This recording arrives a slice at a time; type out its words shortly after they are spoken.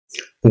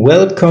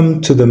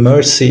Welcome to the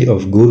mercy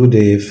of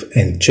Gurudev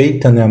and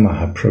Chaitanya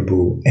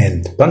Mahaprabhu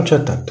and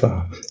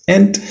Panchatattva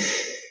and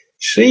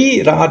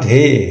Sri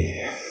Radhe.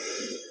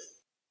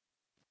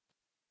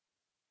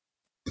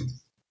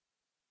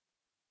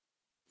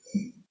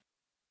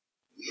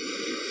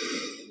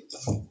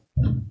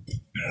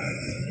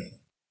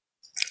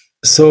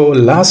 So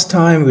last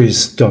time we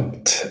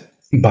stopped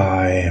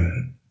by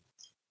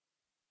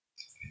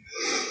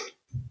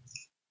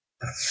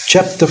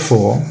chapter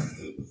 4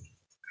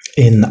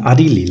 in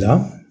Adi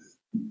Lila,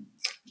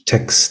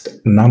 text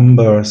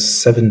number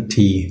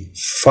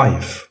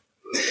 75,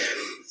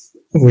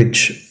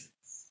 which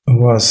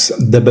was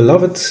the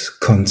beloved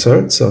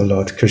consorts, so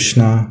Lord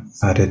Krishna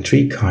are the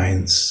three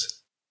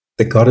kinds,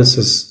 the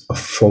goddesses of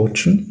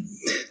fortune,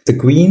 the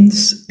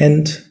queens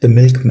and the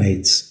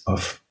milkmaids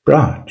of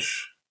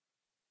Braj.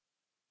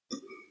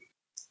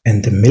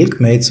 And the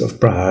milkmaids of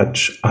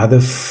Braj are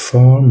the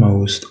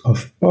foremost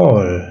of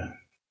all.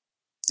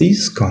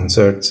 These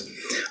consorts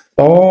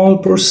all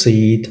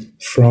proceed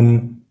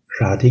from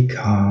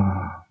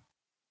Radhika.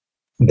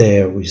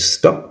 There we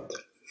stopped.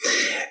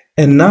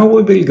 And now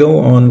we will go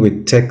on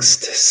with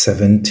text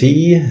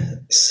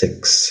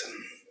 76.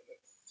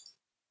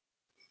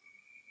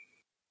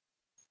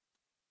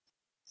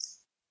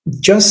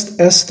 Just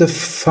as the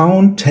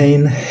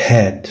fountain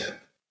head,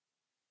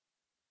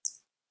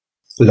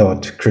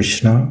 Lord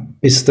Krishna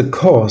is the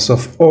cause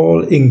of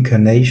all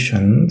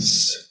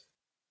incarnations,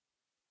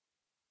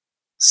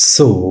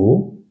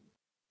 so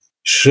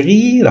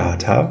Sri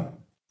Radha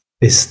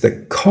is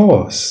the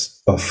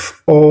cause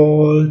of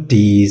all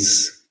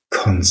these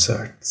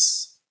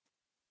concerts.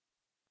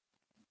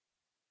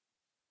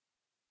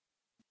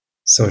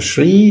 So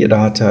Sri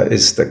Radha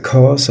is the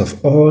cause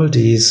of all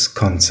these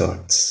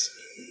concerts.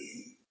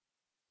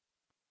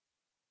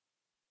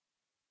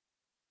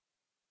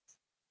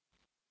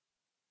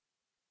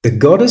 The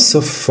goddess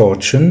of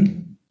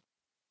fortune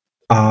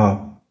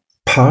are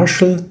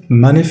partial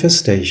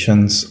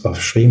manifestations of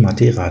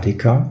Srimati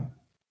Radhika,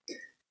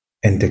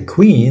 and the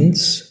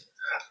queens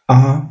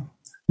are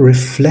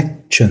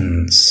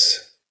reflections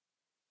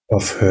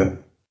of her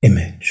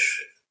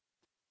image.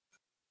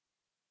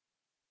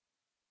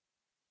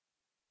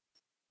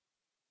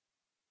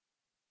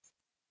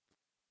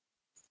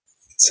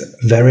 It's a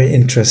very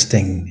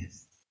interesting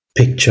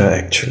picture,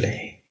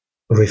 actually.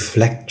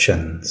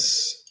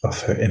 Reflections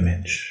of her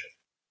image.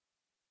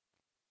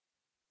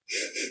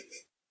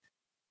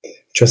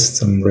 Just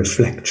some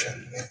reflection.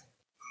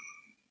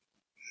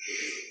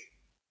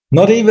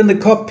 Not even the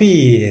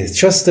copy, it's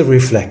just a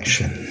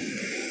reflection.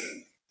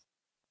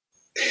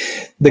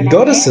 The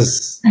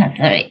goddesses.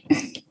 Sorry.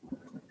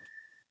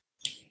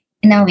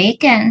 In a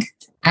weekend,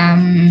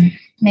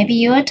 maybe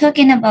you were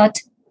talking about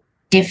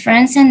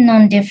difference and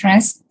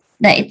non-difference.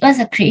 That it was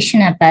a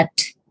Krishna, but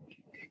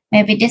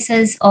maybe this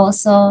is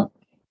also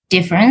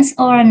difference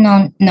or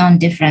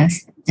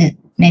non-difference.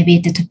 Maybe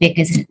the topic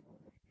is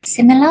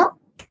similar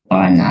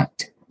or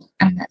not.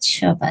 I'm not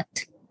sure, but.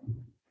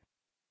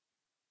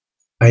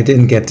 I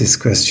didn't get this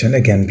question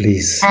again,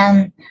 please.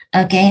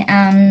 Okay.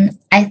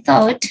 I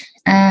thought,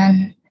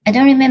 I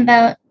don't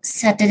remember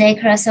Saturday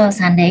class or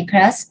Sunday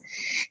class,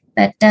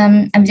 but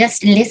I'm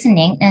just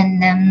listening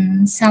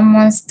and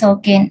someone's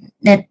talking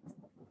that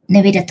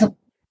maybe the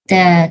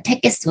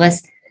text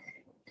was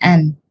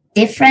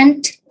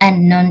different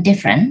and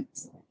non-different.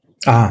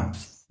 Ah,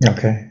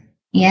 okay.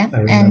 Yeah,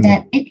 and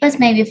it was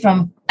maybe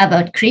from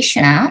about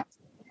Krishna,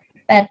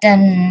 but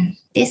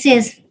this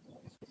is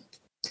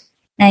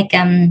like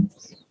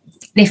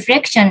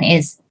reflection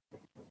is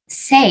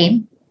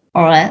same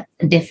or a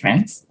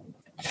difference?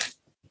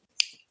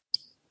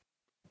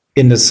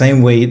 In the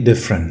same way,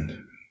 different.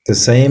 The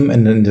same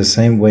and in the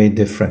same way,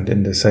 different.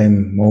 In the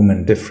same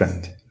moment,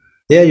 different.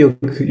 Yeah,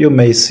 you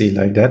may see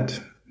like that.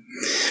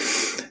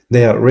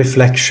 They are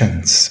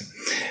reflections.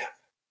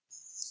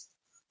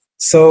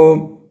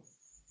 So,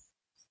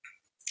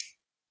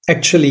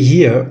 actually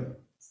here,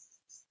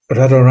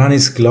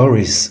 Radharani's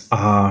glories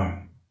are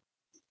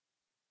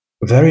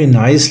very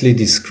nicely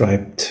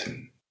described.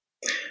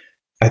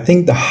 I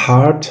think the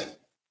heart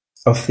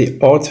of the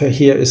author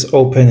here is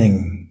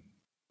opening,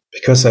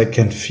 because I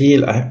can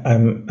feel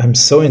I'm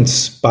so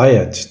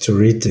inspired to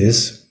read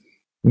this.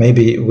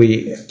 Maybe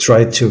we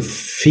try to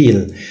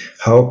feel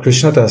how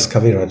Krishnadas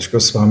Kaviraj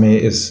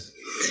Goswami is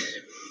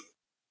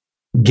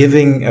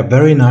giving a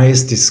very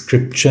nice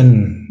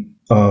description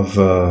of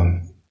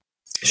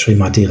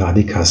Srimati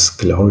Radhika's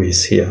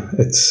glories here.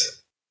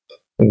 It's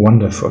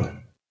wonderful.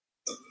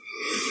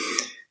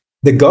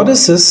 The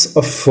goddesses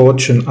of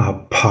fortune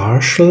are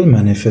partial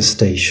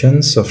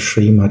manifestations of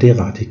Srimati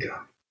Radhika.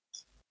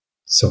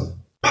 So,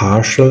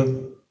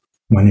 partial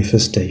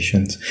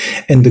manifestations.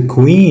 And the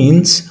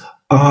queens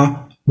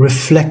are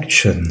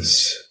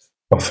reflections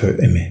of her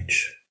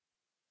image.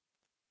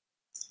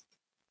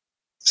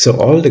 So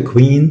all the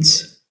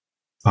queens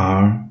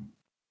are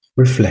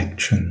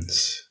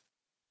reflections.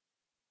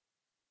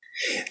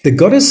 The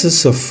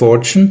goddesses of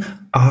fortune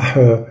are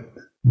her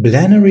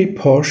plenary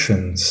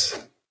portions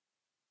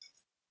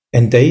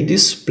and they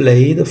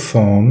display the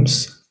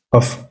forms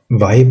of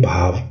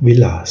Vaibhav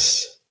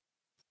Vilas.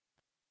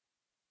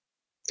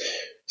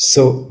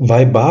 So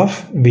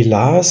Vaibhav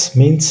Vilas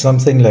means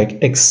something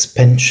like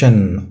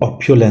expansion,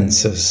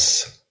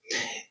 opulences,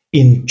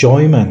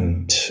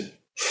 enjoyment,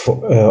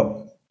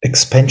 for,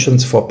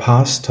 expansions for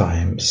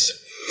pastimes.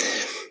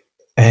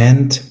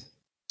 And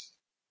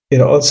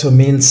it also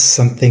means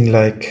something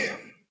like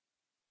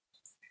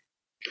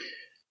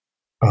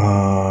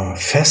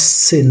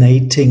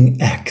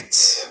fascinating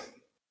acts.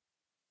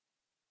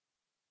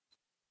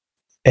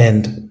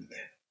 And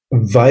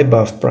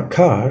Vaibhav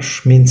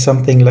Prakash means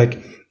something like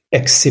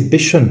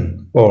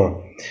exhibition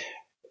or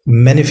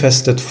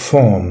manifested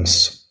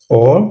forms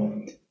or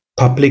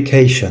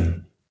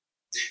publication,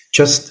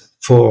 just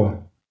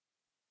to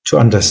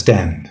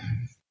understand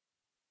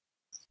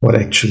what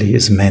actually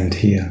is meant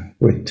here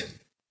with.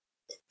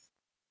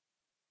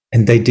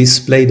 And they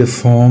display the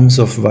forms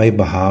of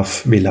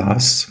Vaibhav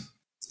Vilas,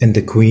 and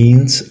the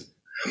queens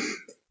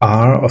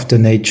are of the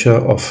nature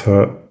of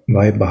her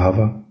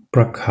Vaibhava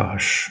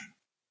Prakash.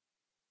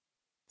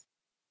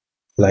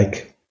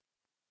 Like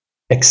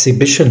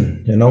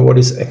exhibition. You know what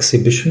is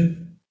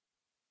exhibition?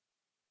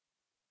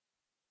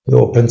 You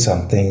open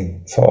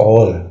something for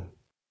all.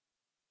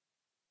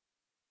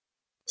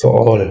 For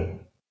all.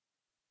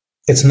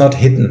 It's not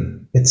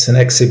hidden. It's an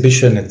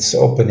exhibition. It's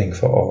opening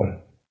for all.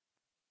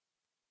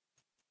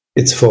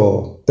 It's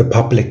for the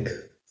public.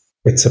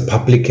 It's a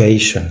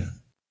publication.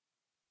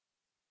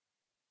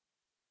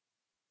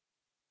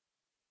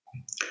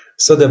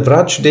 So the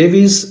Vraj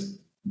Devis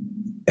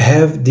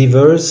have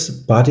diverse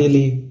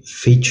bodily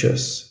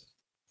features.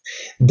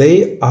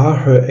 They are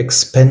her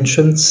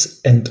expansions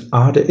and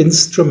are the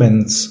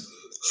instruments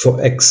for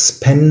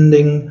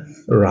expanding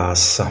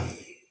rasa.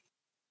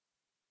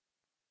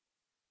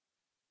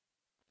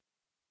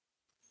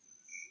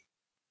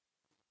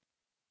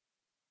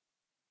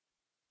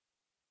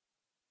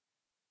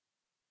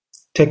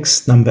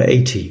 Text number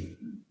 80.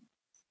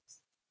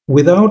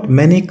 Without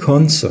many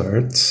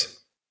concerts,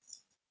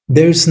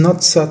 there is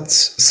not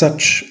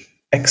such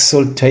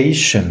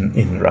exaltation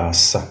in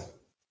rasa.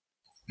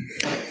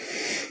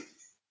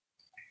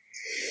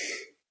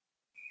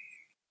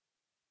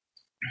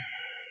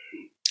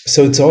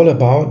 So it's all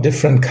about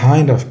different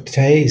kind of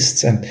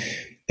tastes and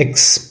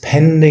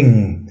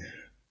expanding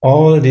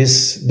all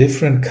these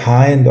different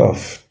kind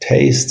of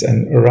tastes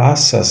and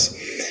rasas.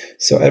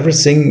 So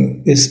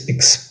everything is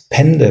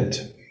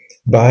expanded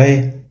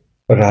by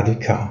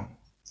Radhika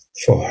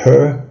for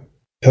her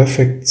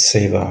perfect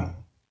seva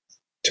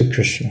to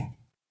Krishna.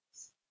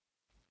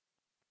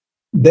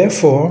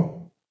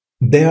 Therefore,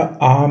 there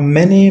are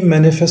many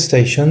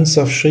manifestations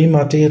of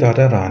Srimati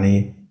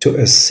Radharani to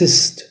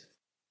assist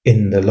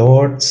in the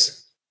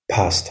Lord's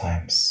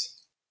pastimes.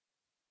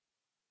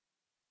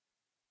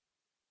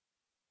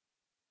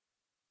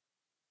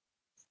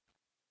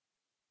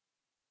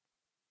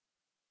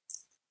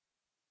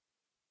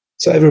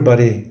 So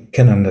everybody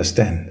can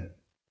understand.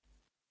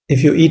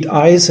 If you eat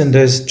ice and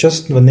there's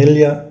just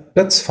vanilla,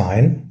 that's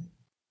fine.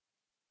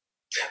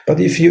 But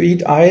if you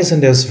eat ice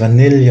and there's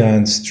vanilla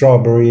and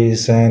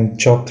strawberries and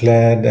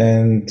chocolate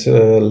and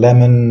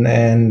lemon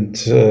and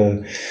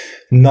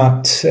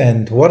nut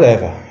and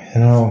whatever,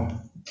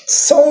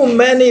 so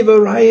many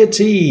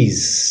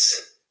varieties,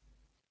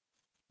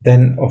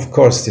 then of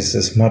course this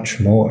is much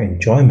more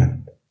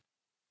enjoyment.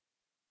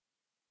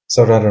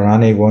 So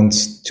Radharani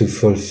wants to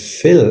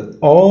fulfill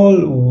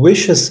all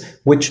wishes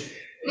which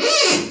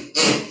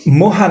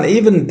Mohan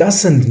even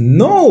doesn't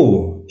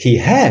know he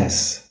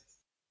has.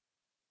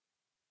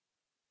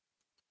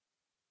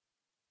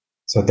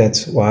 So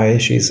that's why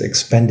she's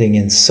expanding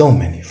in so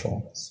many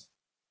forms.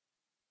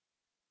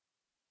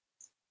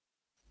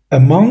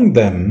 Among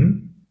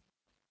them,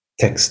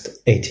 text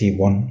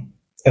 81,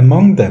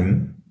 among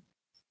them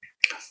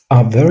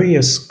are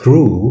various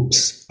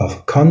groups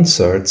of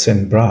consorts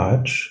in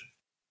Braj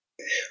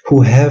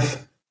who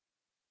have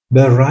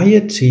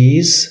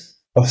varieties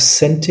of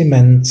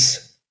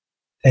sentiments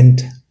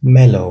and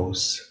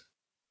mellows.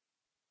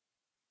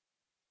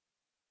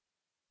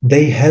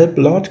 They help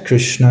Lord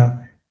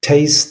Krishna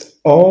taste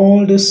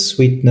all the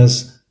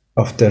sweetness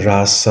of the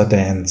rasa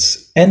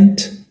dance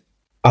and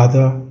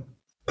other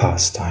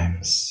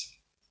pastimes.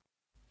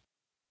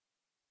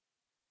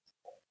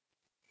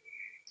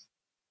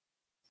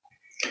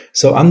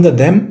 So under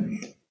them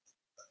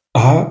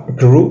are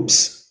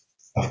groups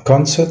of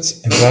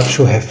concerts in Braj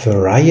who have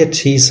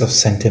varieties of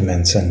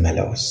sentiments and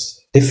mellows,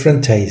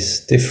 different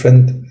tastes,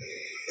 different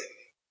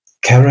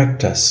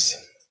characters,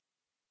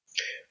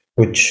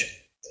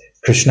 which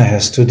Krishna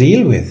has to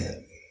deal with.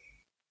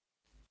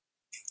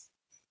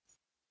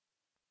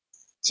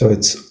 So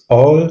it's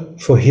all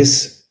for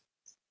his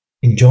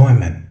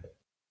enjoyment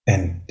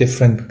and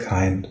different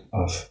kind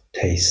of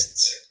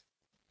tastes.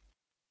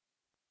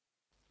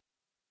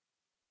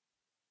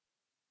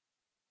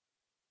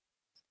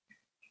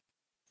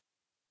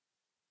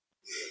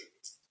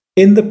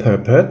 In the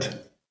purport,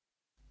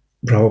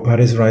 Prabhupada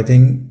is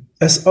writing,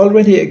 as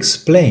already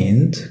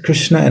explained,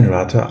 Krishna and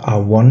Radha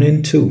are one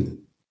in two.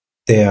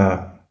 They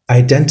are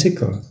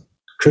identical.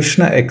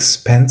 Krishna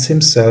expands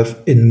himself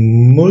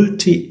in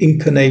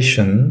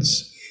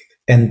multi-incarnations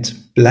and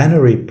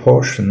plenary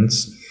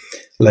portions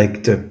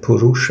like the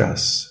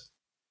Purushas.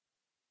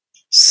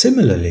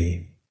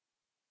 Similarly,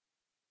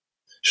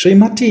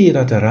 Srimati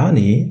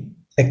Radharani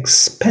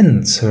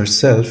expands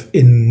herself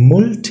in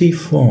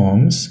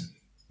multi-forms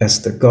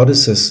as the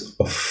goddesses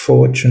of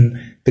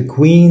fortune, the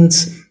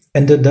queens,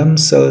 and the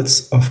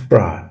damsels of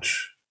Braj.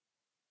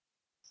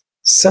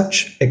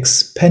 Such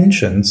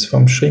expansions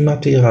from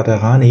Srimati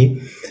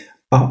Radharani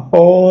are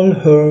all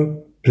her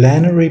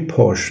plenary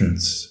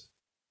portions.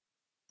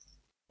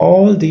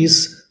 All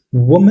these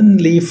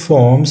womanly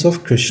forms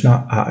of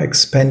Krishna are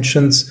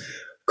expansions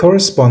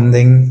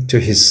corresponding to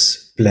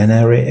his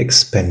plenary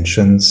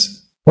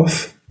expansions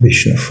of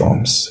Vishnu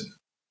forms.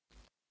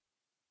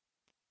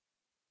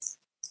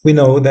 We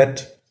know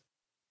that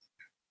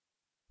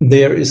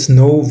there is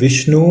no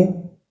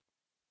Vishnu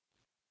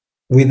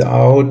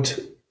without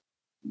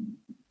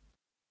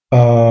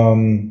a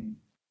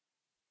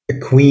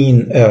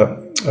queen,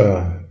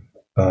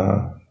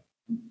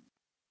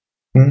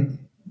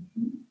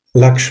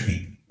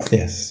 Lakshmi.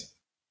 Yes.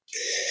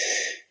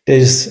 There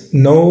is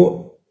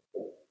no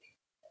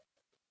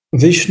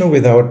Vishnu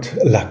without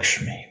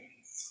Lakshmi.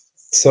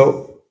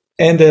 So,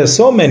 and there are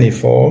so many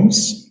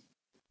forms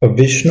of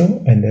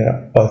Vishnu, and there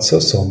are also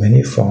so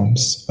many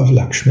forms of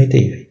Lakshmi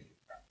Devi,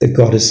 the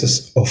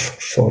goddesses of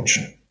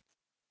fortune.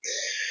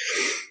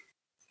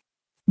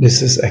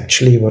 This is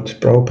actually what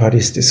Prabhupada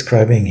is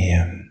describing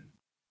here.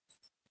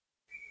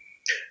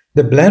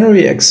 The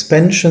plenary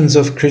expansions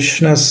of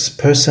Krishna's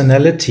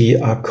personality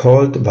are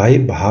called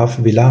Vaibhav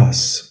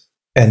Vilas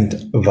and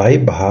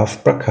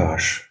Vaibhav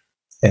Prakash,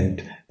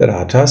 and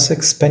Radha's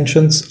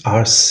expansions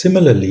are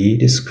similarly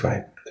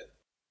described.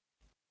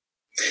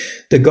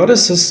 The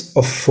goddesses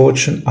of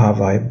fortune are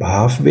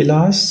Vaibhav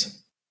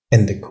Vilas,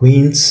 and the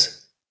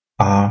queens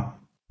are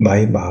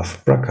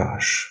Vaibhav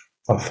Prakash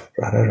of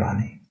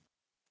Radharani.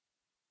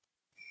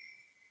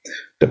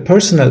 The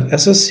personal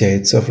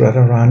associates of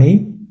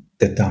Radharani,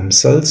 the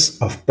damsels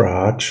of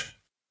Braj,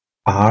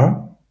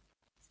 are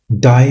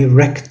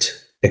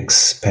direct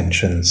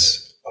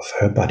expansions of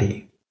her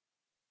body.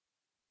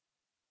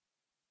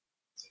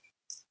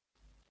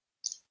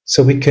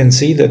 So we can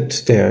see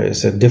that there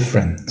is a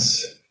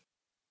difference.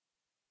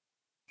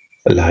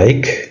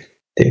 Like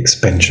the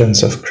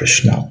expansions of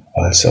Krishna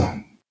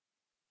also.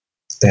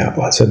 They are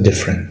also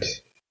different.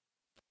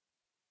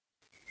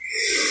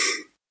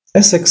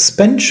 As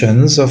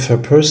expansions of her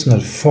personal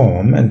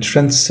form and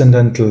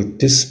transcendental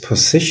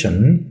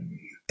disposition,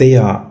 they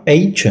are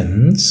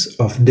agents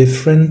of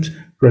different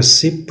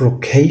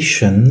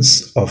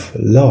reciprocations of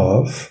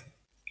love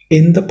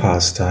in the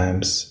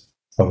pastimes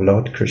of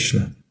Lord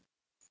Krishna,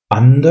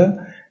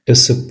 under the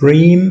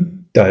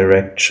supreme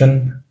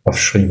direction of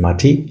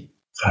Srimati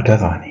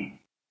Radharani.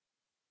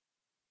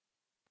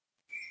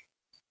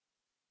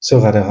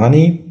 So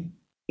Radharani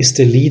is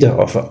the leader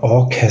of an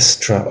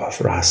orchestra of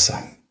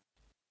rasa.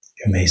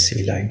 You may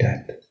see like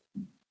that.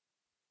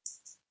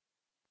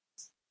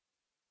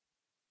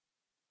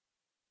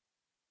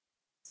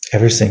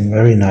 Everything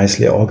very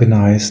nicely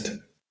organized,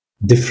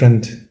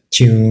 different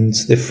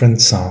tunes,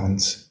 different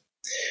sounds,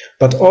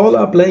 but all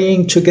are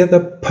playing together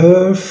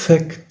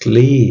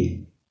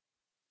perfectly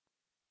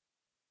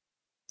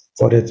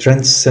for the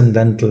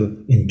transcendental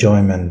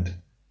enjoyment.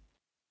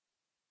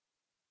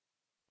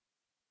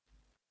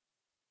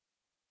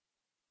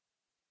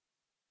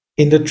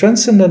 In the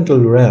transcendental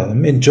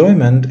realm,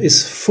 enjoyment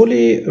is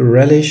fully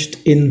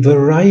relished in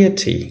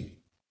variety.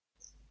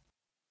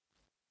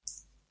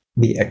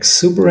 The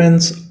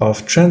exuberance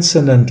of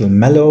transcendental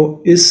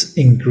mellow is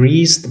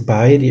increased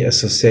by the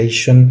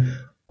association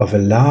of a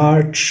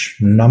large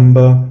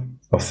number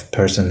of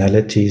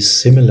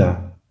personalities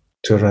similar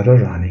to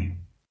Radharani,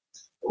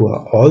 who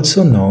are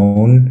also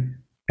known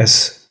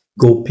as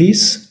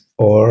gopis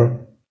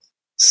or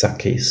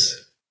sakhis.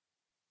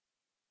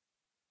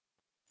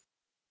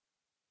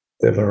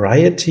 The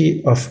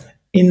variety of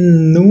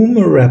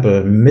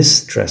innumerable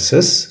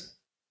mistresses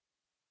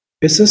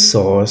is a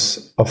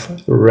source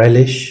of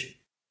relish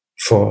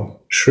for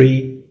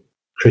Sri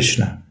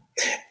Krishna,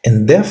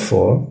 and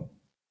therefore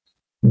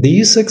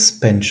these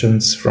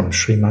expansions from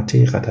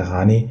Srimati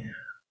Radharani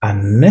are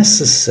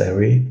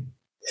necessary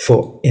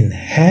for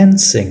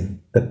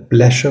enhancing the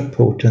pleasure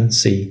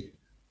potency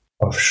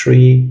of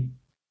Sri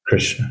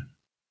Krishna.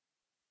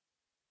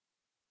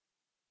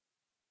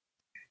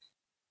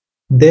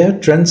 Their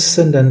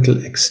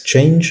transcendental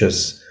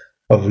exchanges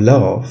of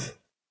love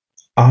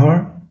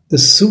are the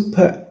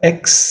super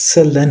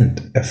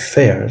excellent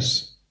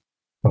affairs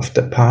of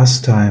the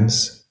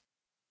pastimes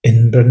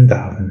in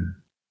Vrindavan.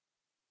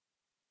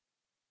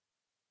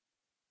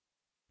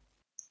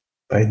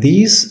 By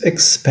these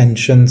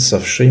expansions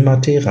of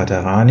Srimati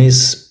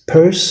Radharani's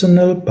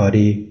personal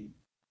body,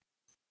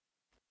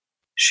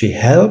 she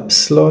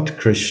helps Lord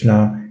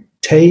Krishna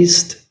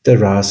taste the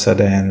rasa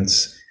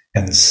dance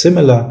and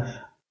similar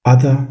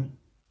other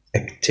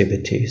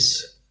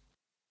activities.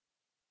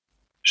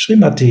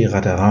 Srimati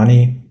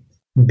Radharani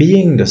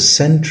being the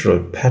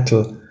central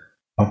petal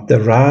of the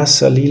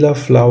Rasa Lila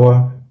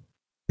flower,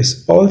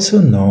 is also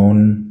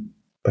known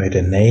by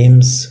the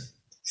names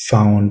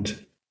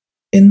found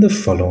in the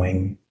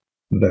following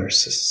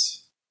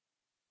verses.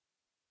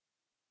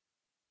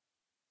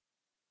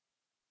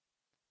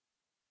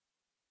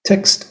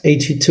 Text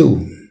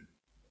 82.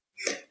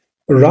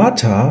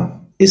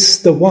 Radha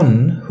is the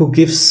one who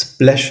gives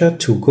pleasure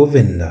to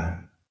Govinda.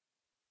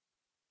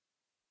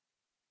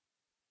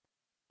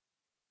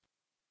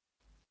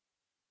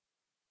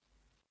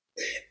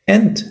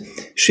 And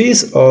she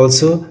is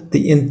also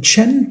the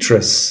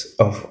enchantress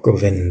of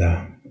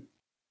Govinda.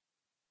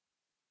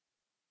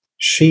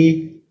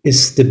 She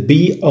is the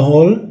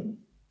be-all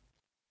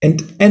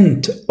and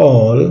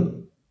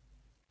end-all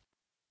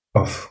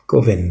of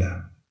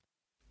Govinda.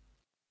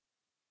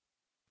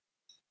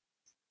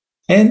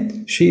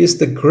 And she is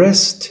the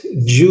crest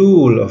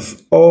jewel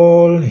of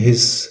all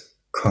his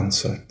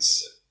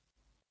consorts.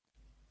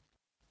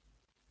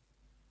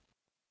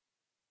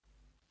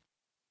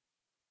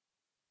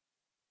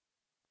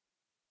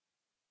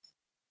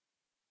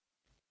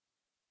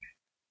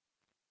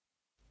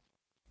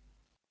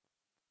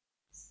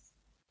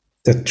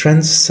 The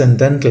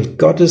transcendental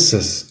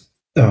goddess,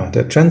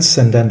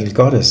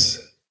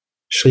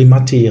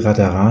 Srimati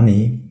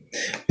Radharani,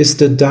 is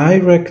the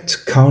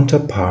direct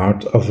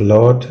counterpart of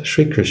Lord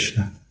Sri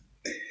Krishna.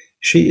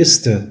 She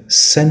is the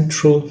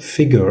central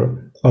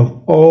figure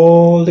of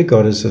all the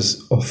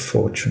goddesses of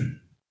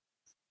fortune.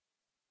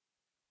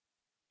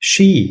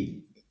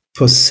 She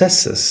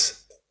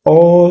possesses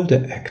all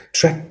the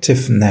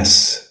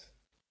attractiveness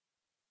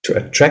to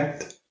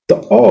attract the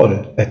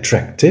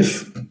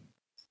all-attractive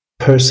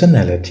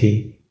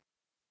personality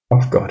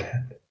of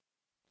Godhead.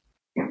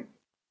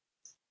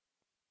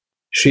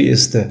 She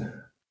is the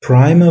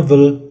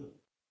primeval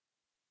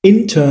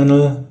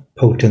internal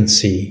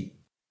potency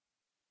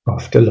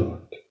of the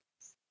Lord.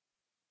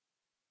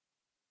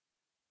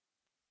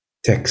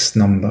 Text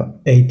number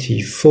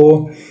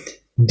 84.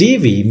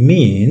 Devi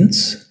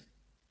means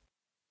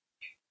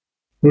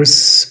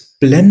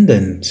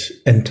resplendent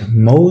and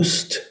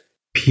most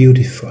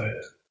beautiful.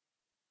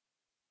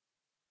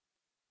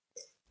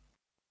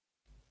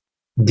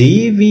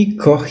 Devi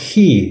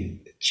kohi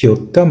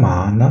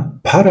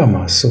Ch.4.75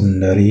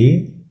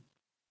 Paramasundari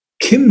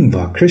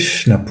Kimva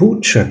Krishna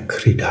Pucha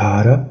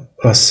Kridhara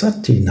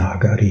Rasati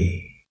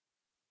Nagari.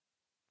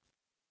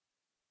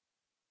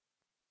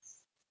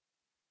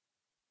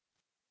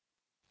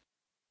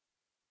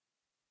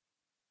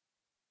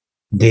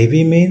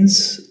 Devi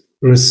means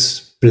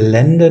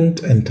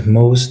resplendent and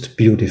most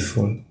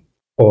beautiful,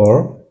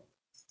 or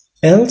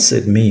else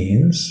it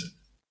means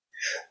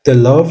the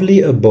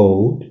lovely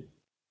abode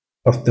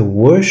of the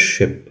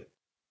worship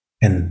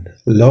and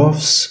love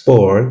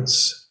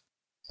sports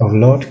of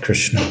Lord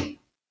Krishna.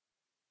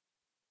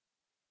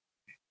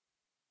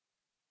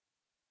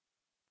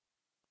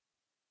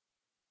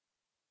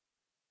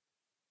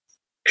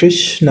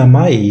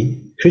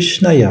 Krishnamai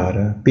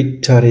Krishnayara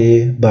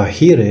Bittare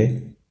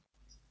Bahire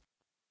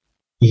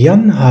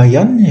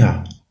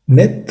Yanhayanya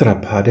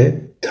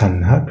Netrapade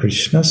Tanha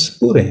Krishna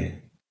Spure.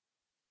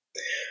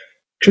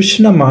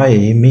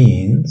 Krishnamai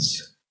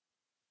means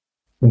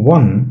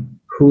one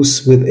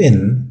whose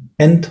within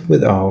and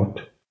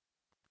without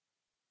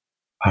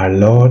are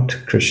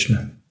Lord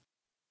Krishna.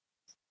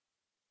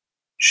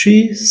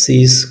 She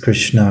sees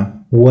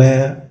Krishna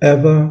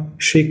wherever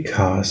she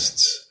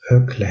casts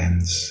her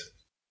glance.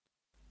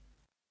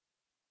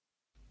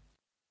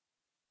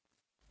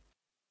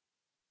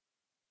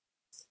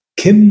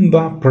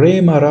 Kimva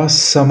premara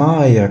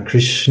samaya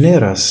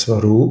Krishnera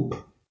swarup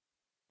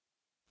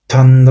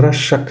Tandra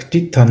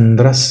Shakti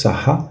Tandra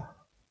Saha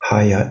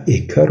Haya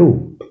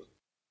Ekarup.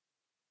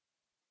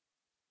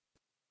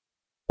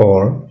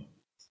 Or,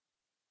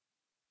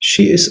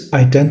 she is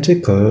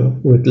identical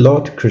with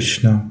Lord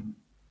Krishna,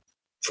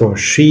 for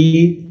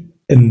she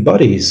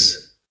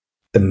embodies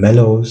the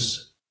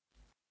mellows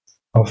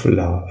of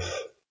love.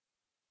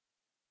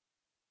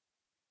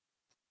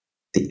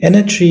 The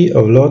energy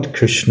of Lord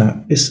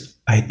Krishna is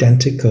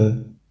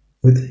identical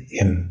with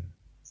him.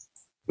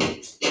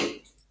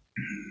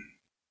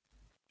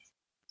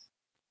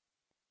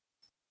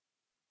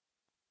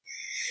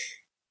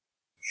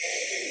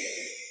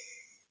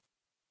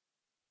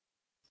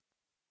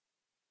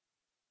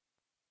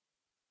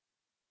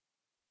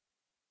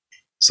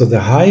 So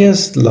the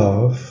highest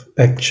love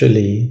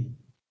actually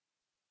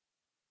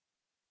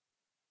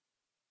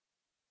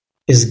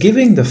is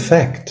giving the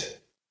fact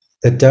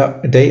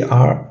that they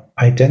are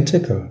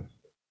identical.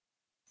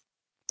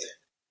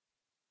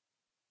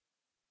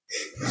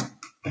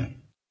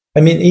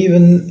 I mean,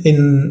 even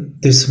in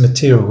this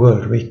material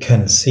world, we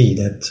can see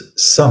that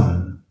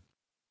some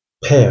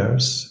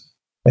pairs,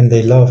 when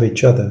they love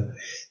each other,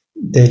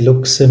 they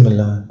look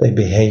similar, they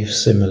behave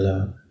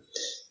similar.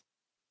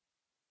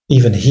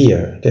 Even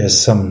here,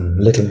 there's some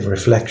little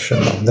reflection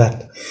of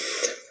that.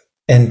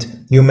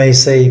 And you may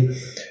say,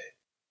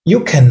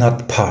 you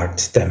cannot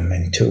part them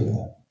in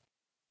two.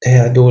 They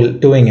are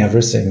doing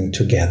everything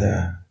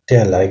together. They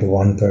are like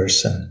one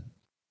person.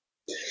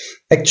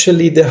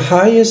 actually the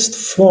highest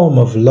form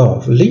of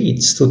love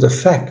leads to the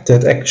fact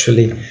that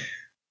actually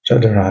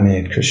Radharani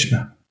and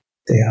Krishna,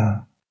 they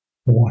are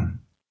one.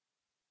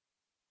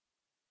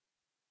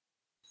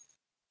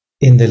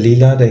 In the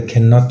Lila, they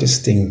cannot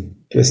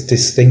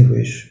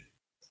distinguish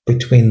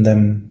between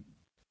them.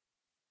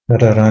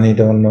 Radharani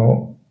don't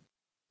know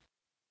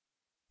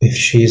if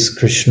she is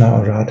Krishna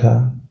or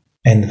Radha,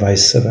 and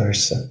vice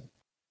versa.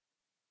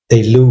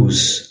 They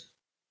lose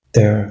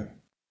their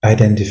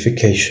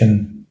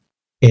identification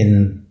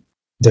in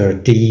their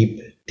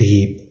deep,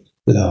 deep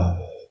love.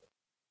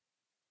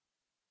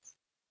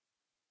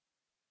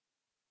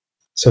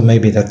 So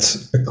maybe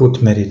that's a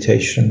good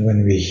meditation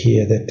when we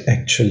hear that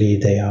actually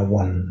they are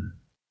one.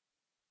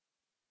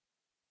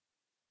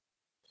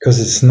 Because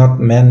it's not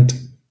meant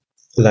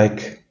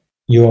like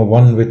you are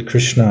one with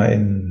Krishna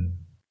in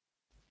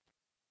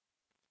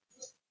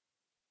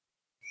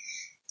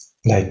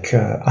like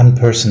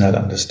unpersonal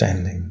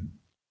understanding.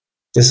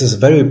 This is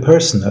very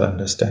personal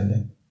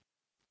understanding.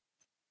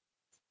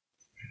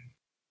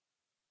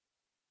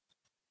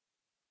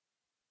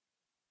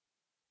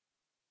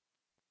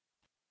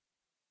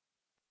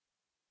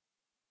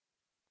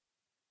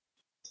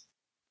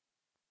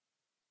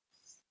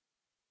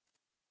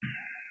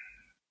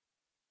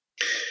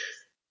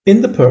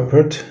 In the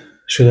purport,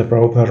 Srila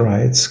Prabhupada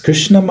writes,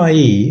 Krishna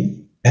Mai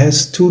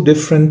has two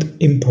different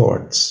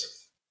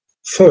imports.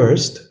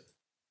 First,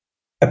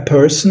 a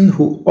person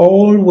who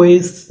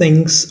always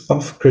thinks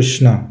of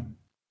Krishna,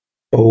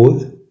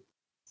 both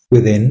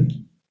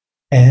within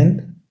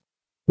and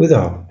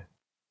without,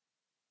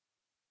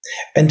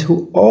 and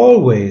who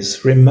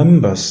always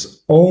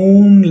remembers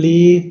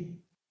only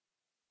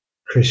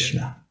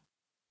Krishna.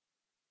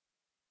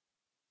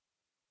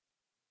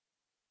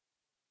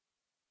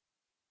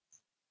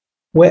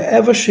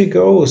 Wherever she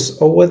goes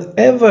or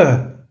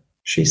whatever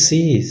she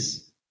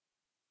sees.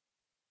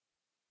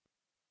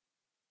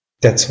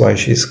 That's why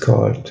she's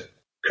called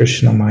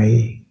Krishna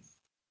Mai.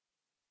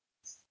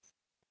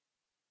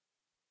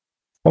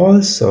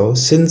 Also,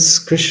 since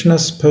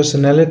Krishna's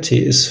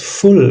personality is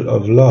full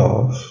of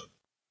love,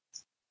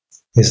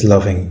 his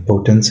loving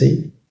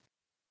potency,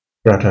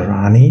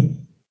 Radharani,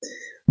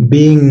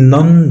 being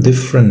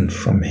non-different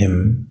from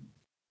him,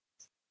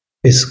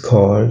 is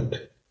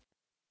called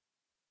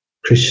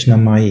Krishna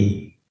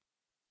Mai.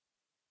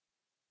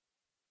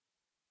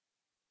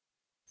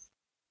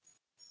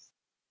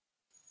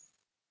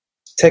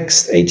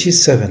 Text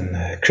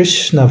 87.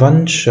 Krishna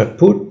Vansha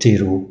Purti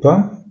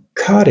Rupa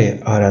Kare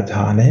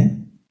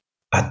Aradhane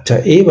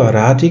Atta Eva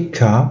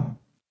Radhika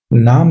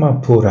Nama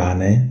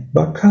Purane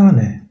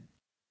Bakane.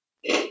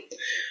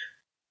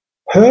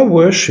 Her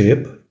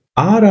worship,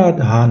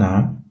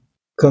 Aradhana,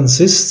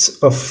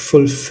 consists of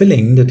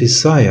fulfilling the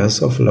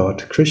desires of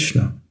Lord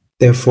Krishna.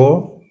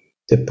 Therefore,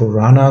 the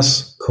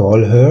Puranas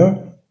call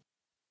her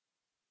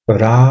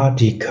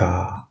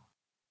Radhika.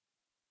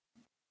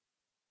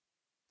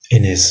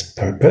 In his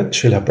purport,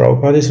 Srila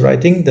Prabhupada is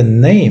writing, the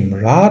name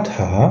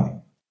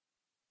Radha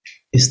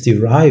is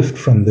derived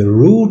from the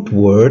root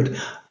word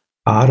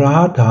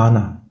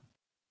Aradhana,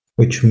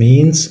 which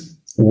means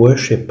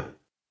worship.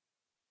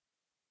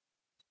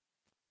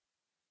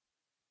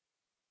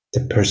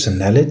 The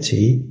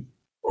personality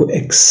who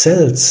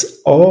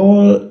excels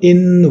all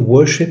in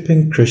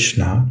worshipping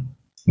Krishna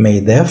may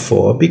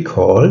therefore be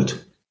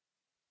called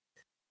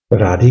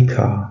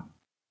Radhika,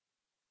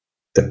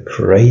 the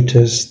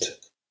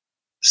greatest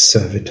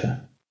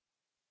servitor.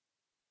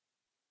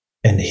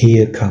 And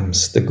here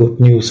comes the good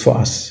news for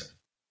us.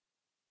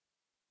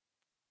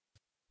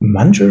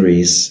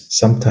 Manjaris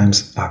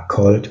sometimes are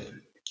called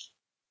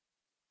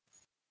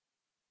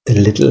the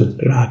little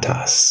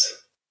Radhas,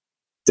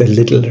 the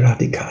little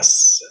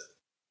Radhikas.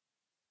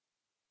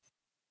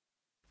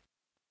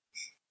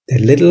 The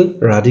little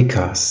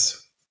Radhikas,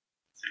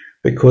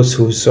 because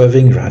who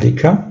serving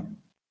Radhika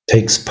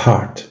takes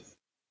part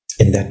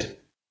in that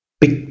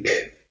big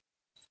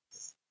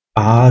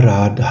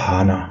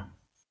Aradhana,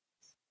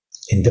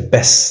 in the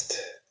best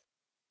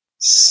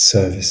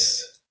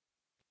service.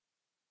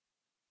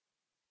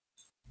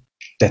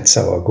 That's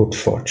our good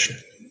fortune.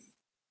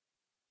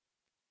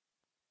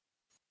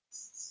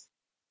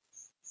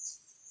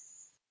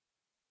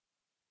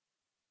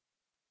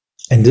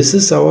 And this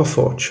is our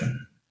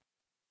fortune.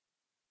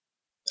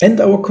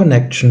 And our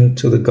connection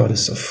to the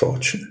goddess of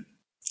fortune.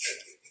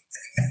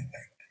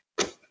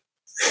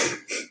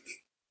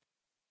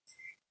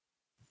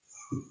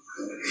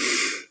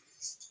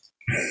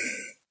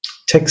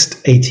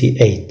 Text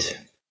 88.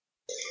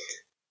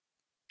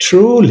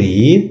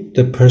 Truly,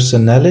 the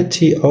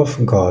personality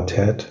of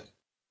Godhead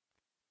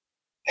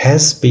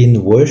has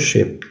been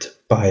worshipped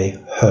by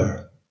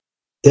her.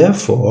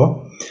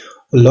 Therefore,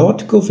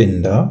 Lord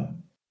Govinda,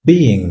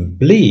 being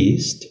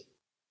pleased,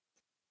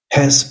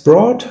 has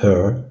brought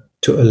her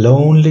to a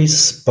lonely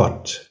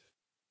spot,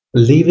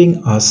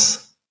 leaving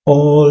us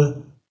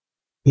all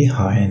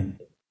behind.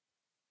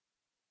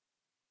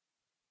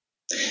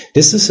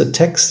 This is a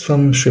text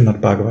from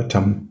Srimad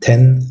Bhagavatam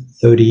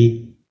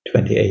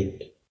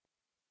 10:30-28.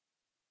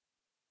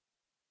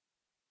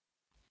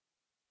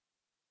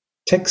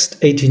 Text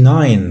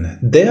 89.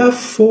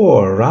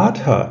 Therefore,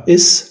 Radha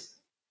is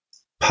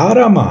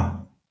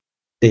Parama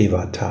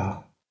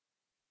Devata.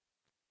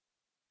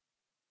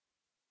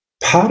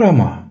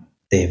 Parama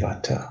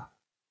Devata,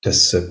 the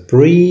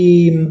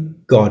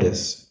supreme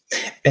goddess.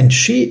 And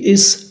she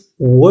is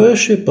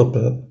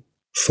worshipable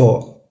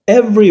for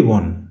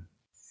everyone.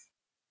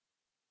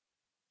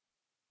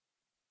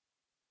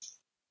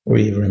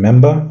 We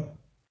remember,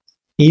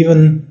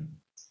 even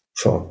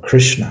for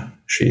Krishna,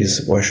 she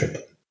is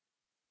worshipable.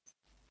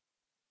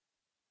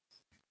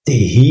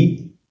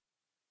 Dehi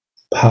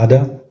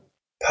Pada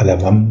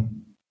Palavam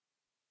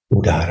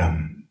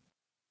Udaram.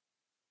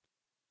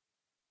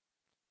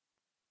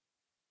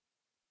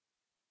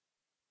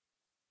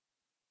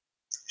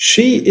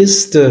 She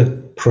is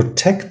the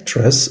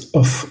protectress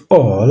of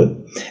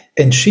all,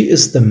 and she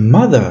is the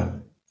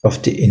mother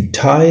of the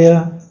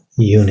entire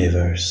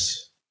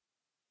universe.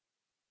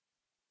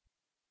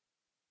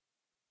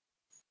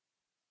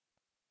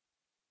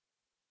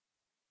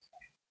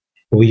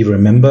 We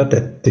remember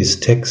that this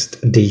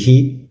text,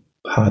 Dehi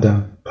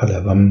Pada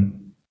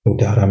Palavam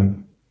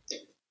Udaram,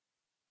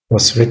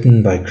 was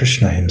written by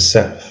Krishna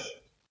himself,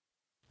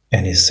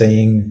 and is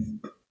saying,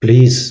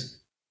 please,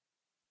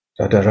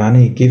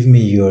 Radharani, give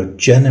me your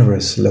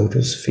generous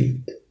lotus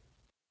feet.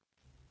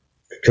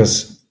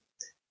 Because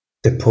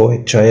the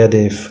poet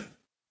Jayadev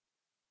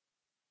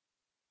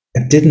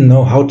didn't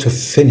know how to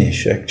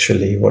finish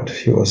actually what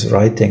he was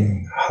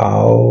writing,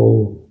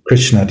 how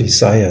Krishna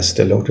desires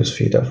the lotus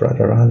feet of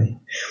Radharani.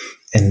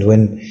 And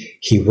when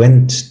he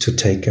went to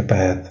take a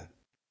bath,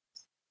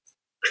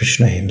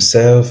 Krishna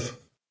himself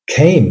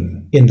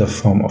came in the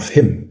form of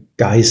him,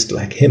 guised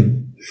like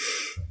him,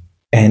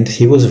 and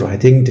he was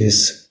writing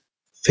this,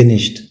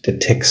 finished the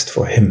text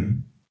for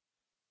him.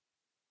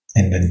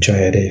 And when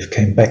Jayadev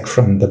came back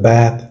from the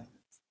bath,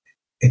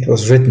 it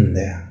was written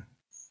there.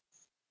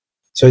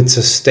 So it's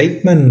a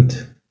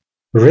statement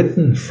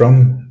written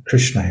from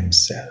Krishna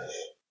himself.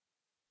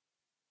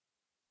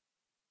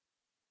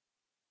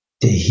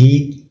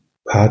 Dehi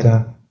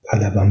Pada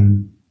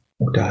Palavam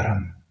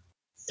Udaram.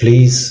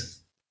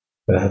 Please,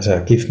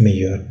 Radha, give me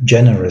your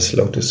generous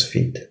lotus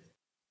feet.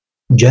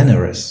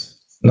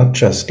 Generous, not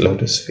just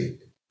lotus feet.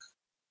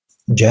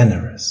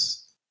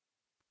 Generous.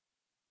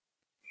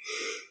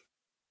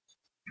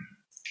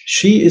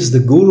 She is the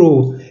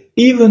guru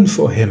even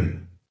for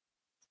him,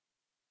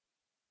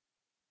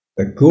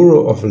 the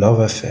guru of love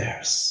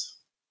affairs.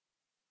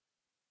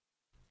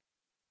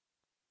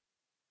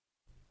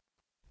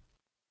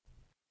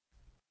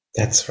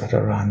 That's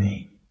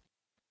Radharani.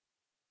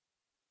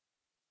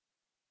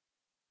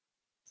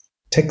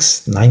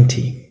 Text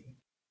 90.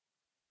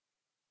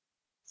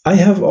 I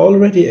have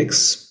already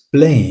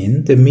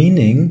explained the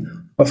meaning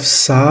of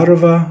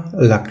Sarva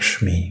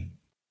Lakshmi.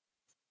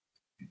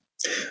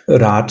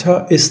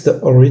 Radha is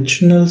the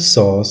original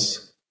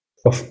source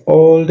of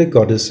all the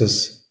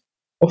goddesses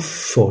of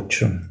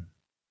fortune.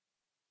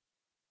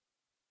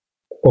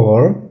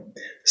 Or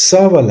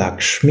Sarva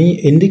Lakshmi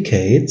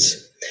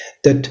indicates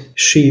that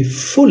she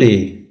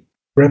fully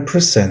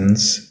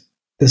represents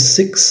the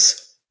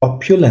 6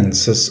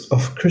 opulences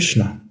of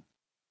Krishna.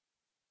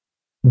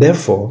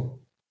 Therefore,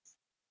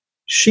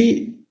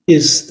 she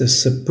is the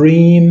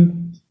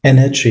supreme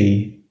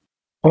energy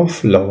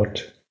of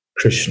Lord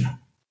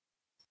Krishna.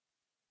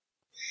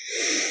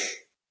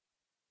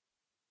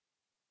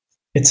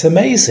 It's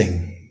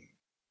amazing.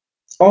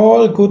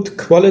 All good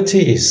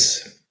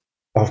qualities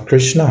of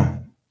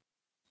Krishna,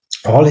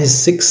 all his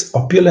 6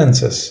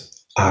 opulences,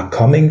 are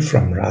coming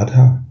from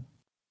Radha.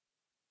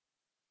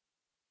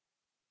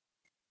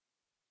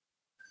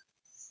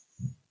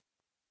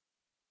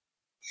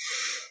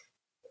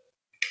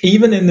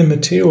 Even in the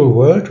material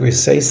world, we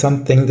say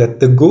something that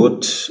the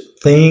good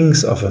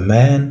things of a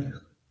man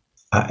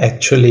are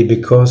actually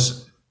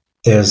because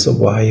there's a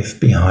wife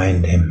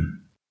behind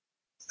him,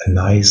 a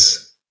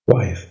nice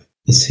wife.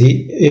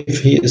 If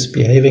he is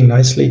behaving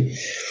nicely,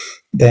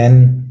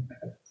 then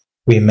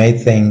we may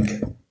think,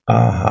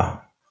 aha,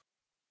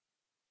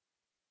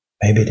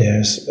 maybe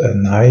there's a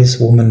nice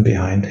woman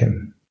behind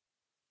him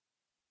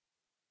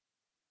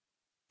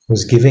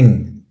who's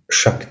giving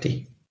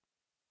Shakti.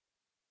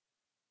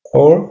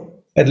 Or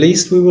at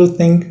least we will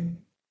think,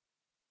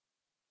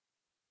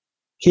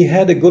 he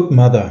had a good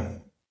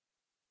mother.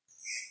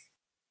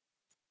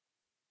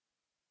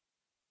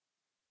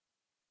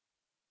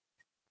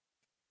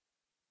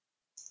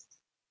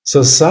 So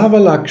Sarva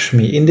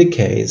Lakshmi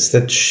indicates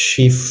that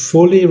she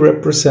fully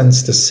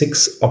represents the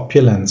 6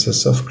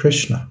 opulences of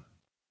Krishna.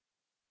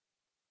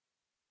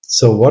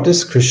 So what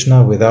is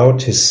Krishna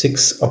without his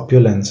 6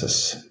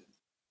 opulences?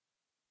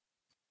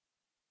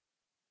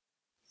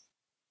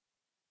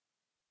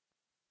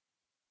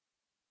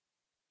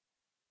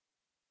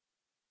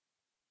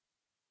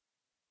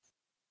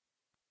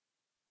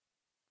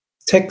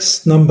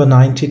 Text number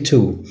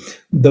 92.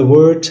 The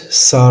word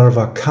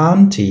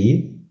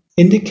Sarvakanti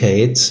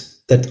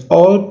indicates that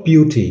all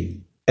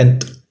beauty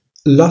and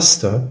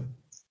luster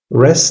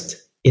rest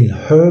in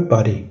her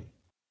body.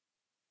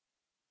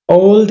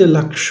 All the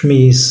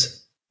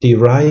Lakshmis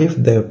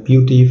derive their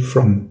beauty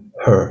from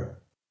her.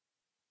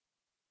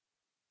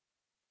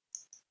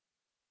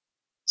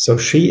 So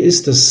she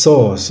is the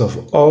source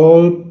of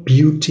all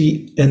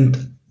beauty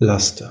and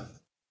luster.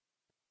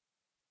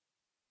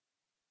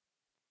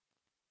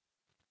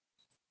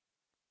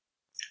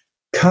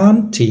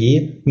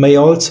 Kanti may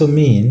also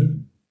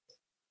mean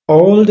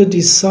all the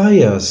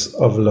desires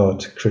of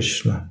Lord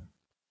Krishna.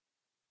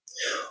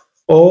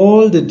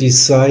 All the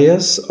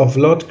desires of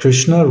Lord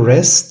Krishna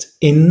rest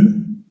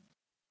in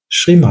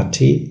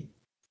Srimati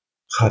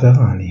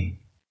Radharani.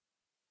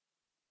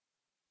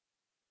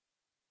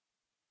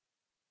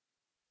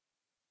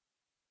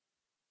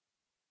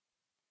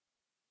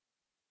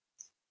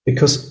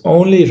 Because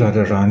only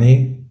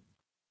Radharani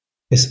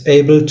is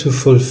able to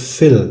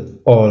fulfill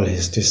all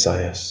his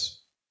desires.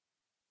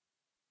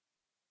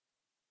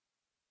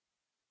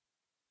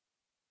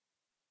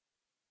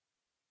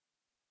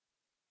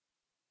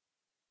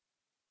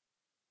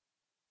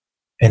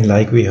 And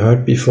like we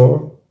heard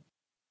before,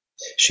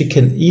 she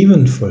can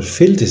even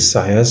fulfill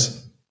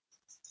desires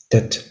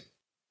that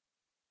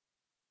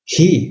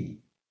he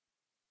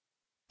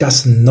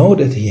doesn't know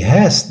that he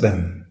has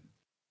them.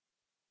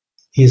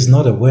 He is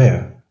not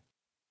aware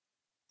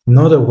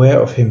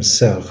of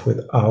himself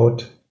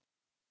without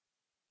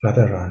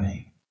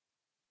Radharani.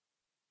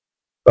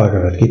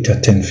 Bhagavad Gita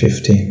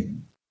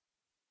 10:15.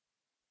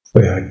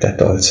 We heard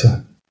that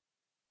also.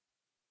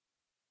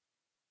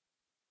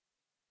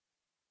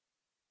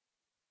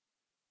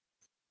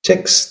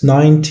 Text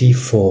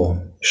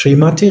 94.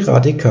 Srimati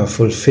Radhika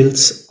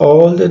fulfills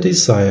all the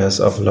desires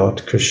of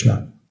Lord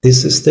Krishna.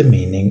 This is the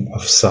meaning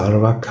of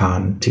Sarva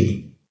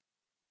Kanti.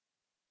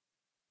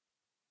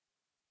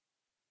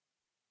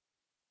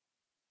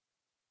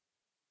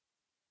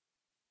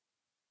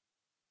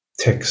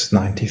 Text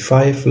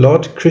 95.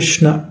 Lord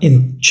Krishna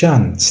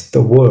enchants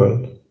the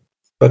world,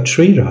 but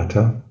Sri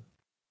Radha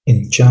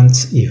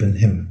enchants even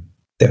him.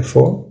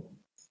 Therefore,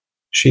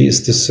 she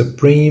is the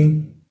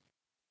supreme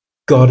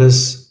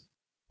goddess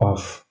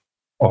of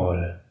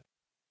all.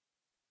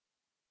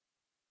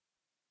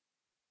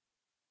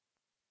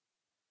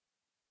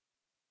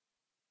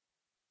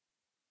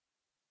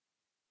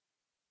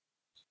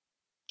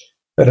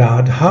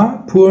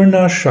 Radha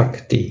Purna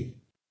Shakti,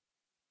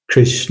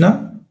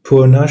 Krishna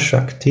Purna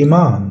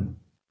Shaktiman,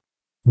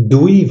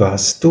 Dui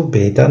Vastu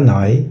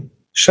Vedanai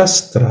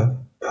Shastra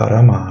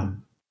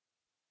Paraman.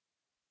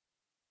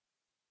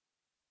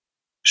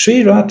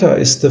 Sri Radha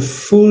is the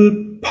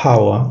full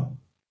power,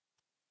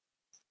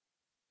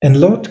 and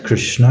Lord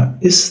Krishna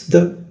is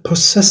the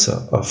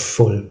possessor of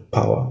full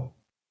power.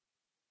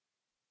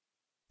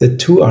 The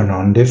two are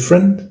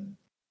non-different,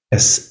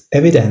 as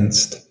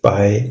evidenced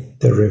by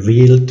the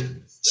revealed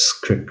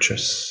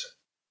scriptures.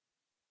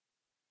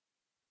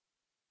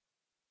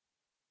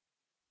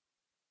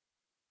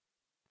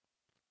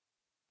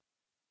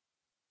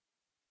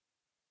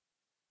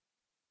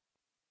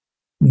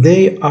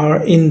 They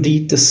are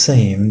indeed the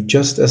same,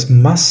 just as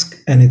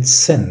musk and its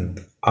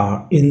scent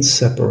are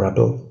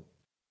inseparable,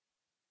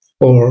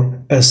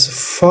 or as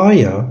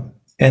fire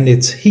and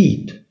its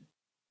heat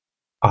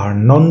are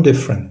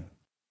non-different.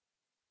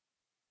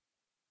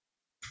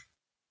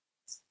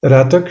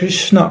 Radha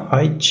Krishna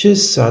Aiche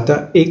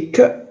Sada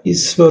Eka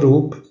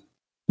Iswarup,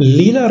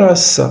 Lila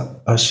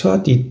Rasa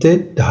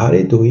Aswadite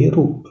Dhare Doi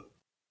Rup.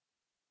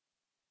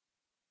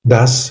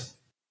 Thus,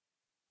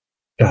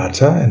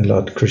 Radha and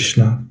Lord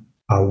Krishna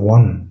are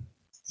one,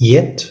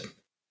 yet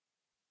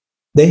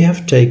they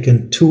have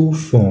taken two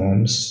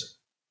forms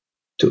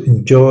to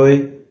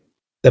enjoy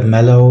the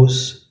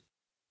mellows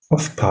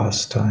of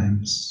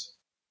pastimes.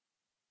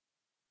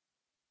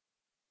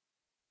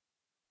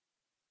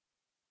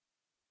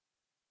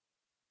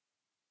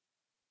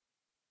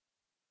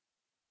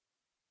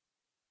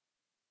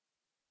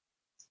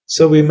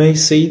 So we may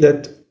see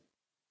that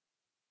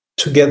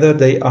together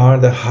they are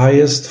the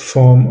highest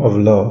form of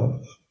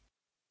love,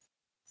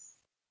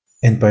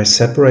 and by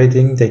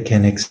separating they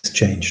can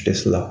exchange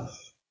this love.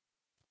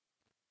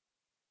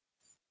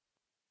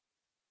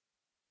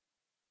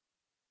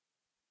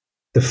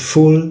 The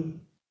full,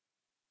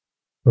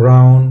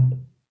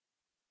 round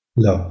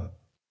love,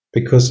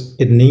 because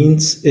it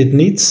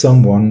needs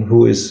someone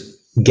who is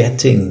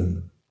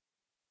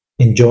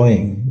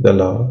enjoying the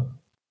love,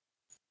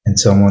 and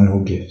someone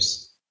who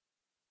gives.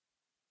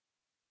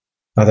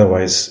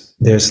 Otherwise,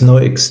 there's no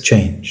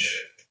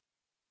exchange.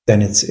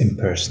 Then it's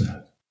impersonal.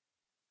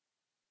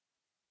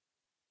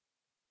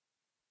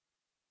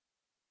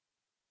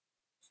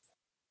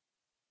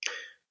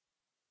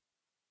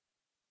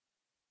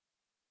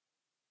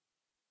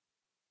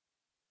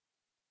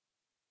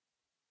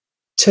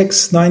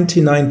 Text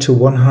 99 to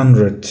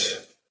 100.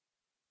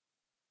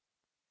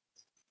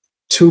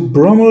 To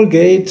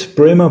promulgate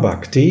Prema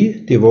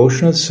Bhakti,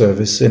 devotional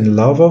service in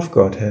love of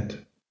Godhead,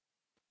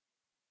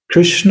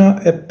 Krishna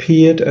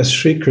appeared as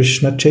Sri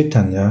Krishna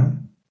Caitanya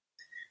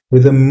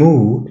with the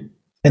mood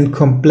and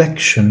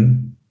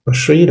complexion of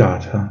Sri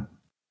Radha.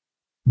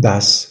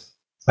 Thus,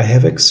 I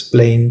have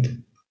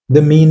explained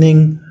the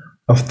meaning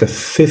of the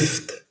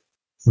 5th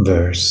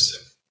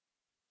verse.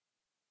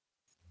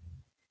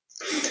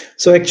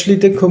 So actually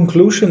the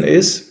conclusion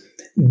is,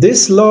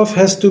 this love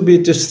has to be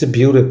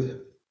distributed.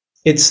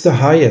 It's the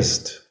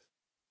highest.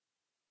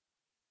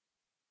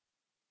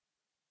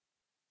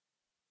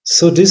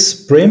 So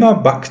this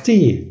prema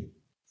bhakti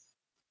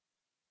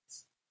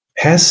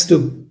has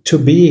to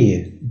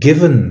be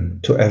given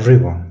to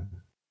everyone.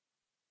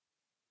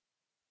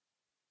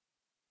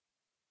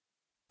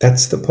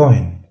 That's the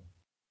point.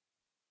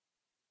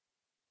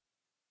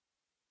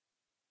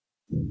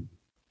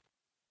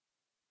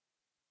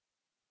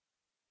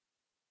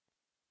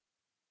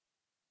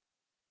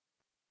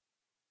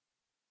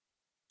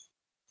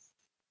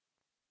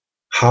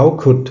 How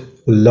could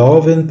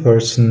love in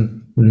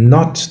person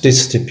not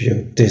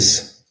distribute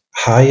this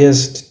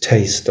highest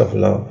taste of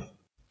love?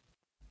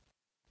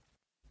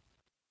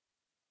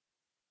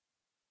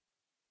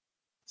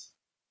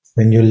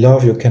 When you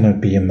love, you cannot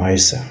be a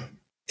miser.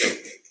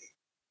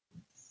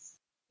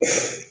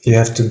 You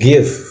have to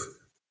give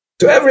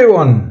to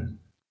everyone.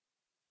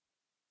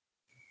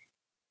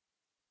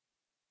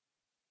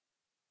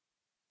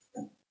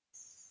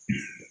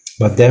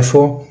 But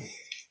therefore,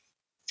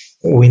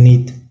 we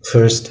need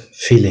first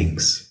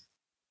feelings,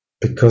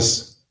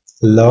 because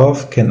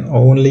love can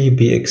only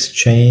be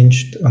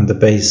exchanged on the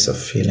base of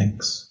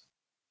feelings.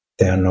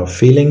 There are no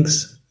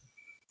feelings,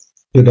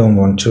 you don't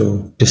want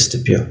to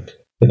distribute,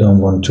 you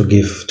don't want to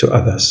give to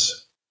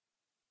others.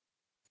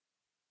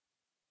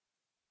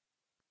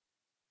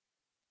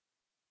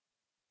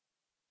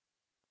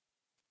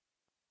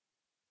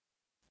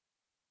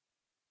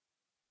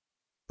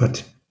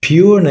 But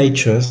pure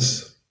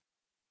natures,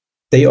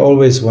 they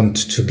always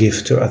want to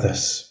give to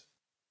others.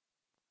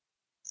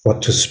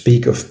 What to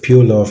speak of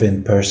pure love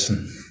in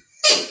person.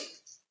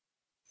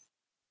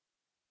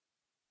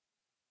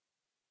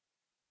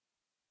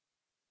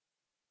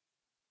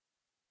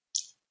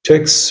 To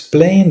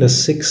explain the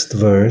 6th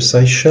verse,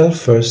 I shall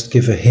first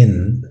give a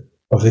hint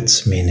of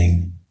its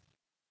meaning.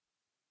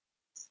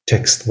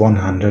 Text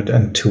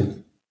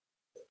 102.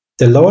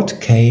 The Lord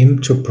came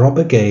to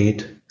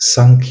propagate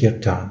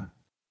Sankirtan.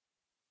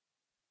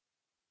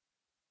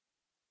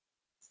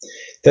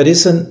 That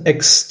is an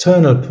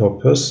external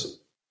purpose,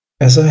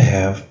 as I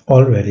have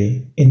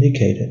already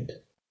indicated.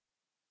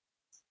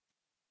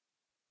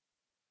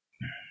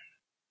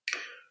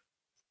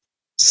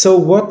 So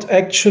what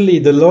actually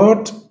the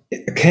Lord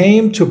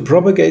came to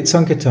propagate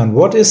Sankirtan?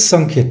 What is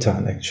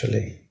Sankirtan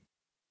actually?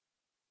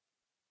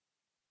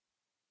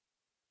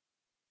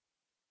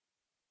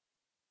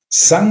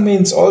 Sang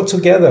means all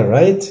together,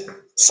 right?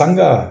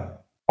 Sangha,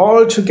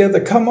 all together,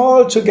 come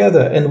all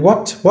together. And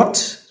what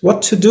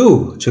to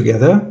do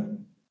together?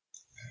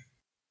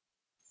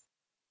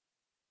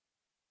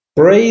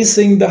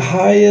 Praising the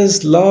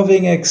highest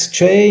loving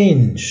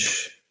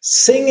exchange,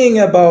 singing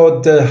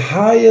about the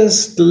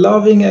highest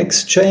loving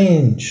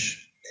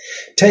exchange,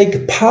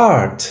 take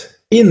part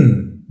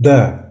in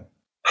the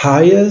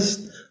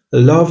highest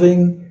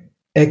loving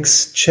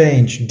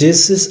exchange.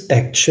 This is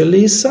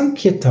actually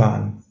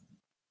Sankirtan.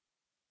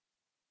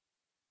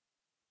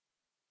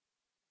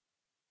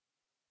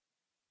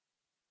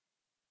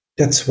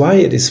 That's why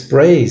it is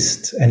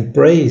praised and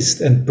praised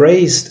and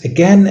praised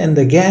again and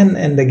again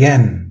and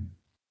again.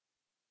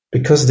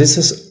 Because this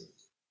is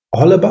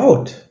all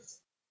about.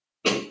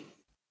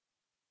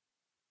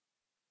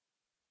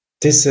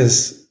 This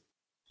is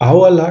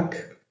our luck.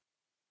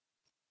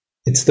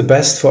 It's the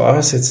best for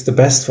us. It's the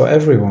best for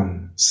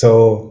everyone.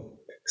 So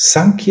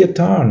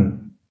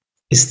Sankirtan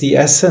is the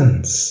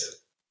essence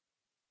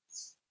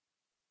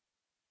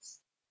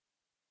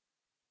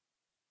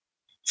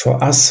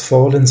for us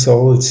fallen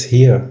souls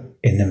here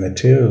in the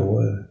material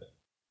world.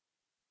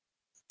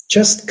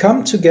 Just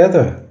come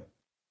together,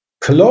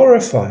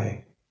 glorify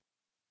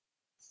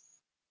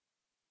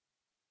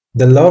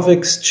the love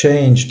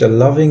exchange, the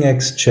loving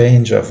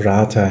exchange of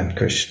Radha and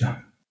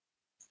Krishna.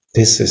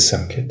 This is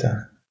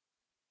Sankirtan.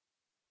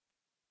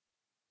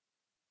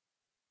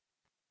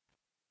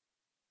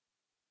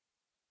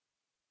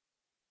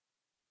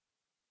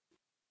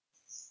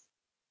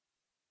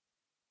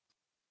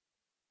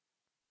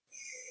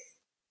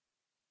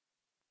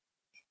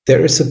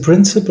 There is a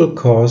principal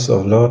cause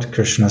of Lord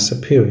Krishna's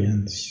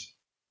appearance.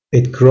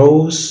 It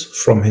grows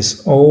from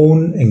his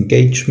own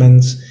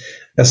engagements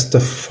as the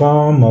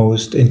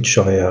foremost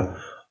enjoyer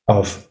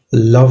of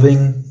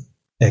loving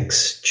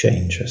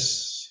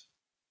exchanges.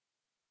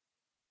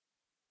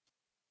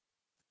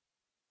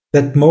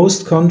 That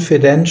most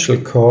confidential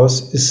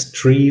cause is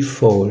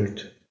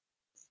threefold.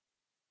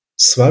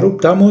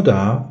 Swarup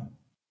Damodar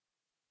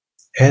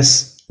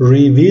has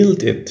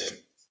revealed it.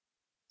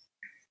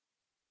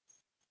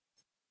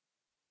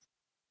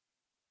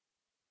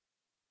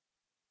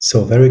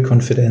 So very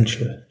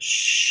confidential.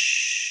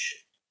 Shh.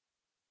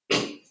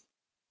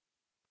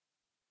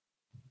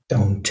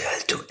 Don't tell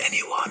to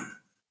anyone.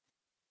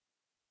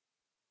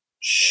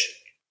 Shh.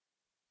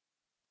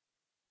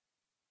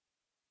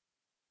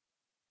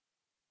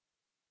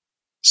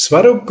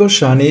 Swarup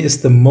Goswami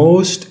is the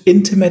most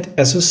intimate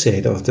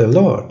associate of the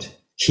Lord.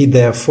 He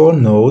therefore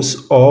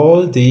knows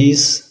all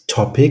these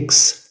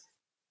topics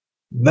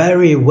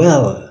very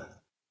well.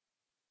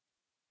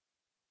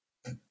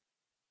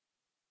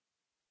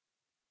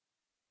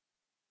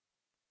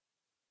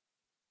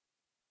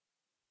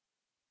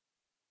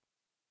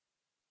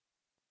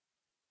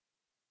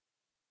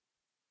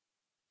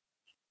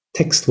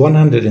 text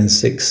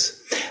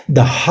 106.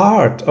 The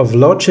heart of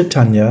Lord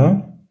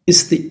Chaitanya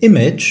is the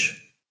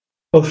image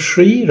of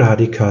Sri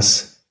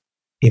Radhika's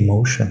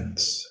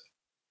emotions.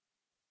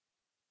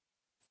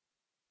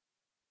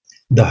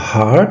 The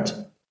heart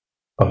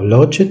of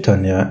Lord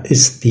Chaitanya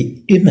is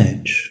the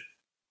image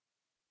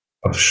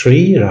of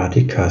Sri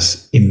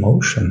Radhika's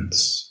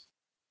emotions.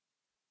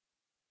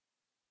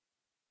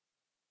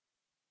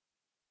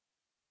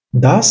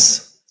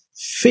 Thus,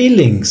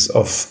 feelings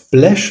of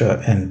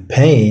pleasure and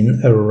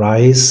pain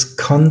arise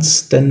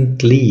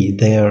constantly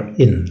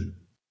therein.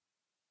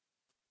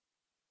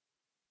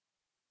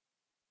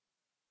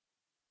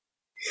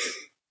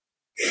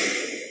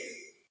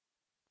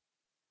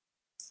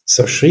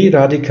 So Sri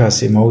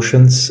Radhika's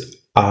emotions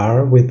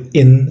are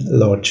within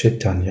Lord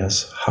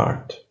Chaitanya's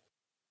heart.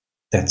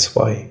 That's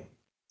why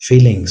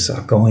feelings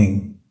are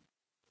going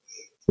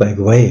like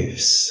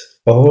waves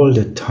all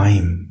the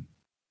time.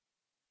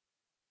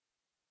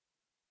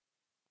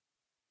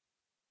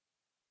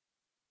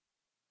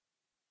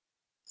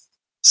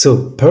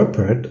 So,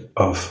 purport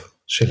of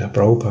Srila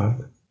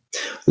Prabhupada,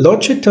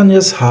 Lord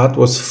Chaitanya's heart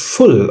was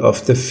full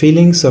of the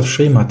feelings of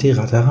Srimati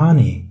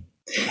Radharani,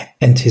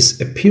 and his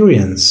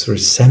appearance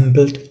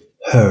resembled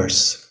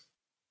hers.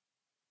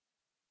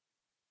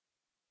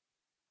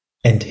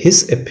 And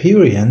his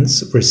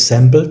appearance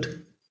resembled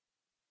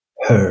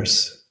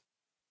hers.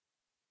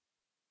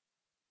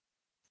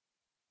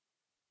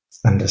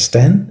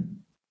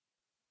 Understand?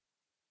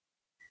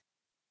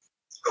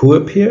 Who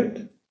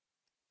appeared?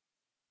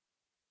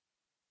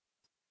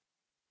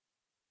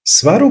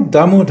 Swarup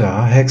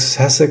Damodar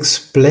has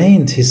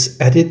explained his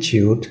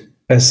attitude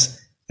as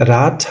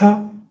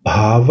Radha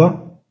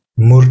Bhava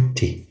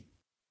Murti,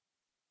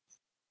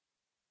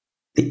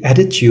 the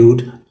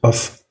attitude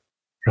of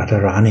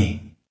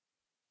Radharani.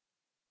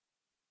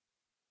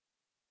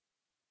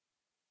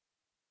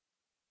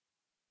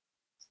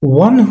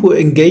 One who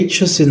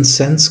engages in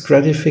sense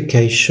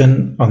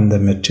gratification on the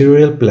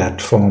material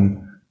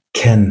platform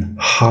can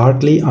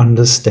hardly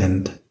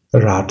understand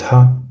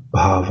Radha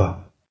Bhava.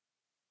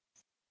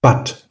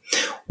 But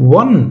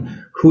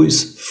one who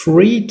is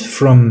freed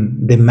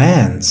from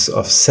demands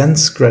of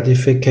sense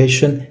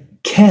gratification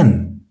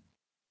can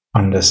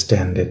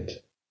understand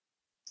it.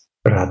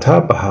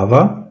 Radha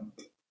Bhava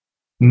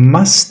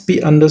must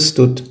be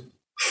understood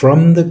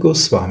from the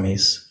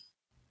Goswamis,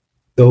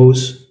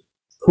 those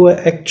who are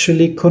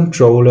actually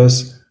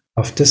controllers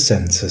of the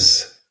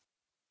senses.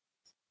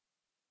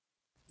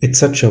 It's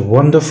such a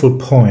wonderful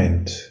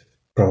point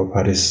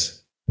Prabhupada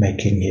is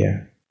making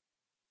here,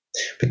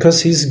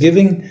 because he's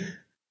giving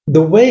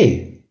the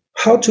way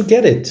how to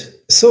get it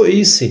so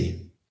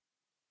easy.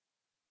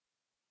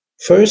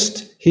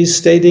 First, he's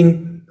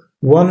stating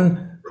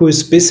one who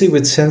is busy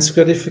with sense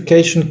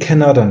gratification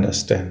cannot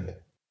understand.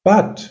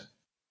 But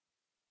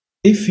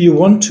if you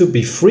want to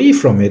be free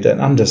from it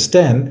and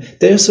understand,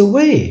 there's a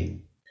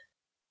way.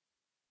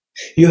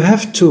 You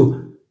have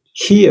to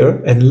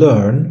hear and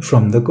learn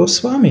from the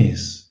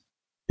Goswamis,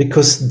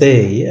 because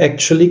they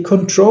actually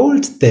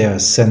controlled their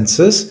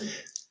senses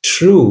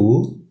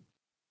through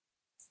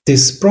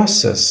this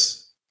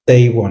process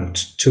they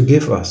want to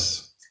give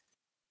us.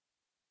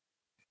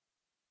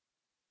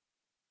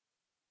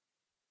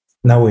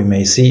 Now we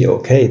may see,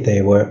 okay, they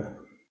are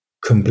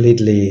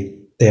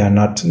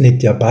not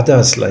Nitya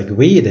Baddhas like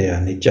we, they are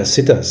Nitya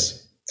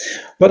Siddhas.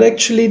 But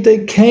actually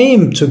they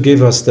came to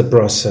give us the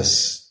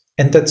process.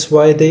 And that's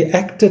why they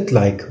acted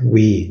like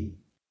we,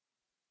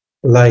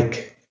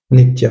 like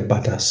Nitya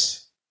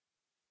Baddhas,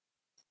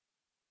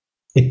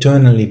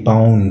 eternally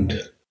bound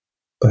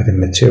by the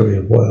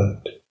material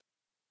world.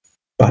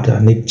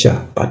 Baddha,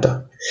 Nitya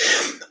Baddha.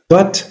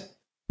 But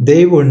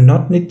they were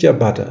not Nitya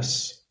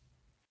Baddhas,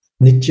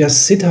 Nitya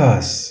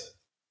Siddhas,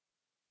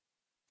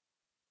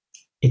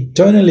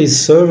 eternally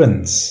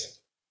servants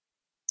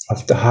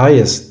of the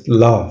highest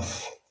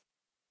love.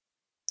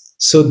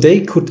 So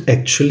they could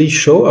actually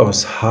show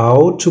us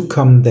how to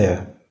come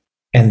there.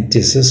 And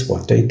this is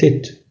what they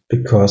did,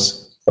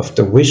 because of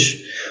the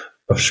wish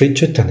of Sri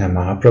Chaitanya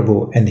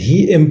Mahaprabhu, and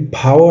he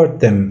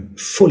empowered them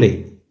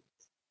fully.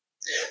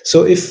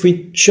 So if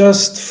we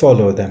just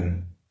follow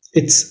them,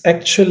 it's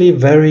actually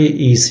very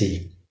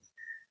easy.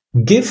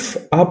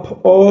 Give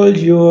up all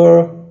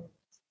your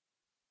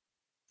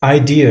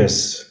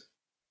ideas,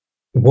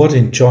 what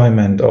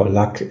enjoyment or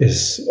luck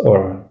is,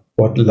 or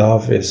what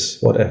love is,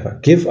 whatever.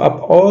 Give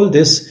up all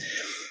this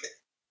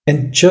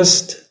and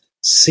just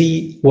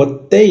see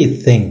what they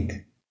think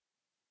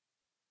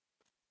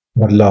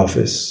what love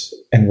is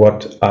and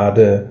what are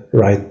the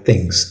right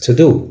things to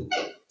do.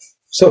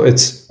 So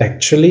it's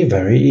actually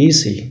very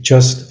easy.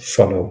 Just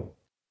follow,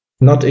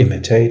 not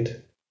imitate,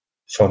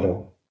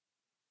 follow.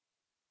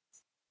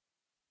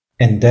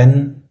 And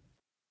then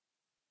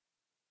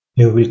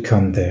you will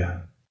come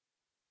there.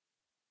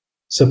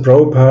 So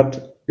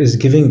Prabhupada is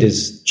giving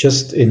this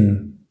just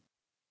in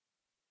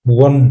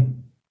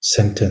one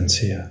sentence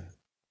here.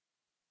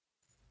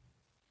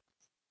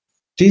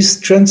 These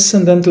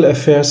transcendental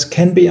affairs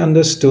can be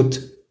understood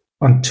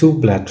on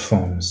two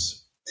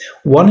platforms.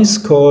 One is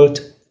called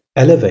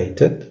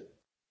elevated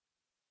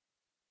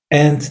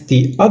and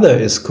the other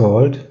is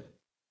called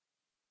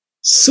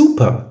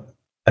super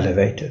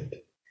elevated.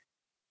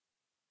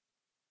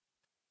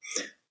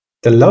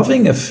 The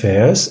loving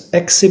affairs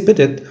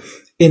exhibited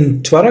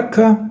in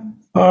Dwaraka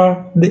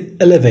are the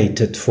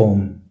elevated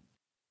form.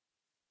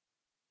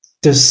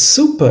 The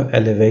super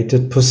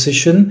elevated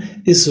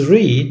position is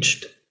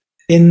reached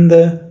in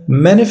the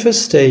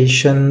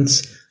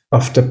manifestations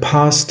of the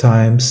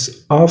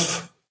pastimes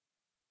of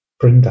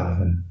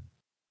Vrindavan.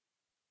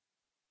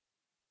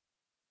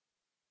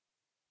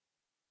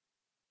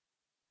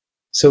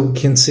 So we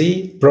can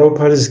see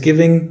Prabhupada is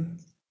giving,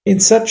 in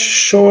such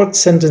short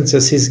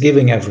sentences, he's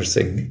giving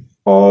everything,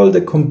 all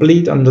the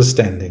complete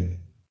understanding.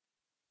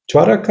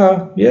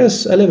 Dwaraka,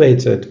 yes,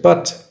 elevated,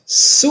 but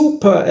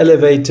super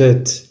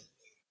elevated.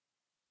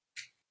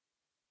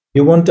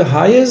 You want the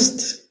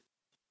highest?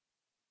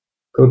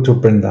 Go to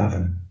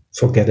Vrindavan.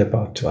 Forget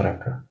about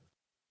Dwaraka.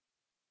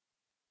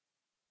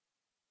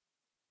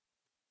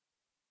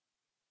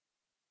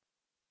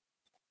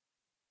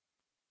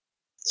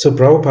 So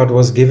Prabhupada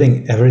was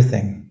giving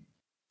everything.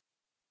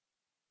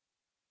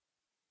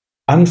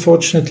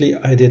 Unfortunately,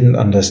 I didn't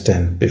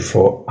understand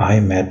before I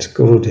met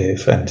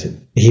Gurudev,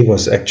 and he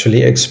was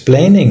actually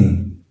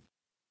explaining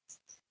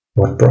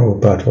what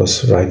Prabhupada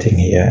was writing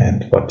here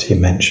and what he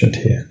mentioned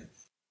here.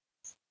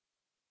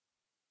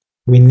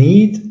 We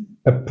need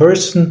a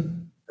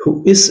person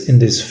who is in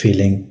this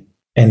feeling,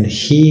 and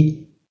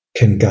he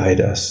can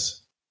guide us.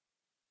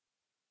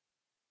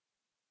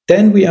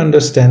 Then we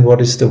understand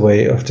what is the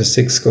way of the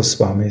 6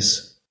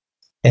 Goswamis,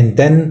 and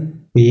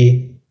then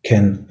we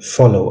can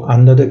follow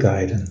under the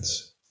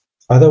guidance.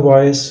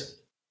 Otherwise,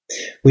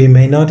 we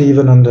may not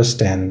even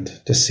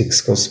understand the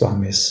 6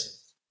 Goswamis'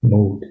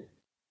 mood.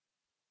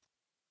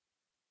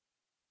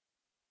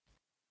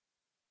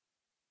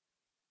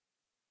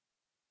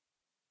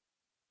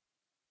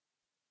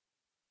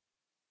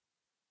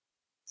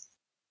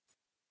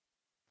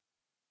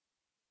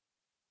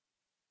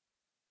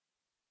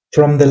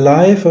 From the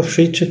life of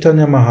Sri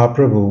Caitanya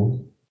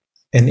Mahaprabhu,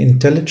 an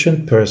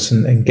intelligent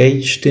person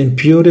engaged in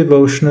pure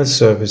devotional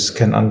service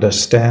can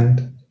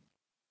understand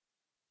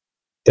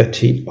that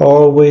he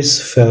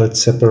always felt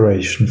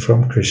separation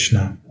from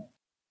Krishna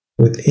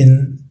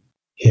within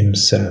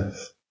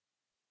himself.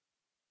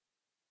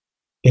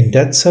 In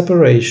that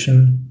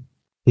separation,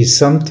 he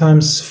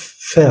sometimes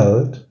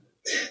felt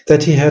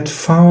that he had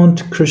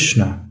found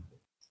Krishna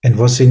and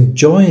was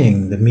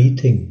enjoying the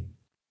meeting.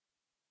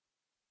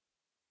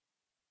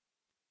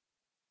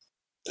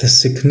 The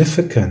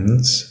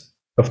significance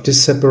of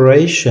this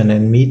separation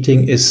and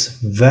meeting is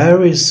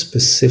very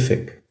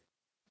specific.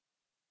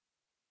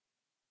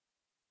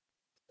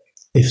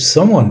 If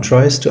someone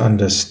tries to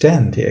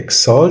understand the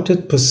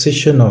exalted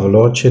position of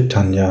Lord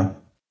Chaitanya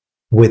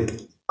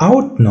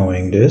without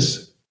knowing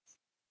this,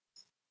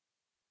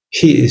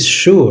 he is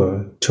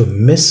sure to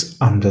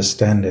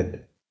misunderstand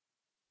it.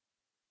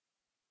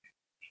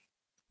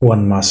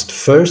 One must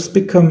first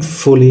become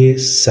fully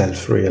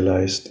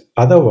self-realized,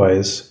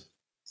 otherwise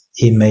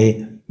he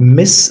may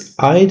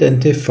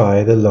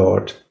misidentify the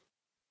Lord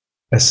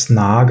as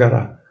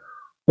Nagara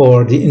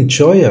or the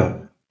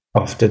enjoyer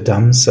of the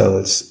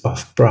damsels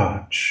of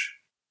Braj,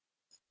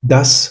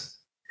 thus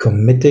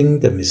committing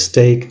the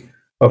mistake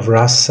of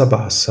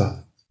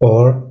rasabhasa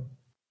or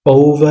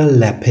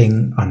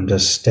overlapping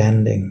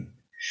understanding.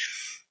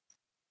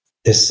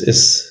 This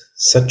is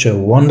such a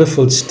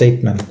wonderful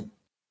statement.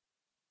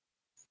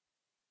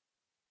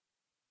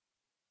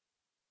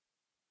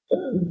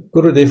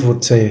 Gurudev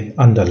would say,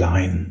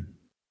 underline.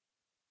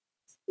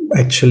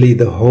 Actually,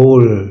 the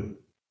whole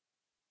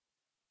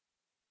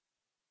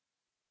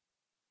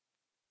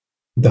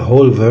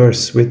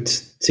verse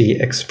with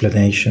the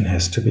explanation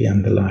has to be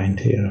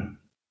underlined here.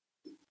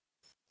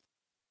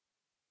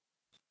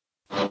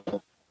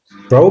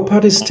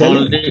 Prabhupada is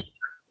telling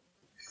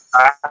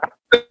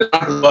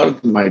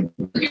work, my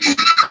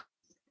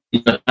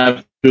you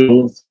have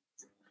to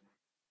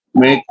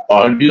make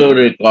audio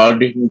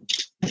recording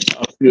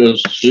of your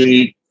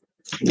sweet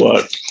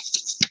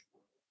words.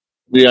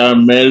 We are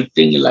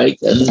melting like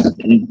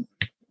anything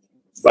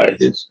by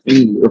this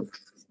thing.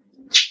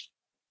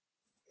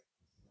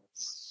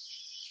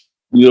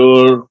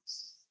 Your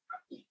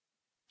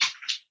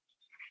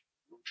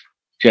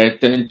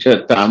Chaitanya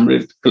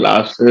Caritamrita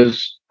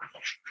classes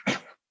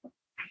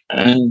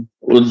and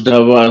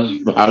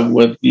Uddhava's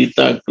Bhagavad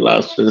Gita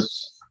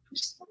classes,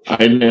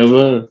 I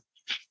never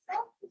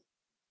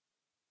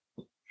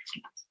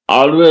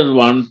always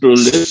want to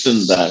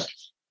listen that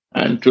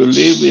and to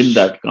live in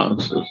that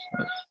consciousness.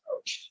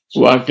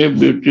 What a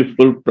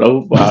beautiful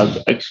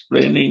Prabhupada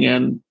explaining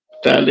and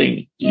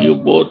telling. You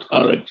both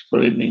are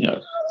explaining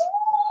us.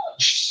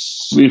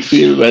 We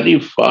feel very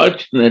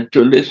fortunate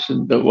to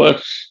listen the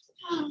words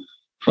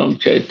from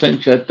Chaitanya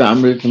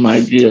Caritamrita,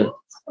 my dear,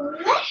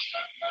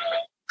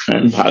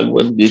 and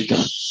Bhagavad Gita.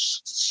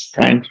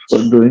 Thanks for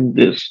doing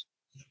this.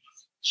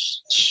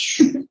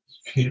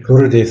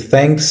 Gurudev,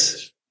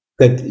 thanks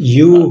that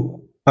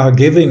you are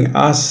giving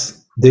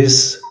us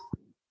this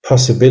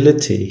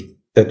possibility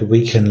that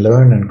we can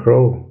learn and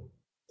grow.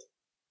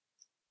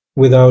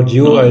 Without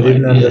you, No, I my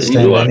didn't dear,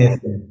 understand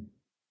anything.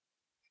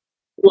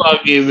 you are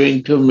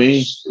giving to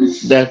me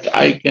that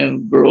I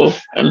can grow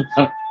and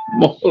learn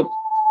more.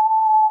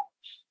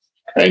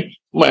 Thank you,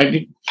 my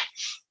dear.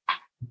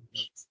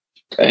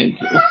 Thank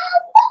you.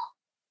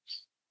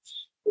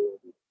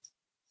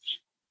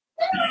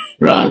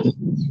 Radha.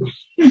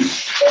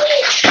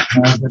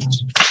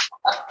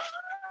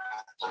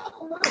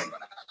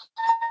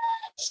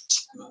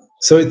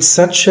 So it's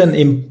such an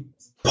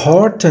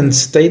important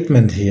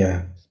statement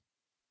here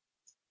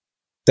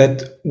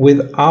that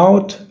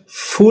without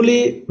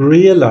fully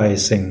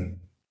realizing,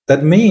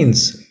 that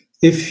means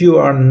if you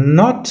are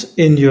not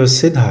in your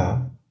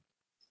siddha,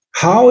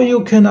 how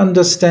you can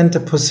understand the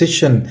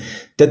position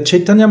that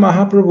Chaitanya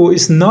Mahaprabhu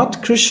is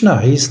not Krishna,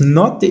 he is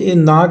not the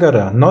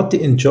Nagara, not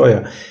the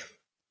enjoyer.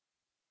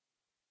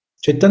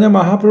 Chaitanya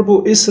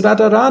Mahaprabhu is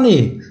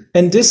Radharani,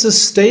 and this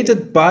is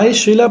stated by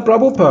Srila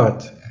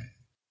Prabhupada,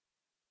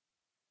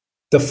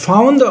 the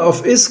founder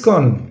of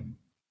ISKCON.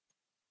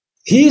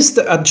 He is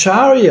the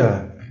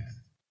Acharya.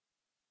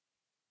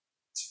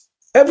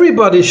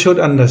 Everybody should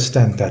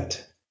understand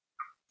that,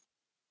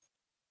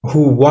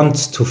 who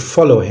wants to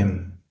follow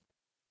him.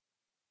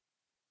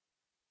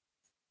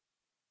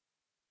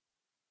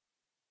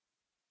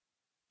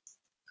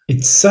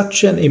 It's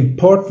such an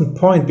important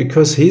point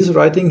because he's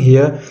writing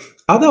here,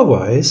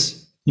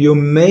 otherwise you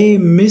may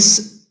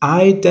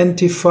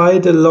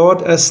misidentify the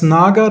Lord as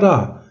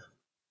Nagara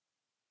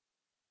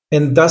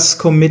and thus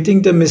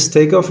committing the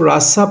mistake of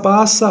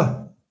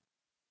Rasabhasa.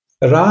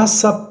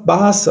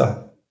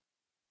 Rasabhasa,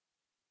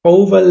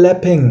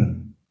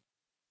 overlapping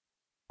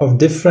of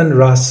different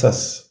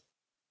rasas.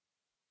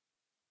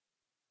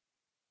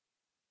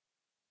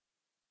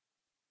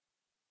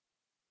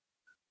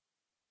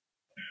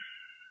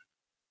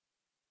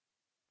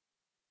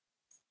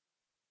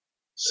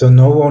 So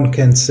no one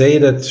can say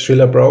that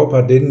Srila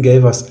Prabhupada didn't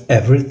give us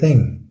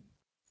everything.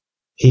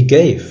 He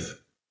gave.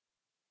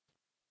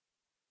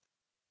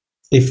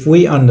 If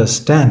we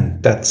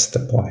understand, that's the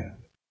point.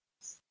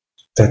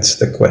 That's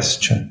the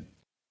question.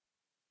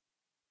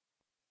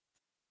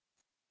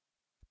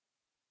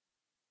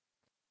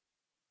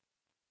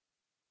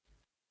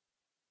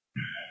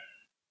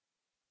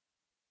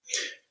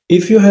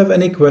 If you have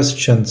any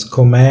questions,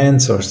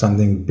 comments or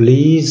something,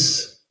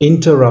 please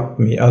interrupt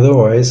me.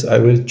 Otherwise, I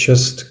will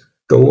just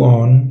go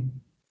on.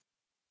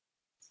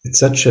 It's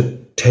such a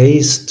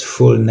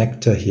tasteful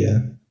nectar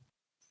here.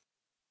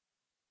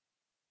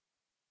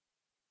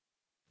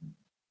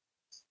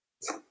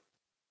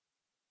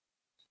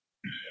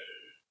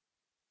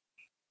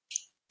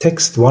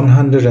 Text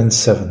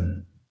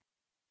 107.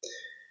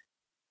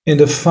 In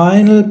the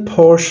final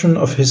portion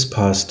of his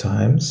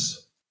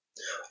pastimes,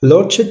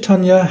 Lord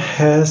Chaitanya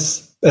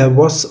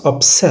was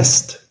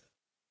obsessed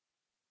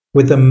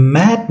with the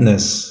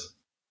madness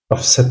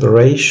of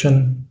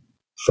separation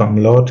from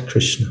Lord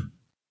Krishna.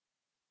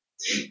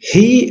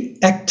 He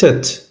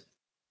acted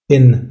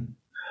in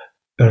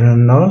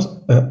erroneous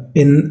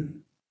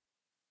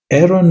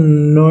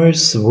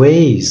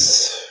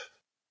ways.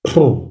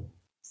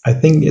 I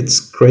think it's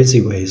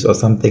crazy ways or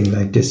something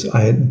like this.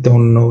 I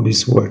don't know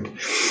this word.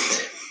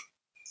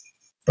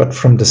 But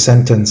from the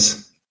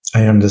sentence,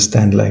 I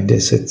understand like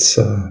this. It's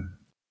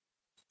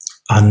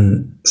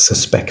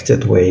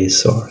unsuspected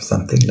ways or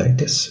something like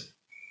this.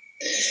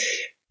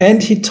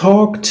 And he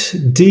talked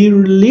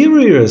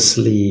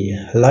deliriously,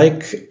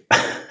 like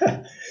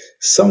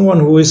someone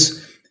who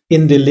is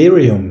in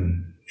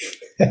delirium,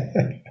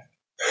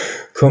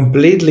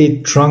 completely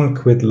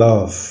drunk with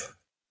love.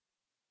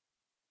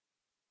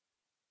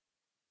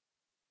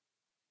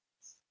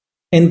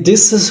 And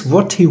this is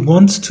what he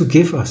wants to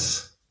give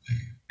us.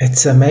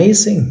 It's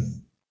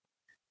amazing.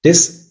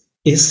 This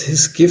is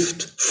his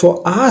gift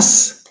for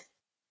us.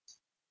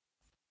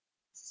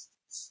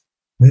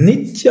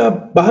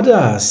 Nitya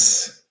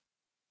Badas.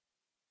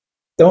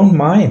 Don't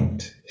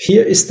mind.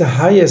 Here is the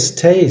highest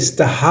taste,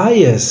 the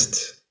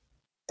highest.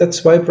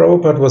 That's why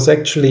Prabhupada was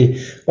actually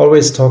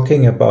always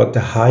talking about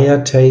the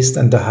higher taste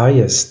and the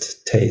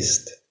highest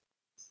taste.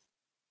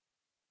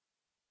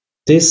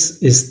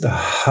 This is the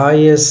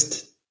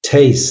highest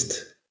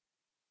taste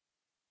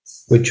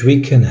which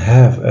we can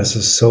have as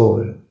a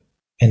soul,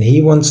 and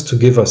he wants to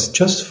give us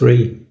just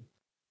free.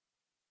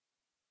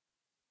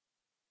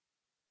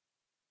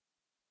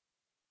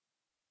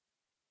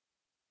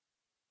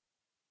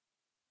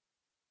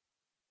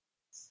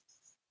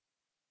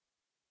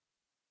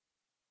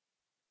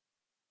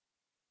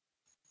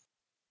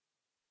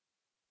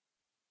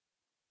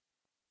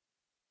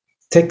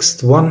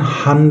 Text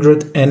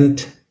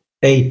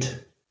 108.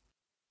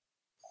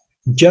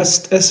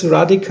 Just as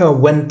Radhika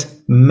went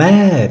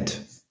mad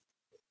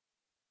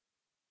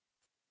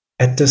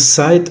at the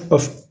sight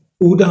of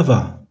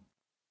Uddhava.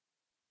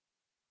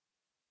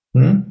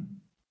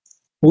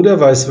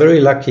 Uddhava is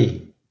very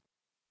lucky.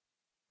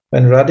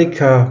 When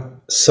Radhika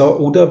saw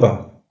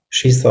Uddhava,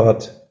 she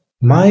thought,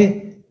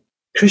 my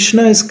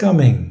Krishna is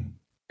coming,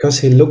 because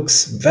he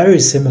looks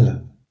very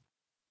similar.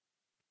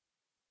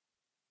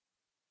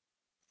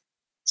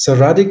 So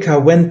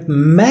Radhika went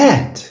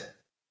mad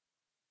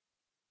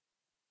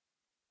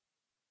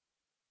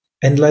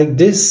And like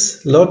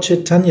this, Lord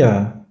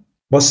Caitanya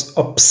was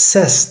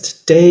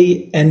obsessed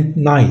day and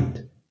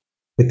night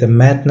with the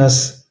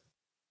madness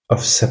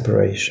of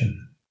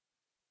separation.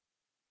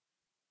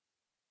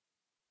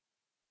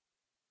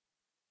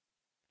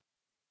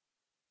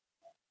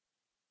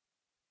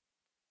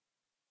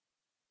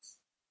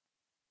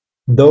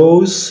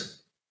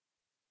 Those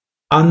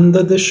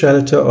under the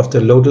shelter of the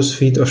lotus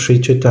feet of Sri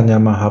Chaitanya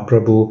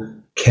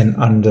Mahaprabhu can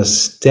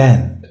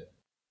understand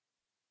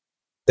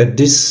that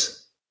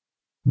this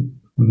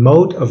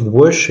mode of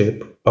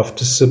worship of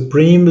the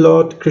Supreme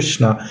Lord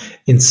Krishna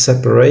in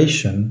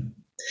separation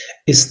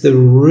is the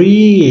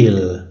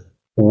real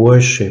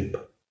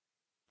worship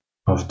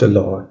of the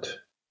Lord.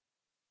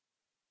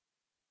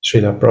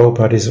 Srila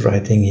Prabhupada is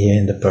writing here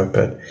in the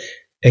purport,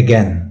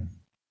 again,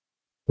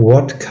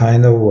 what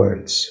kind of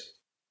words?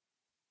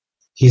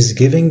 He's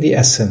giving the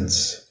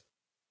essence.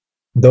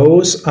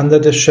 Those under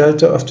the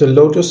shelter of the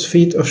lotus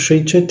feet of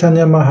Sri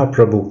Chaitanya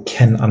Mahaprabhu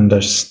can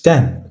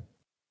understand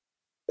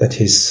that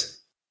his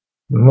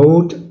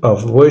mode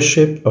of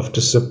worship of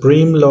the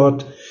Supreme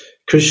Lord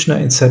Krishna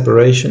in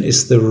separation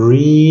is the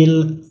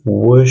real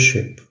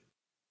worship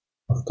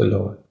of the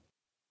Lord.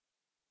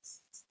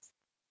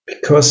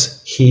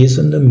 Because he is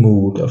in the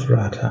mood of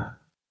Radha.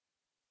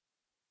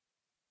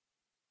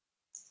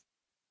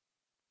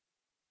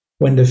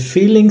 When the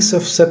feelings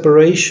of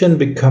separation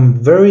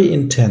become very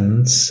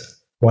intense,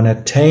 one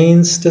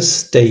attains the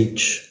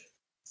stage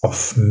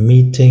of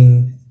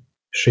meeting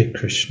Sri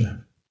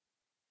Krishna.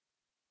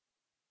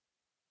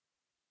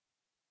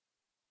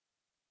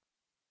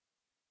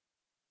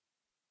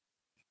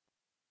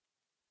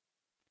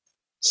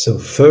 So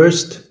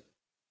first,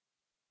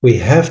 we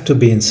have to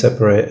be in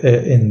separation,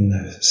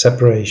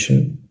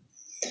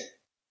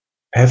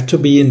 have to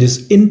be in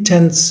this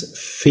intense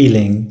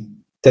feeling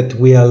that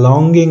we are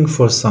longing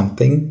for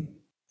something.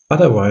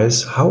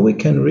 Otherwise, how we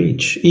can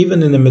reach,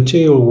 even in the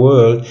material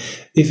world,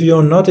 if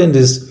you're not in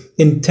this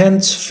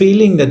intense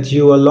feeling that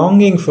you are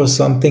longing for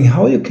something,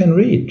 how you can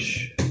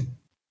reach?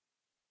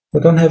 You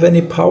don't have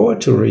any power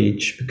to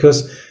reach,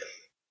 because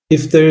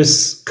if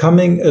there's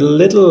coming a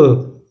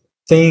little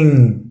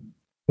thing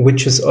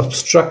which is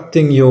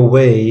obstructing your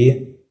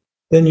way,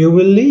 then you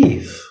will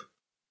leave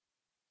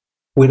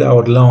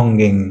without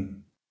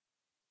longing,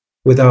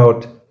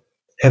 without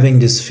having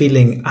this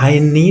feeling, I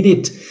need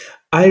it,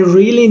 I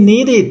really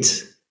need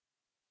it.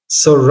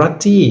 So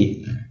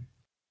Rati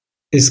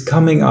is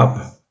coming up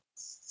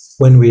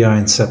when we are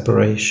in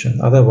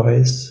separation,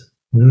 otherwise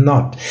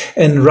not.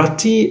 And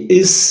Rati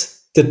is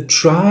the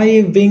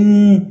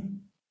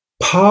driving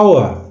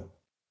power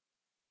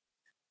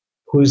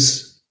who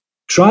is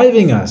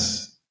driving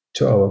us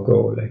to our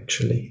goal,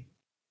 actually.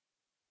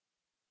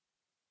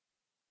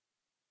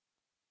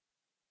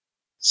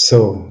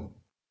 So,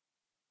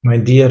 my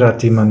dear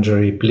Rati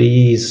Manjari,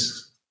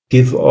 please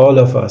give all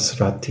of us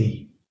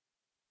Rati.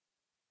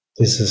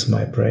 This is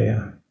my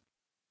prayer.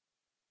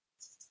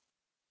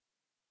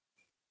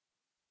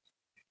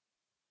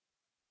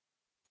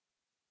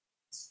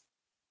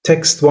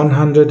 Text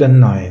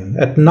 109.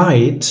 At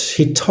night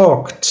he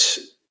talked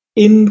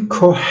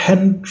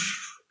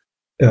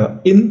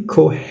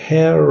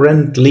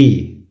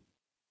incoherently,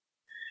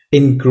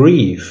 in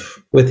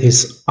grief, with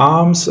his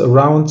arms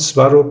around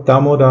Swarup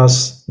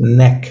Damodar's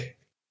neck.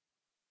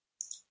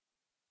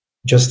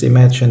 Just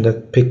imagine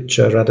that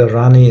picture.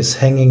 Radharani is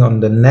hanging on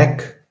the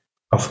neck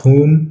of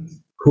whom?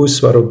 Who's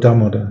Swarup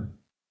Damodar?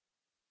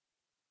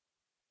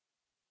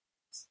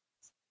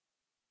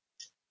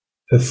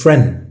 Her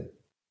friend.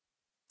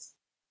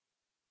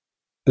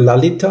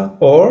 Lalita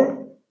or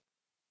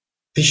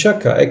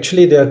Vishaka.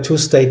 Actually, there are two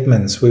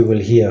statements we will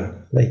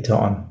hear later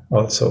on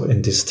also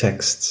in these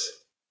texts.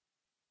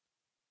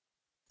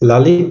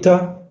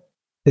 Lalita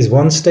is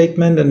one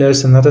statement, and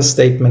there's another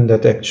statement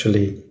that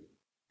actually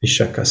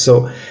Vishaka.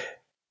 So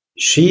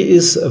she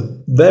is a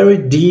very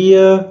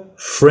dear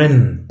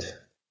friend,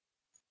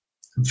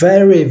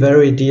 very,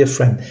 very dear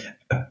friend,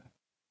 a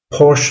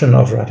portion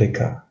of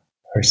Radhika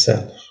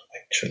herself,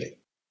 actually.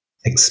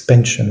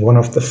 Expansion, one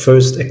of the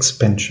first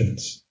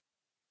expansions.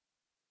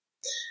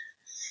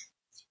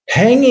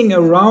 Hanging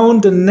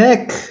around the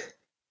neck,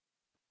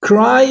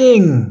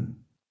 crying.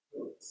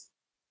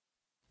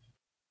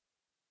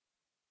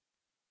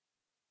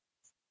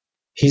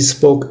 He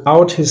spoke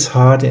out his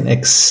heart in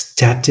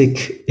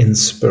ecstatic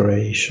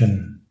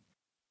inspiration.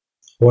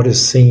 What a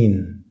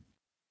scene.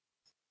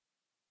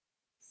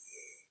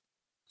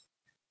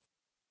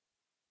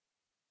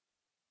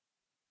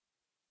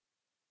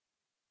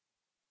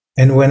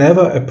 And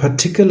whenever a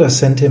particular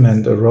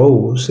sentiment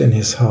arose in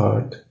his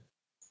heart,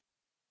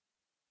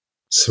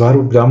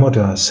 Swarup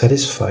Damodar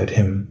satisfied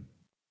him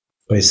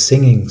by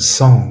singing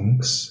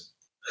songs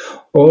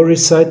or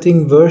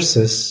reciting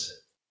verses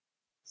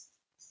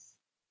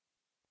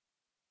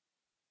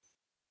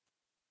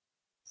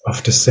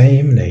of the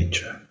same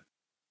nature.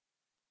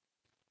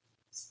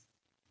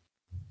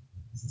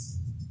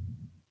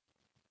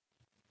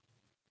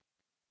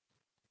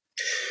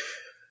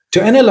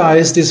 To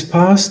analyze these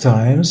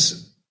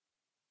pastimes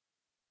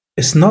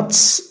is not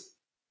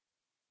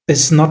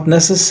is not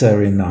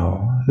necessary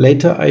now.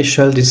 Later I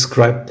shall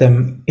describe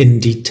them in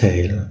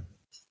detail.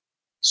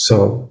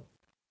 So,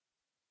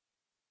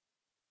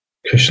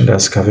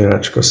 Krishnadas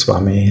Kaviraj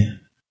Goswami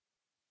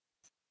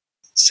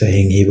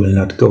saying he will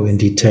not go in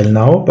detail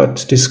now,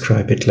 but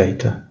describe it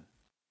later.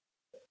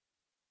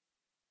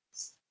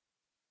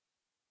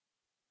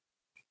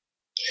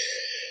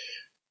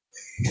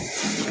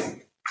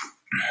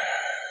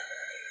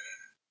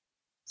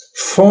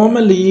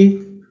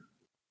 Formerly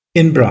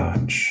in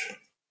Braj,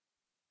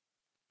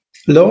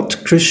 Lord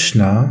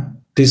Krishna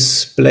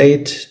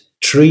displayed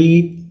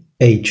 3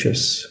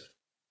 ages,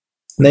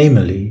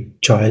 namely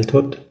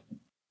childhood,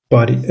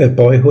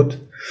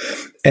 boyhood,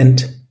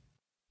 and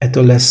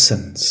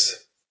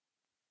adolescence.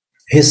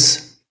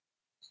 His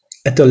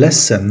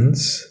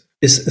adolescence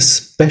is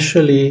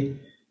especially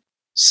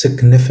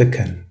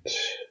significant.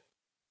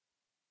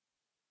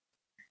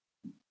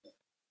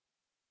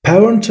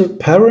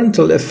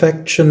 Parental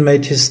affection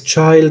made his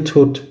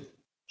childhood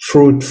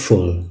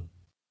fruitful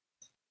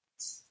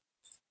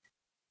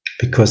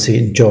because he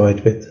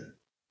enjoyed with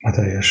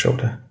Mother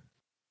Yashoda.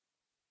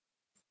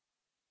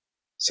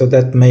 So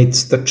that made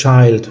the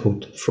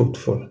childhood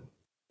fruitful.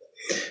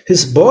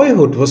 His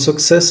boyhood was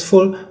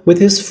successful with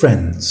his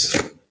friends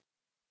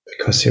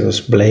because he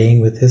was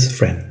playing with his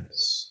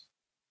friends.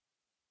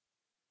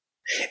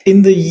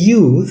 In the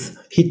youth,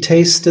 he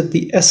tasted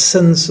the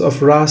essence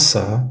of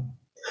rasa,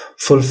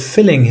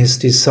 fulfilling his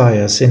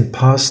desires in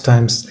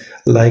pastimes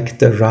like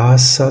the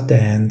rasa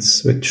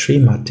dance with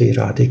Srimati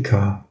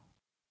Radhika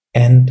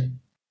and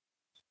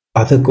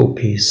other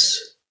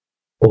gopis,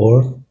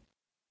 or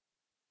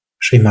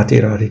Srimati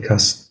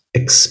Radhika's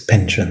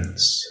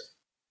expansions.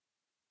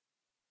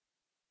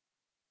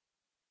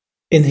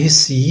 In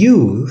his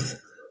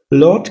youth,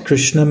 Lord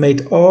Krishna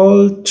made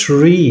all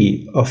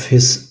 3 of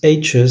his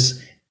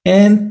ages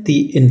and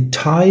the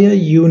entire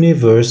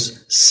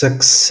universe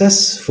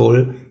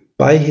successful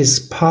by his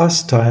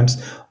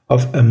pastimes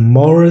of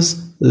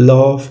amorous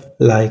love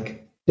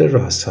like the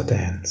rasa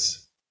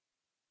dance.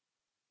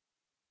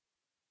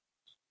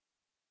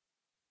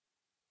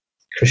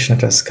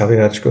 Krishnadas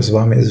Kaviraj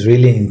Goswami is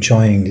really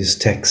enjoying these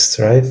texts,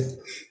 right?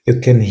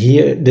 You can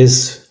hear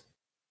this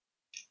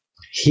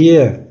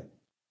here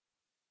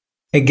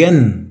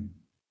again.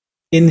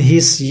 In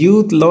his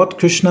youth, Lord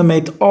Krishna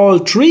made all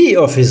 3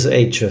 of his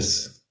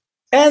ages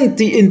and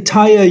the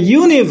entire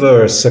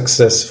universe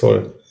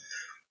successful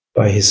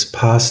by his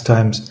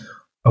pastimes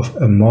of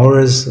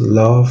amorous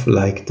love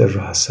like the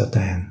rasa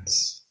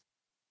dance.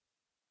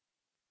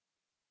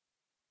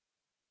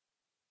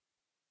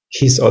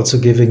 He's also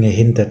giving a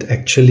hint that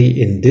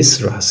actually in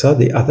this rasa,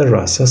 the other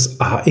rasas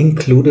are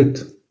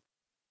included.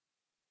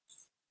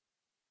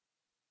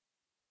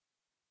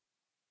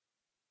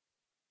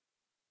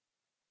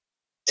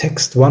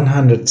 Text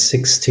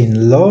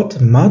 116. Lord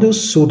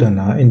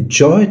Madhusudana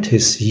enjoyed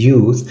his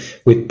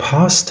youth with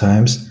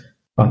pastimes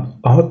on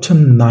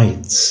autumn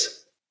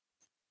nights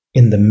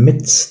in the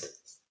midst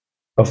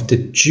of the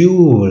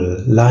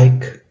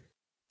jewel-like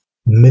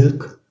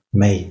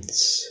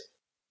milkmaids.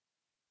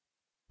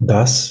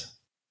 Thus,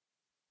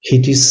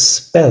 he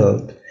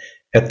dispelled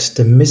at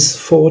the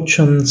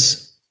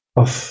misfortunes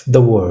of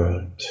the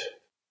world,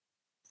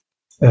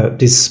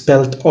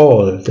 dispelled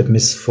all the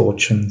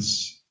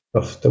misfortunes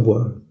of the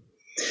world.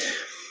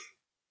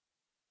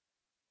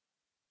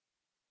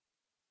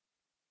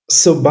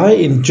 So by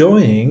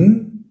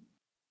enjoying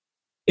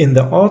in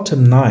the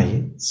autumn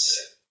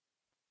nights,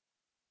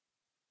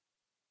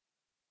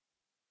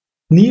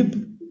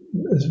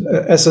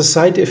 as a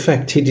side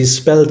effect, he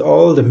dispelled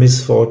all the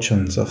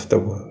misfortunes of the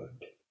world.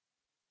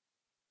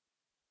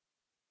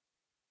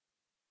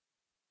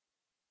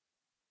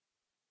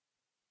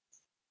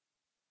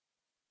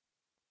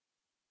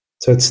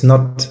 So it's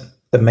not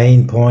the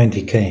main point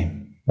he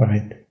came,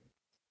 right?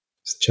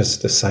 It's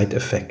just a side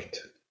effect.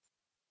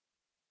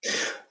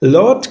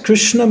 Lord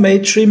Krishna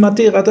made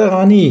Srimati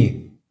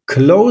Radharani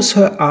close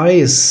her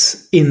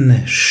eyes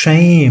in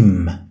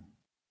shame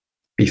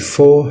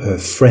before her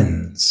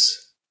friends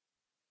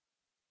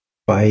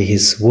by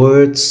his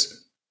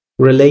words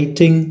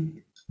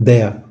relating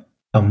their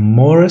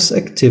amorous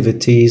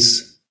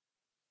activities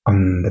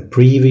on the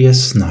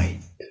previous night.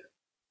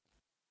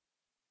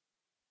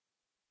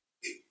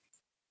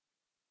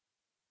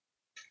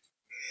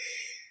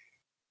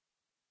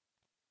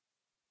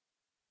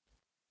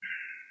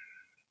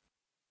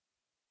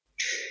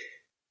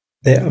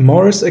 Their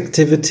amorous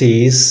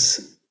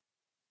activities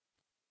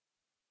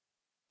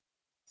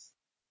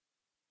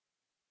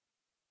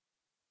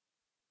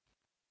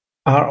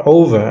are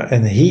over,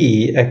 and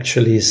he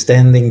actually is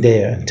standing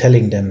there and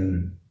telling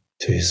them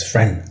to his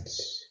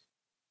friends.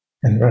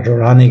 And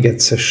Radharani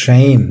gets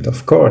ashamed,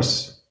 of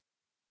course.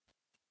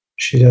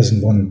 She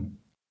doesn't want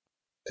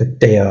that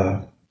they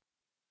are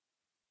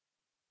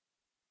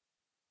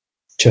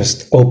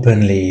just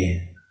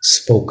openly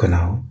spoken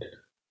out.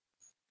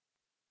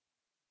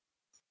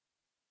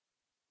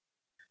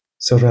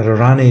 So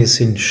Radharani is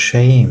in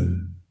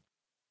shame.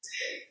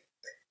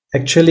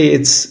 Actually,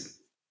 it's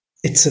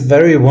a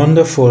very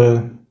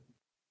wonderful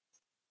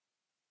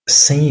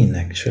scene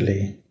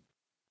actually,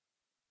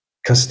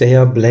 because they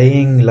are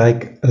playing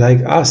like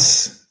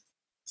us.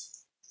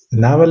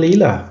 Nava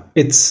Lila,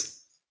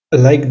 it's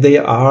like they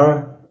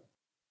are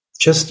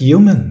just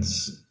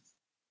humans.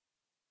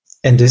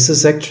 And this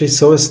is actually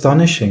so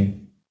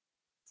astonishing.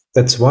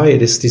 That's why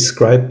it is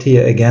described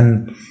here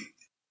again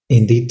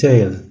in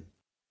detail.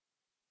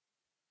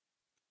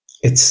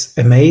 It's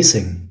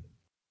amazing.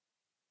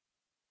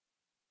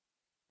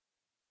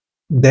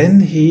 Then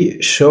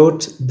he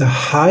showed the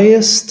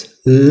highest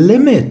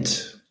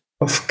limit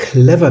of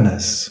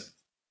cleverness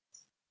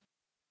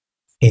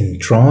in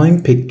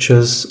drawing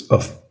pictures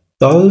of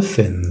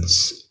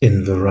dolphins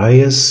in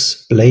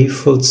various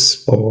playful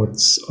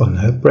sports on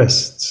her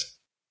breasts.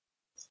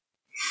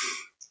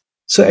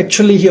 So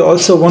actually he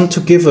also wants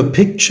to give a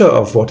picture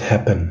of what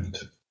happened.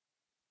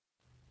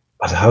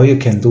 But how you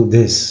can do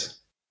this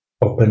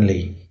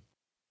openly?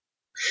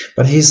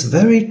 But he's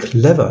very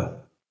clever.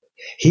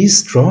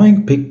 He's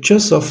drawing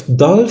pictures of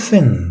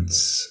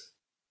dolphins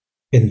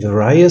in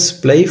various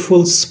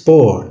playful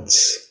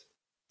sports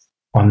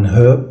on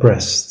her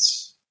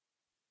breasts,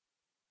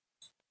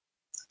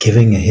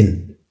 giving a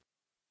hint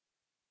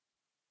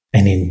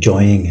and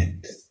enjoying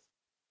it.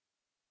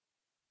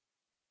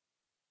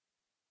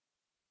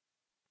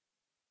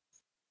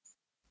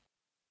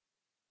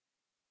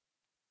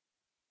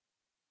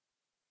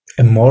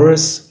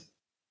 Amorous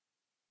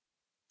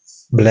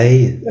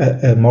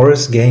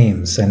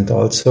games, and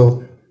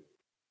also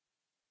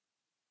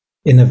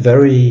in a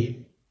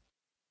very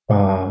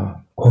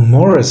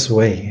humorous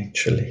way,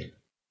 actually.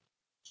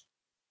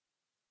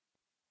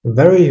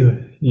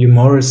 Very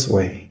humorous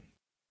way.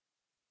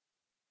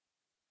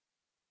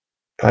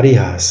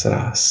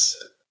 Parihasras.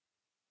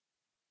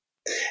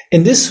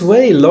 In this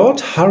way,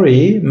 Lord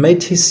Hari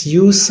made his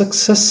youth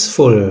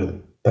successful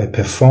by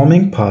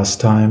performing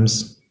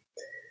pastimes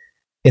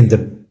in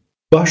the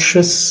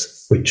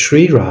bushes with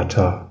Sri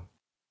Radha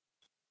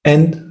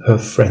and her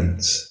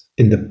friends.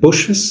 In the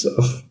bushes?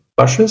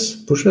 I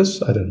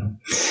don't know.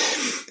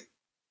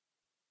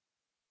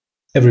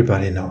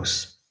 Everybody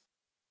knows.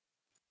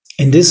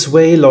 In this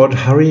way, Lord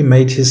Hari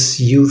made his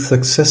youth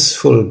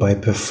successful by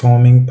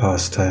performing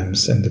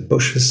pastimes in the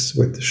bushes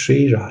with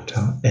Sri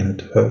Radha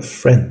and her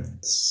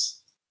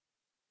friends.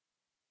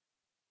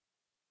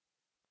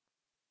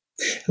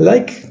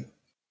 Like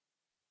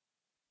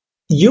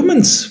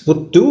humans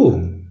would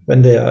do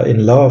when they are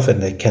in love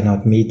and they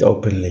cannot meet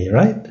openly,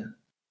 right?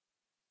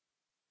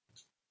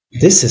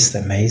 This is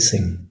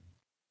amazing.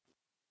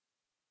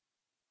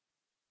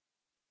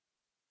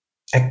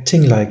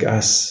 Acting like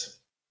us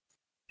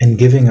and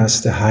giving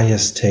us the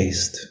highest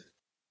taste.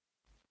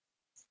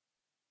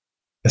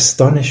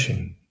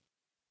 Astonishing.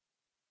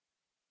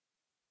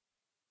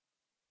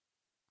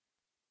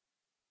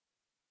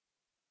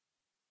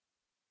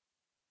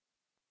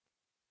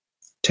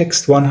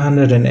 Text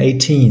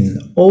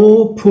 118.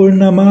 O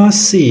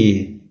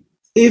Purnamasi,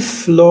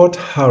 if Lord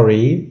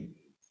Hari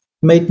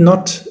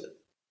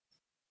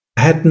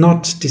had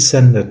not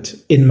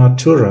descended in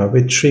Mathura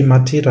with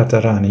Srimati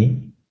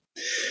Radharani,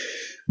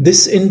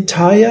 this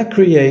entire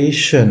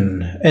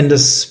creation, and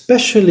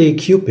especially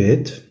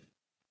Cupid,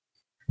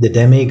 the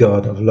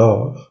demigod of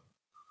love,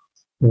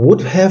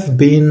 would have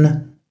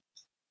been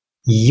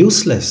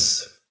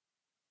useless.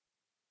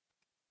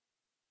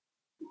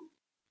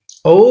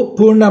 O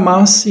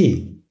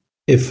Purnamasi,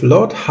 if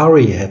Lord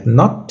Hari had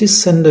not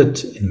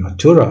descended in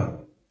Mathura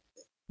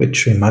with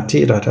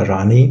Srimati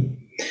Radharani,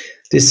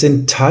 this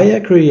entire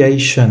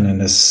creation,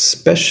 and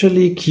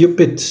especially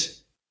Cupid,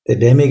 the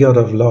demigod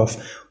of love,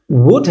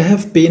 would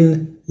have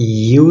been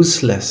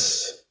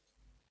useless.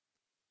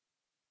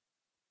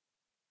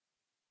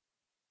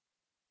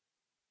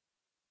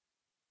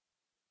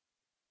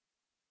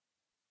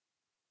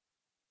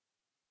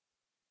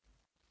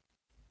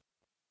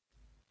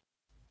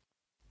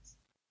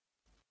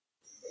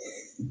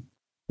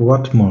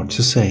 What more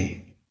to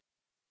say?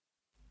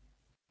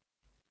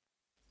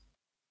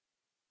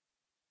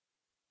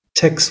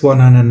 Text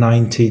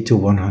 190 to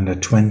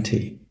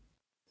 120.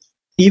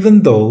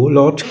 Even though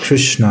Lord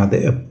Krishna,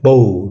 the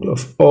abode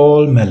of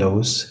all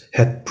mellows,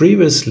 had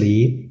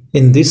previously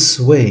in this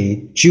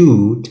way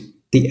dewed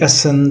the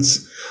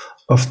essence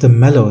of the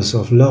mellows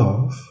of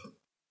love,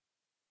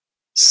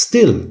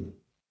 still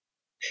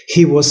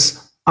he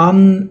was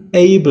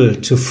unable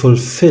to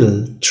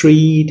fulfill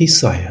three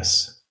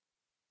desires.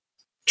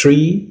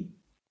 Three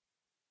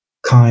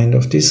kind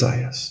of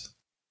desires.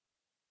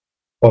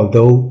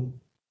 Although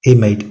he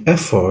made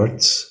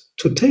efforts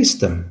to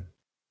taste them.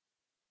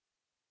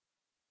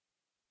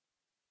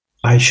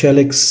 I shall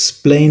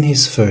explain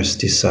his first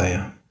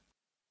desire.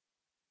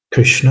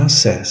 Krishna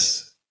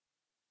says,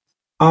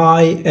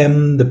 I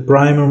am the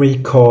primary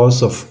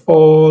cause of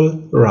all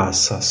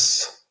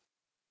rasas.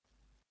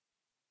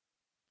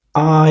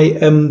 I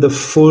am the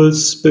full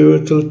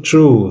spiritual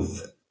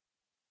truth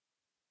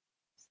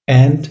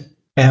and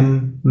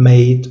am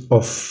made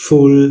of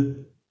full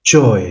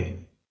joy.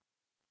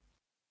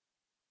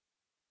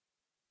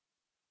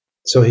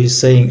 So he's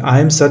saying, I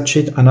am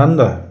Satchit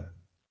Ananda,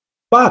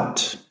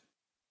 but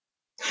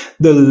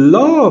The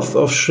love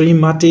of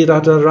Srimati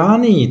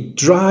Radharani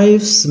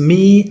drives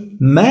me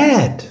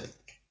mad.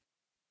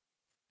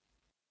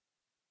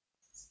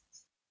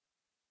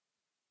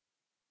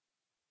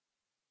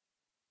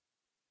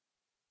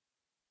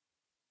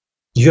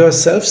 You are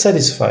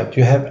self-satisfied.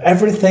 You have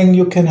everything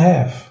you can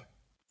have.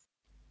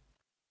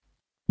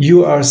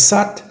 You are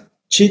Sat,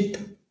 Chit,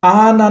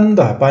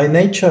 Ananda by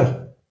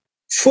nature,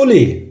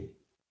 fully.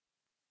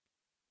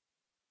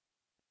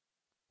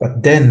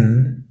 But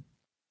then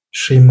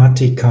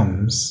Srimati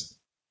comes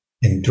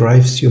and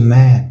drives you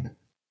mad.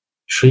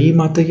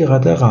 Srimati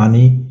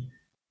Radharani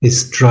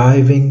is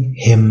driving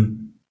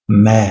him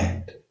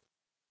mad.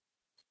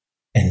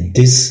 And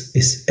this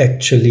is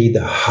actually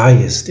the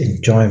highest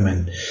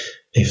enjoyment,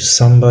 if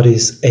somebody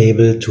is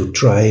able to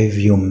drive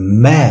you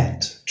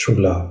mad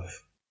through love.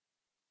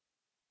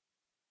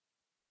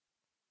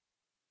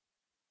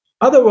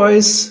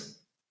 Otherwise,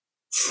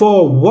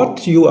 for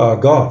what you are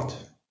God?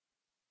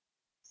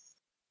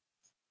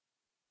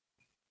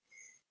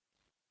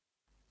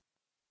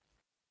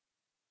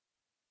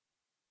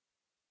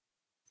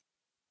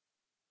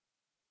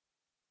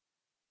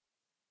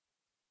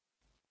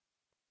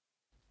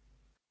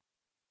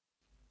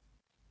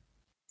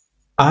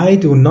 I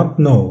do not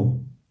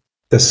know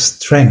the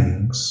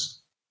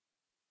strengths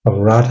of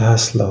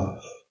Radha's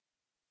love,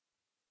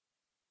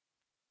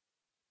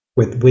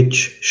 with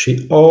which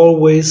she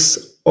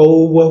always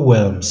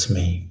overwhelms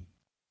me.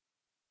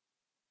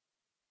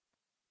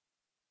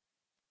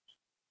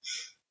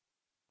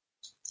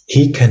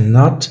 He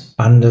cannot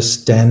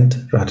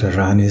understand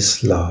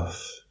Radharani's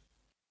love,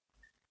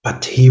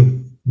 but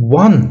he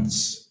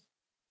wants.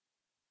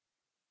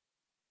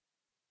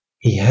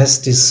 He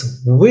has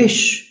this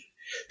wish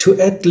to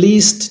at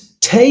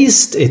least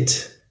taste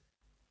it.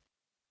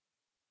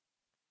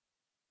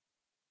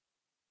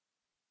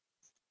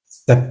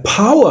 The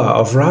power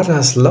of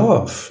Radha's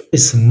love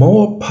is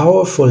more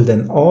powerful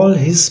than all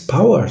his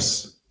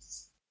powers.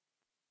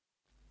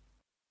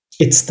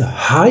 It's the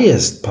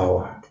highest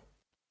power.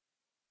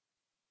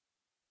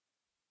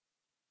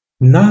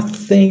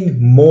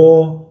 Nothing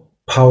more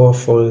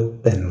powerful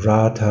than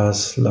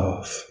Radha's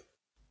love.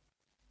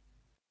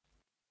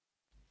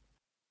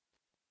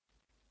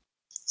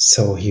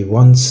 So he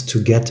wants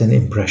to get an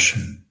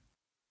impression.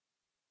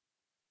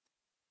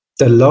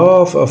 The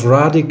love of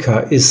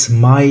Radhika is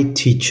my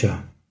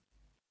teacher.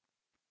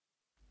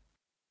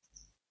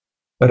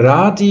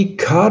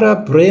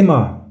 Radhikara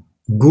prema,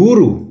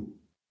 guru,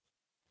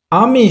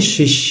 ami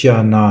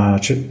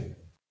shishyanat.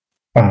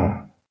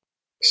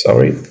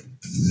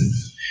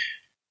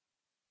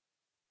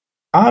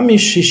 Ami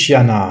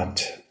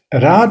shishyanat.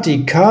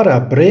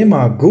 Radhikara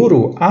prema,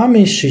 guru,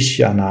 ami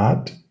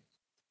shishyanat.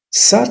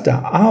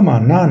 Sata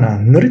ama nana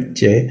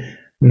nritye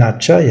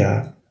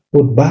nachaya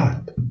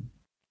udbhat.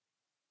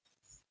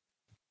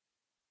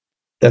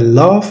 The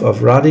love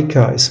of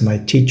Radhika is my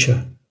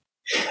teacher,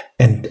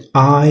 and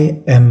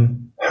I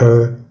am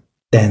her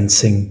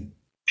dancing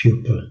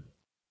pupil.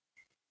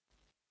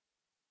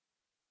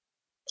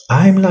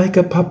 I'm like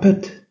a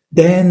puppet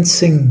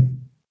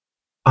dancing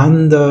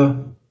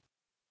under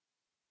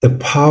the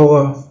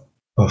power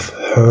of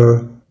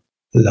her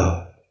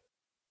love.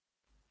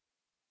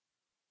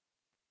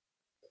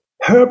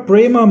 Her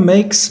prema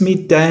makes me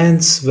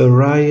dance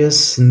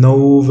various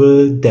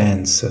noble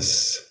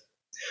dances.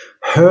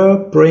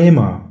 Her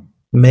prema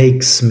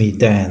makes me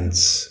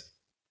dance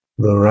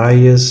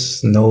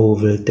various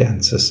noble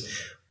dances.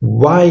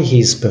 Why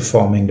he's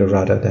performing the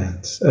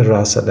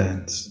rasa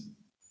dance?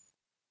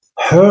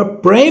 Her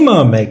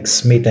prema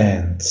makes me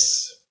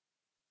dance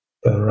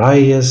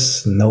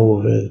various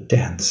noble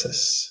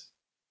dances.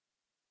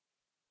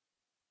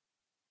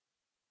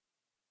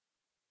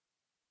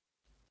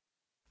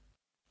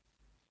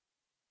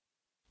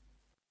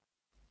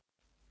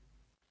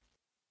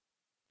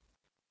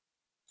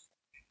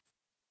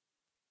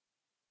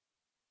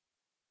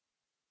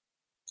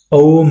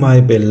 O my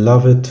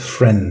beloved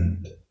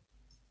friend,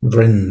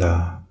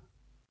 Vrinda,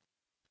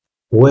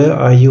 where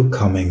are you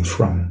coming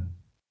from?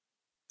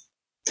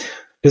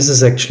 This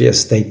is actually a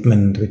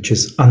statement which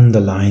is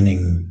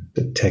underlining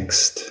the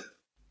text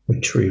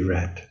which we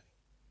read.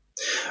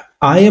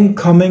 I am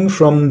coming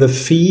from the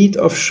feet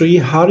of Sri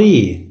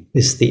Hari,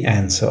 is the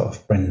answer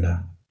of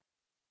Vrinda.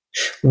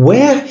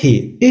 Where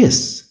he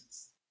is?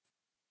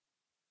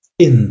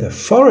 In the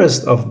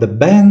forest of the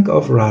bank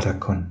of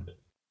Radhakund.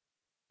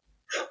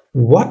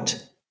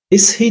 What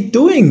is he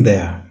doing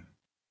there?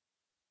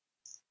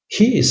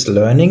 He is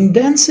learning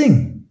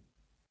dancing.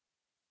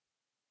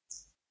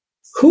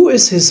 Who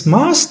is his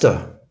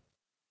master?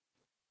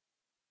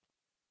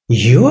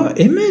 Your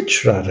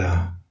image,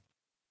 Radha,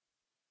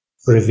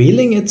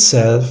 revealing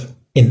itself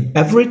in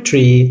every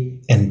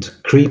tree and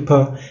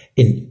creeper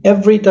in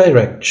every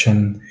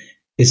direction,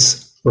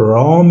 is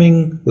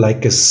roaming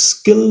like a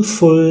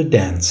skillful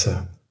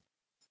dancer,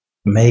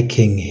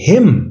 making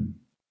him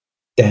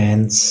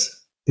dance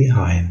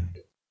behind.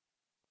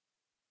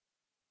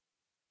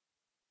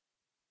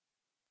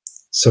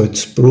 So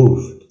it's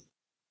proved.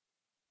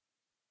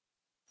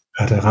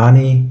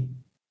 Radharani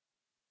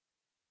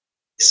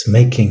is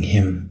making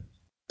him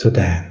to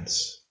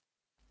dance.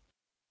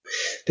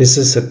 This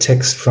is a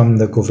text from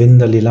the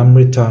Govinda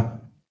Lilamrita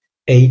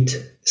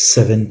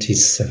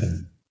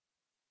 8.77.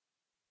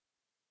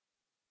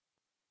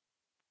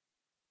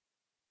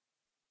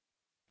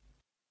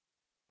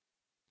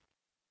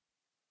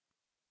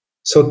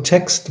 So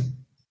text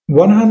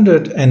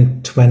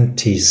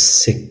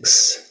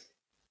 126.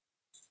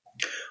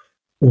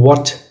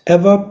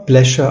 Whatever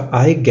pleasure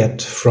I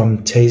get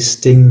from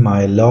tasting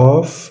my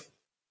love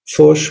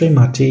for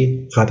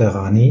Srimati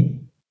Radharani,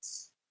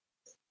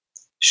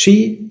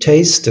 she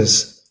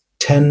tastes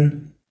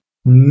 10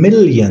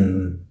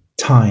 million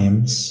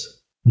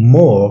times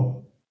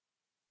more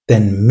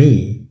than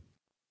me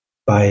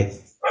by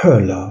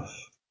her love.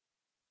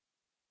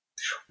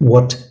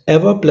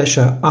 Whatever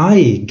pleasure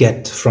I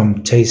get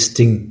from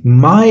tasting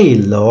my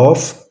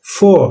love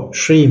for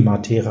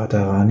Srimati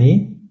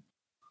Radharani,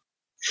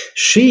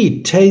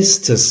 she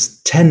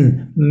tastes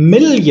 10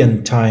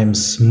 million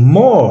times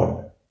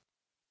more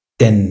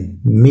than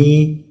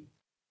me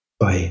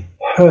by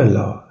her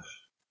love.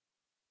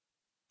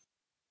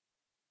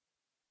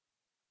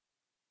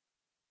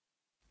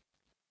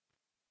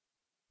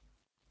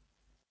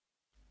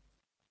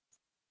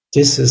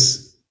 This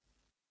is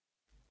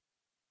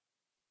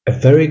a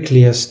very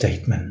clear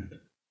statement.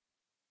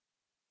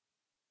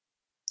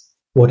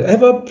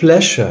 Whatever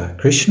pleasure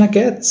Krishna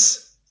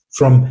gets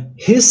from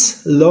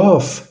his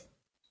love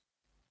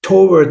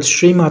towards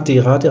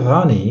Srimati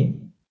Radharani,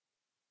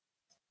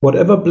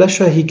 whatever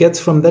pleasure he gets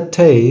from that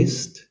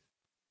taste,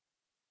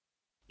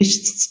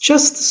 it's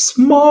just a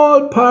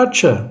small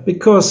parture,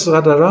 because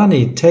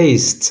Radharani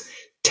tastes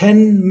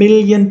 10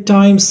 million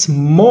times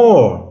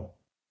more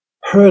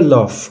her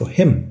love for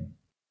him.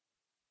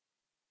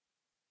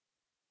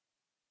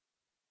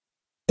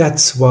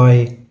 That's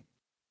why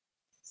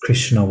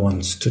Krishna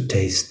wants to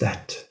taste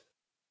that.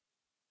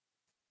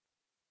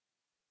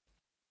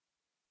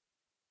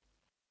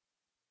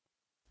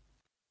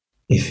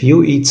 If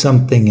you eat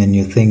something and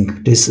you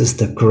think this is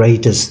the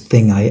greatest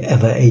thing I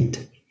ever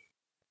ate,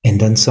 and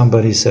then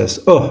somebody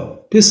says,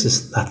 oh, this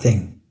is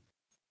nothing.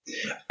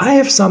 I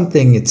have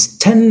something, it's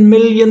 10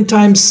 million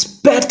times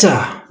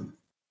better.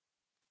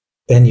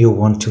 Then you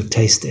want to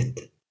taste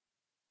it.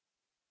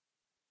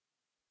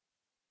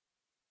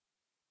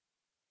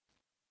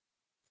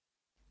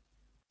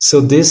 So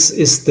this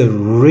is the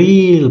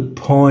real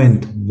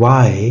point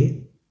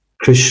why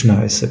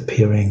Krishna is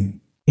appearing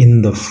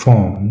in the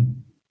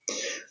form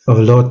of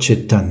Lord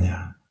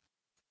Caitanya.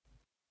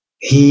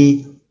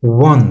 He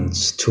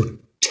wants to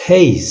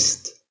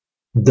taste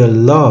the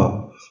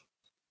love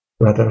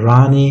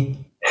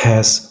Radharani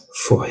has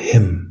for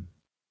him.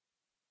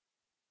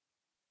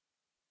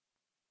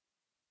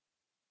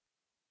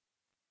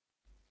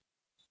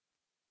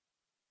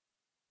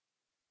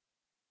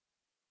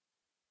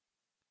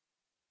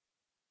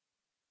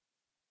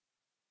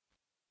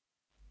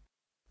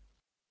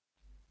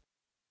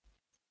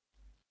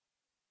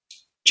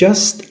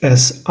 Just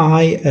as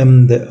I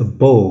am the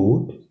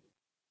abode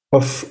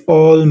of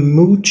all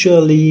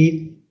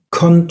mutually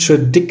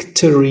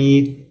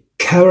contradictory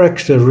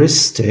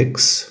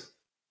characteristics,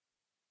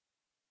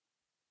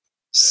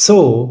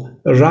 so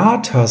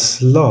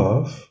Radha's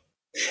love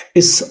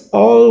is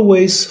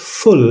always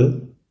full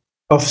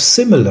of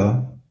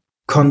similar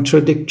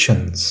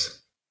contradictions.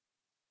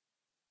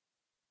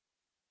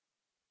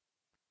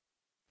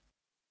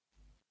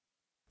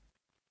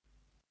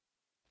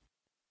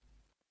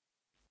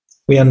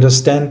 We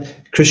understand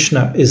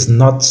Krishna is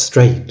not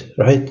straight,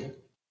 right?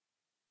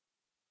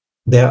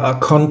 There are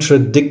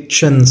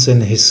contradictions in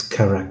his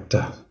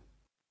character.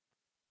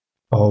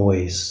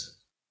 Always.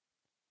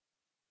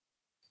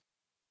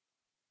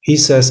 He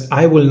says,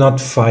 I will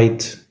not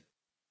fight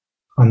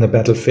on the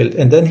battlefield,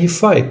 and then he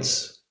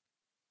fights.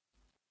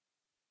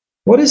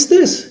 What is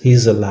this?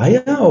 He's a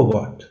liar or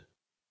what?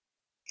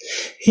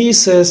 He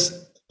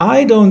says,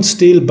 I don't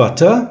steal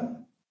butter.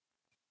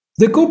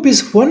 The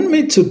gopis want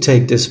me to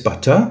take this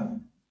butter.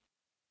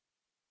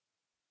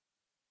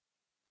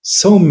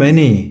 So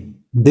many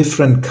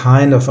different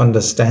kind of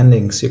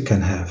understandings you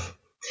can have,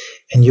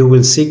 and you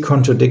will see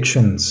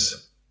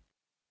contradictions.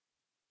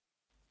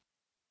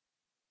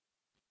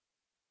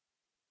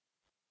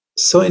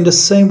 So in the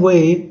same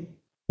way,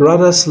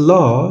 Radha's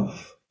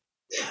love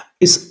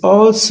is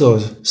also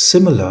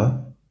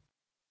similar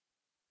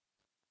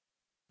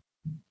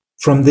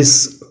from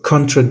these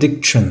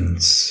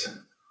contradictions.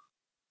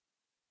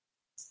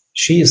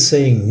 She is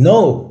saying,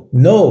 no,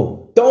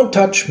 no, don't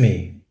touch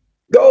me.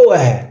 Go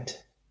ahead.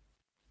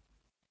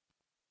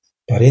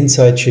 But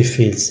inside she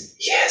feels,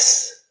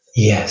 yes,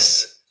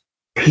 yes,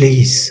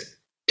 please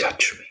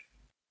touch me.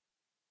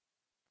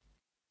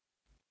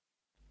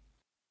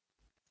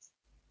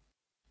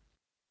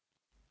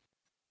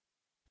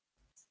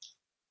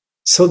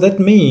 So that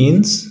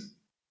means,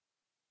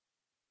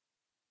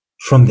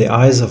 from the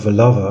eyes of a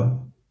lover,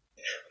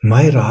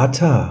 my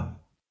Radha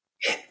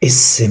is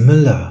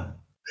similar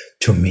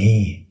to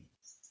me.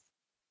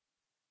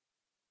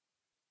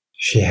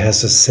 She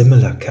has a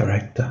similar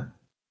character.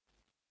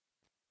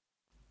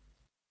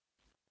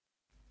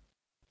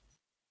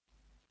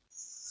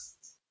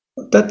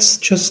 That's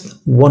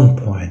just one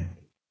point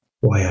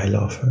why I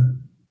love her.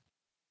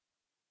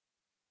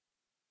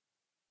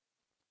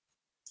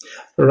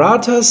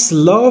 Radha's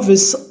love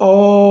is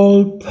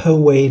all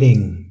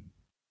pervading.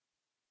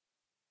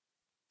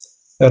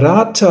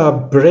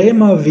 Radha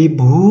Brema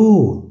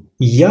Vibhu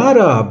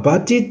Yara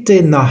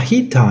Batite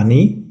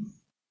Nahitani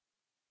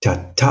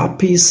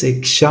Tatapi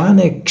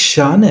Sikshane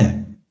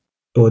Kshane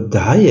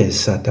Bodhaye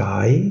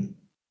Sadai.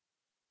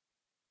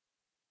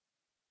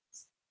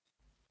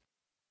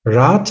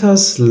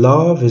 Radha's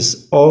love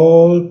is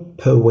all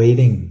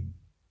pervading,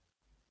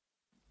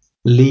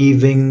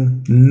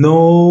 leaving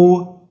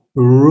no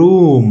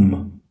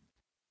room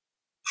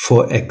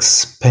for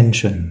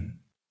expansion.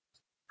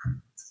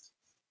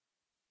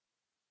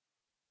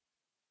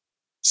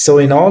 So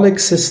in all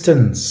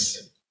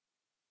existence,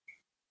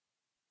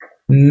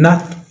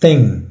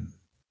 nothing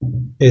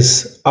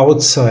is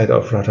outside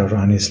of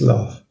Radharani's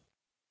love.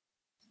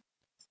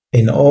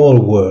 In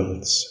all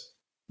worlds,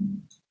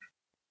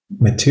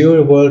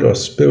 material world or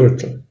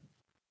spiritual,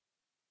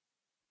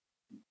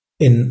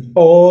 in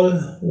all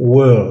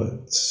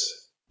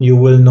worlds, you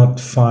will not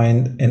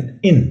find an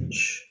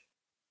inch.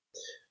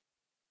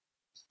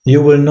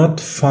 You will not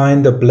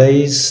find a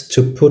place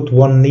to put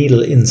one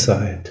needle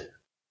inside,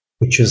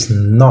 which is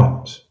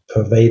not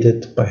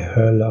pervaded by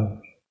her love.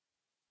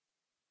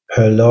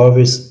 Her love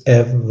is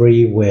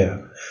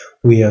everywhere.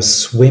 We are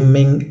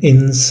swimming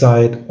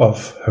inside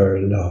of her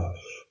love.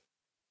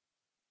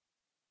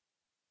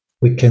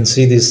 We can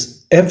see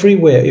this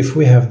everywhere if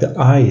we have the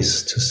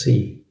eyes to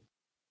see.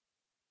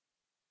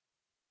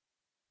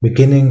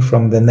 Beginning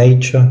from the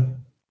nature,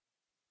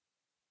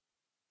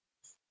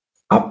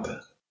 up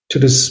to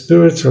the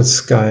spiritual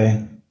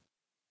sky,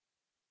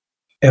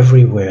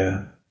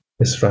 everywhere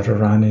is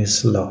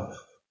Radharani's love.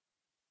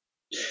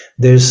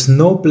 There's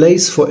no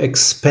place for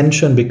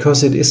expansion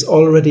because it is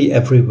already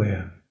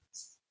everywhere.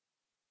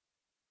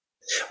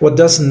 What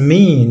doesn't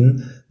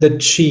mean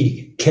that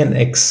she can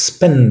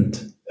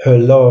expand her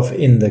love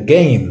in the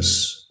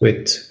games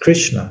with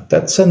Krishna.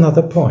 That's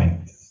another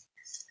point.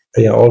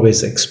 They are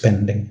always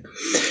expanding.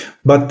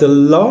 But the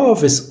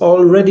love is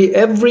already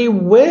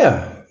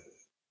everywhere.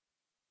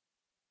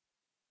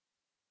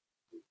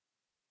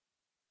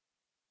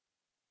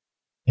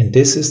 And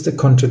this is the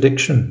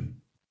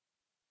contradiction.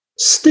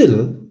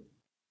 Still,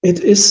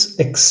 it is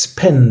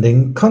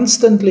expanding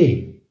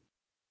constantly.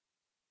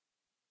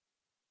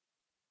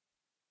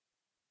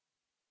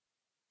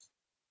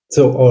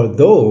 So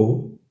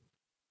although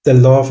the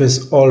love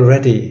is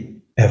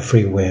already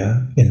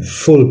everywhere in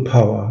full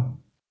power,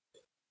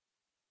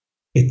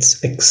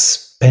 it's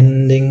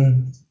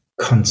expanding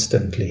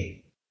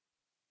constantly.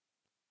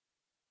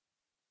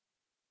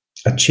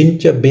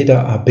 Achintya Beda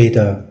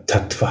Abeda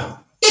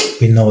Tattva.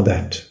 We know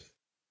that.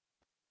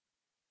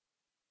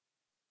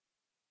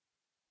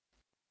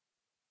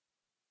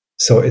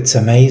 So it's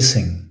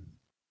amazing.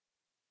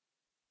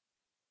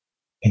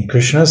 In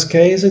Krishna's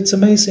case, it's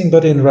amazing,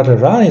 but in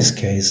Radharani's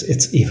case,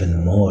 it's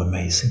even more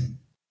amazing.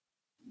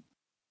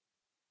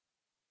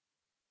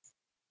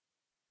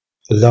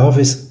 Love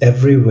is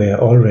everywhere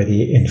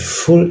already in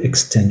full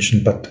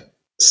extension, but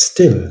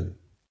still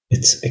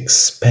it's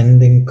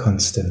expanding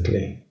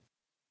constantly.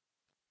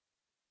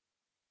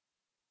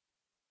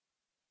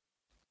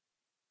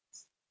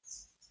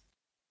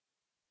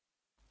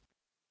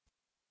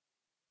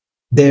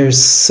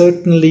 There's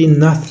certainly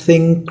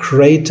nothing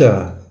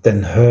greater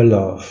than her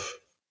love.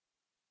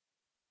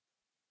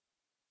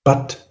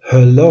 But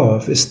her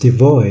love is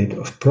devoid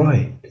of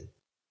pride.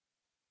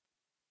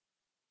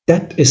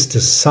 That is the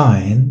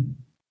sign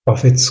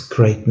of its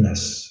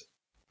greatness.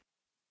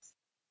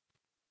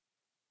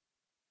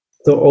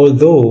 So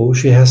although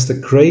she has the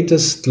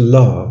greatest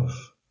love,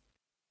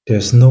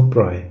 there's no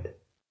pride.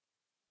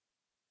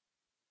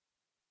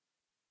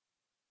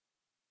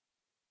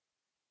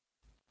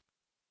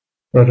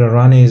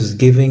 Radharani is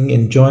giving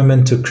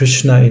enjoyment to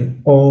Krishna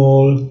in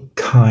all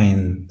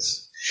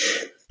kinds.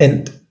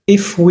 And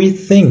if we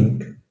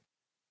think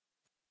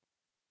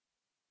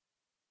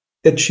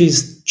that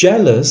she's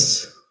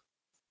jealous,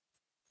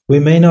 we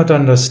may not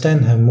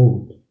understand her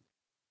mood.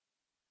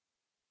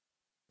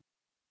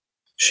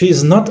 She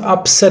is not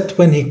upset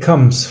when he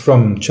comes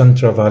from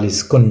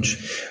Chandravali's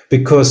Kunj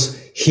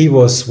because he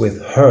was with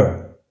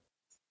her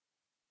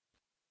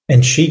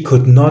and she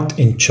could not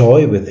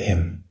enjoy with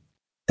him.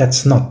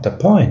 That's not the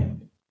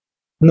point.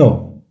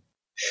 No.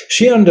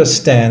 She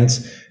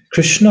understands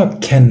Krishna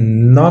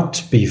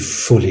cannot be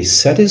fully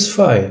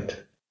satisfied.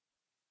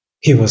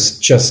 He was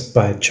just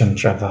by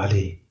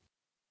Chandravali.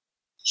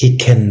 He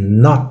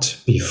cannot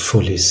be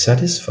fully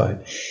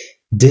satisfied.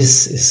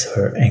 This is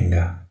her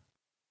anger.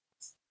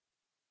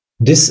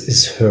 This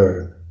is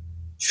her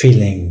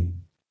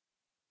feeling.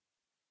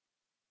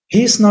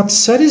 He is not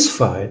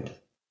satisfied,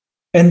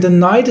 and the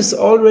night is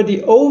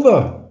already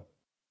over.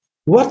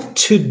 What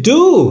to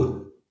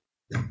do?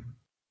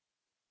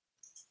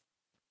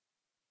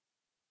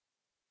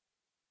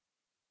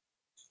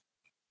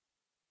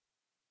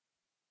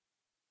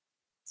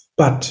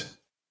 But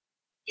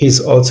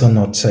he's also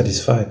not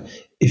satisfied.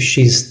 If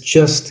she's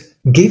just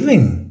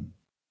giving.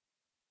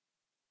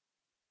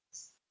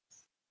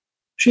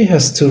 She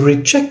has to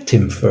reject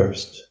him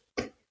first.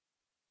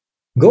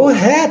 Go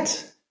ahead.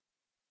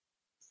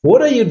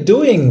 What are you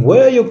doing?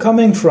 Where are you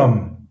coming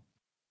from?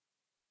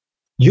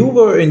 You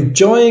were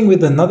enjoying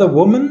with another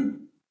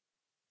woman?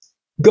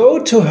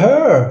 Go to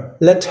her.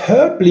 Let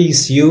her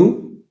please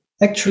you.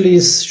 Actually,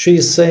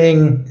 she's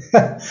saying,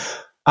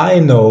 I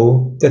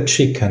know that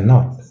she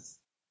cannot.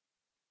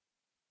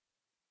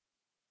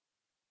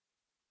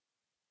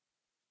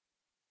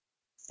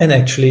 And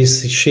actually,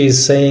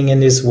 she's saying in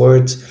these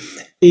words,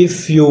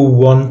 if you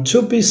want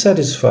to be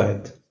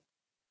satisfied,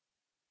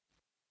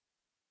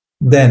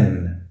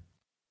 then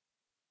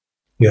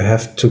you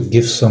have to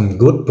give some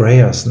good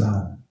prayers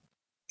now.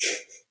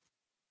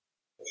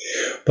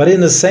 But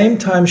in the same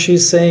time,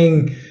 she's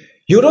saying,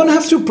 you don't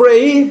have to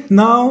pray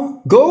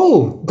now.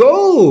 Go,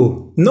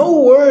 go.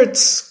 No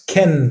words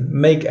can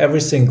make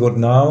everything good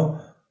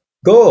now.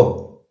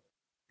 Go.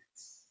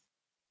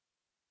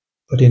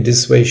 But in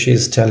this way, she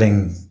is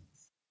telling,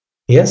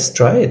 yes,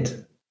 try it.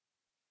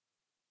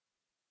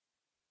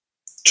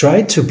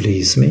 Try to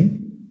please me.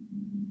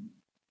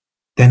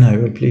 Then I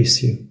will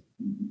please you.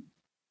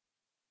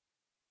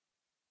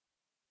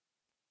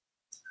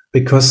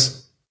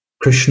 Because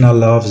Krishna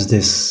loves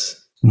this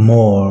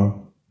more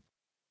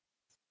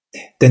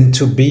than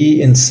to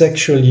be in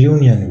sexual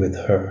union with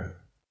her.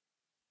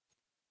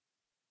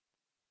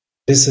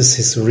 This is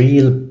his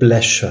real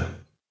pleasure.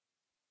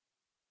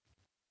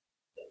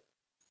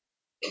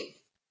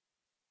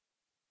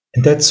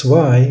 And that's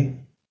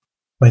why,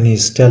 when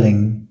he's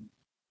telling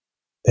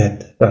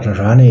that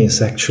Radharani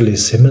is actually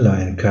similar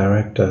in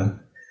character,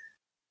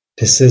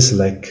 this is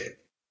like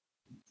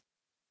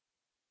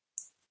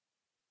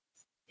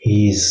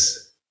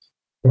he's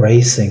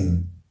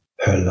raising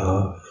her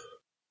love.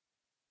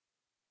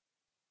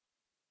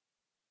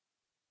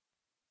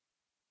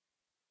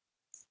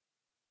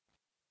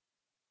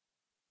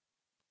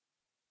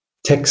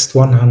 Text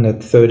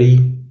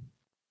 130.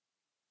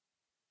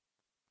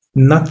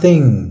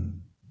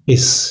 Nothing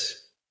is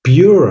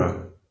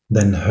purer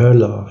than her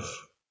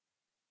love,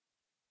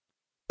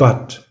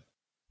 but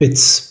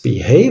its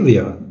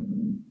behavior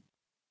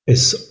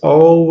is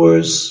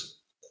always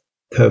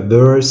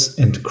perverse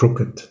and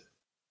crooked.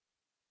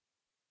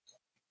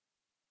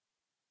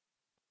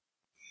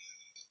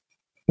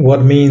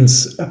 What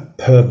means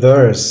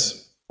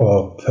perverse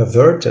or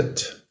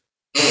perverted?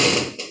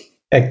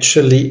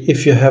 Actually,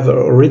 if you have an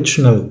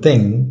original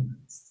thing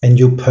and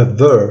you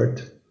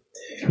pervert,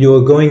 you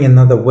are going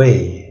another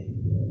way,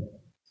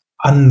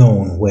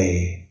 unknown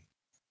way,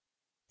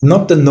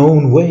 not the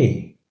known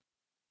way.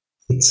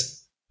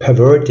 It's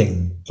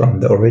perverting from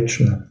the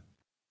original.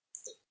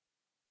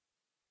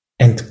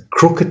 And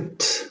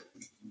crooked.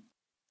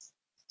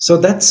 So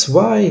that's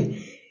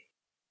why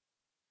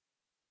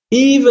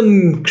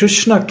even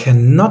Krishna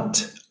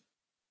cannot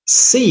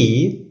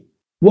see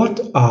what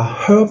are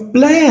her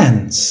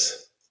plans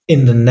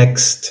in the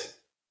next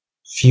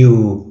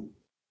few,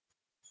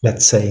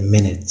 let's say,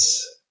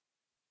 minutes.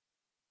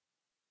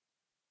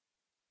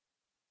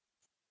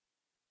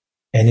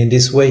 And in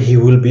this way, he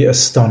will be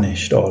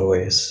astonished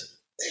always.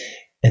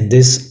 And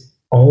this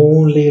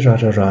only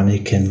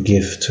Radharani can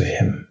give to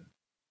him.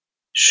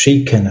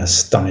 She can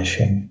astonish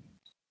him.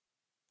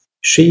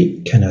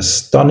 She can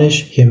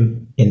astonish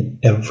him in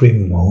every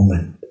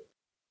moment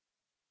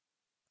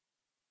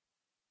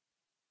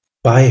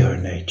by her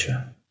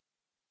nature.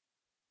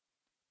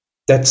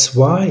 That's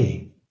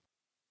why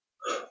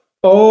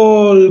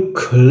all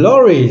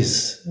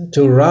glories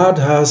to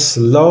Radha's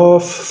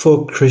love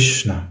for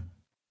Krishna,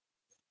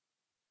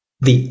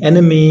 the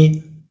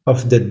enemy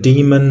of the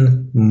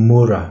demon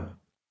Mura.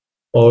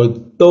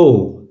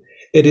 Although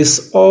it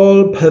is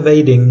all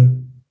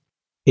pervading,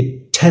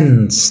 it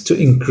tends to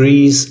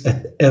increase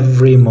at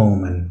every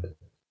moment.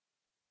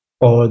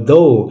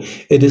 Although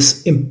it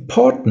is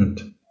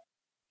important,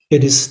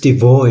 it is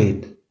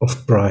devoid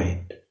of pride.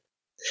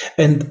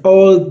 And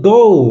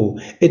although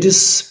it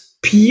is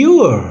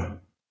pure,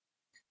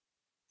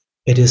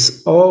 it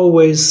is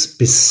always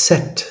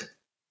beset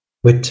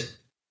with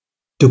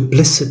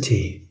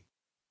duplicity.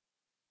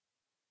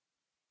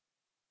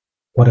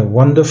 What a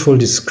wonderful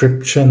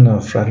description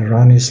of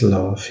Radharani's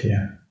love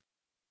here.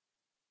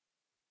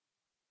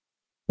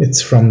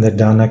 It's from the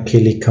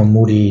Dhanakili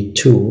Kamudi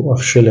 2 of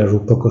Srila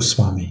Rupa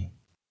Goswami.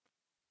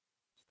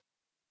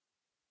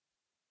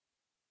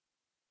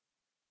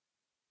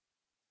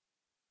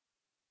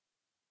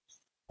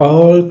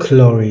 All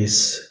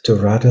glories to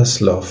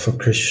Radha's love for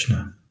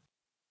Krishna,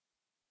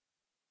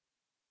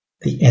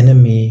 the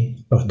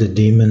enemy of the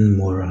demon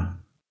Mura.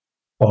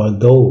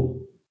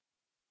 Although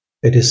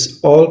it is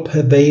all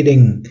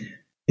pervading,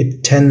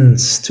 it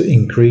tends to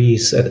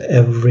increase at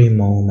every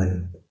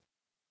moment.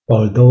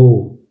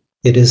 Although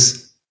it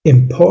is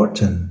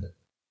important,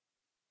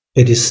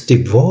 it is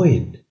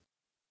devoid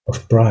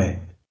of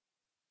pride.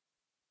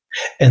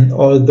 And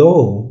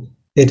although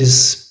it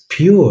is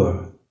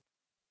pure,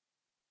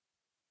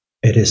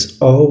 it is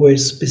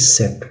always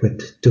beset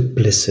with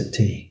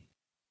duplicity.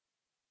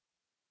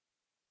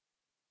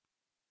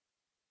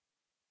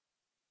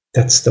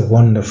 That's the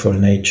wonderful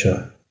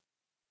nature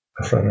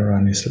of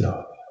Radharani's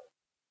love.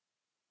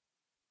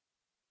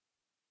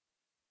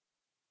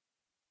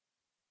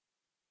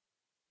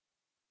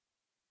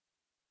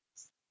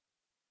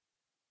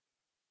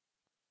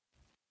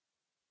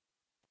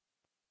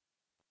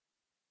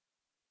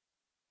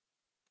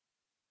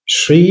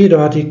 Sri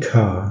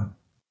Radhika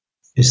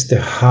is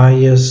the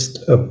highest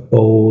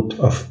abode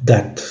of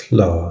that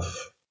love,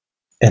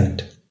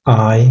 and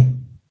I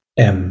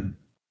am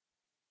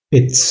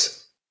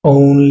its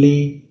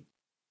only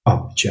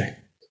object.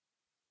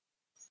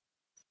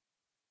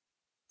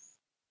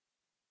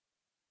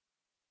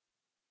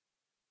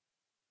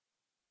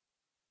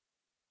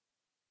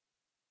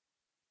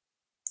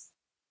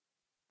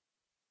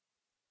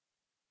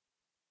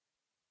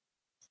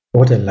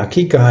 What a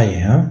lucky guy,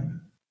 huh?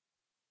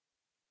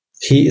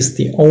 He is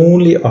the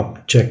only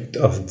object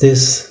of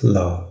this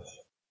love.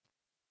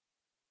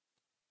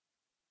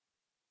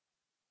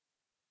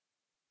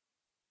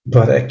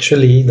 But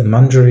actually, the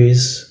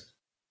Manjaris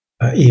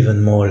are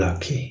even more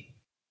lucky.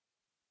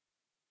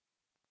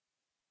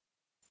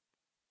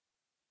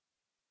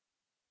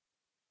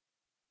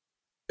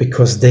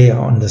 Because they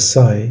are on the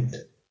side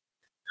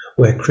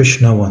where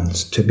Krishna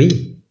wants to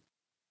be.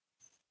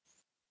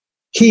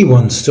 He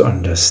wants to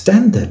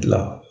understand that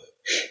love.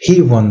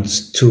 He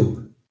wants to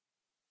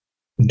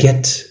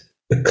get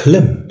a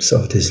glimpse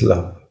of this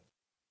love.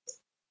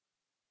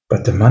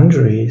 But the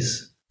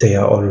Manjaris, they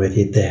are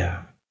already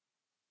there.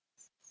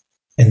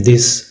 And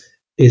this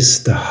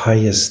is the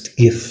highest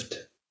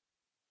gift.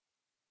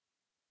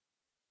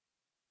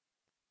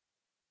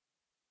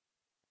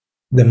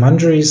 The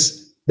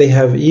Manjaris, they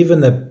have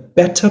even a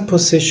better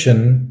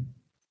position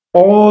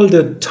all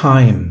the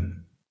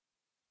time,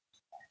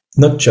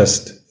 not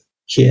just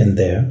here and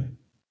there.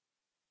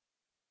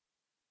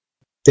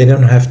 They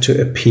don't have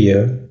to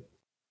appear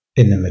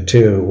in the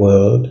material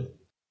world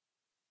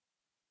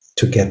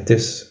to get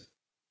this.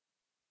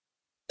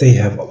 They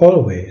have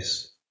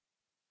always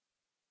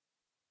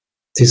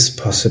this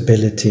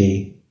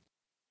possibility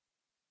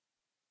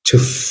to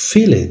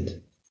feel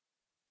it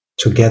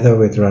together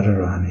with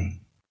Radharani,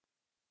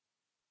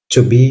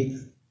 to be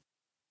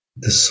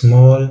the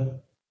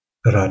small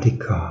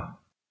Radhika.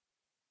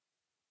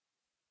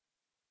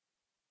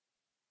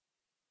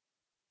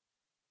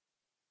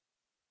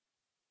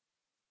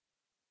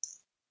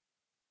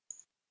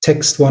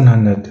 Text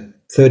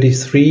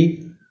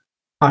 133,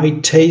 I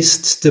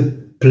taste the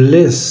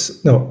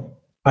bliss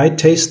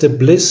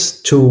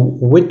to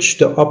which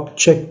the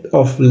object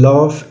of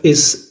love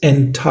is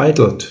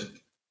entitled.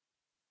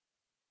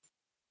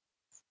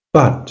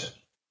 But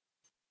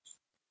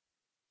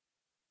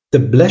the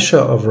pleasure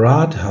of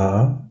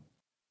Radha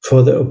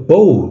for the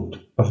abode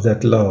of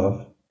that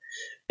love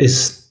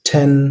is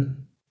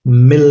 10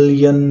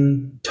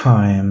 million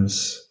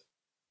times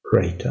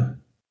greater.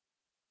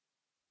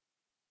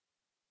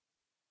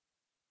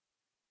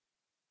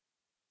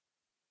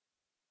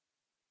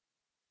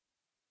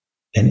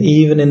 And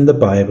even in the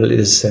Bible it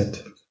is said,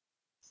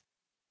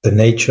 the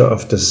nature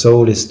of the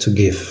soul is to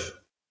give,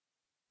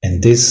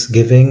 and this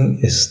giving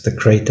is the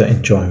greater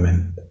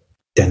enjoyment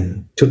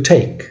than to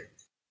take.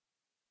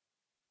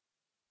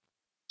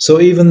 So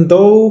even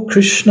though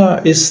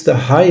Krishna is the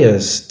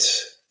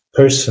highest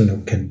person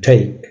who can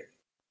take,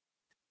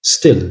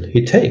 still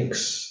he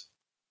takes.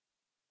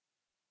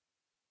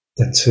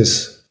 That's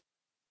his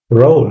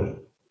role.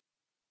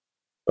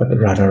 But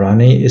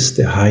Radharani is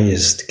the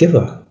highest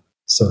giver,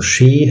 so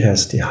she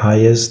has the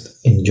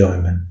highest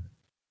enjoyment.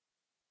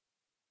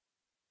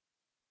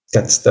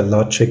 That's the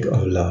logic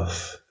of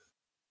love.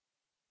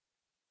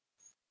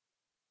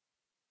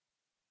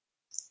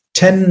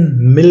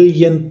 10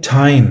 million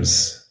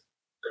times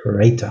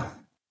greater.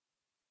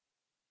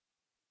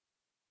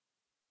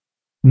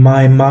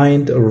 My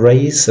mind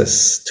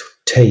races to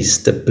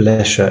taste the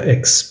pleasure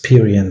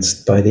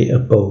experienced by the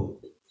abode,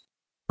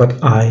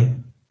 but I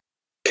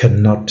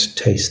cannot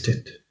taste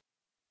it,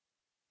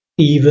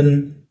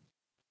 even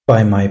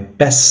by my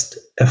best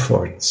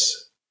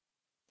efforts.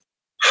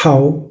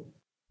 How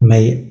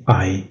may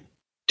I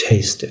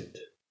taste it?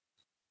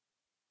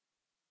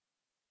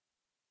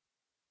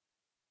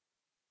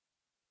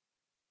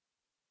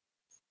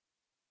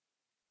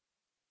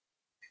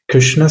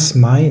 Krishna's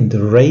mind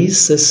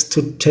races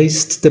to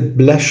taste the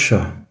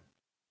pleasure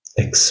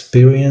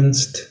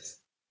experienced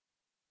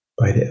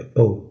by the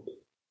abode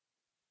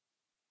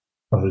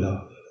of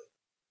love.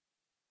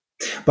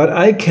 But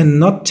I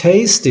cannot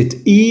taste it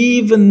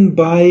even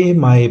by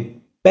my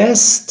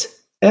best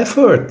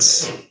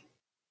efforts.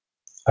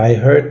 I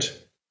heard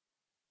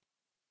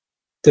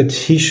that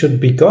he should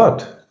be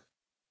God.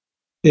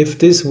 If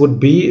this would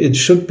be, it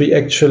should be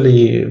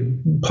actually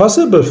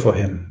possible for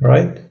him,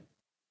 right?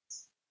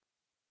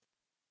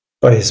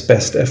 By his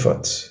best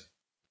efforts.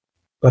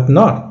 But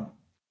not.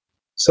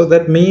 So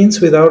that means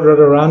without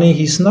Radharani,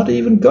 he's not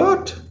even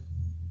God.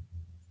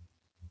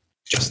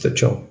 Just a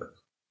joke.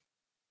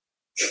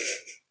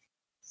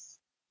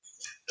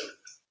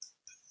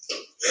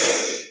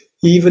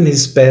 Even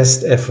his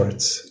best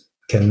efforts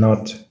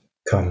cannot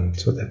come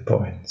to that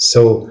point.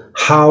 So,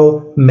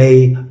 how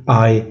may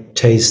I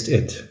taste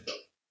it?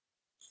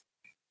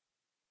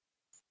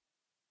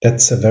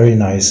 That's a very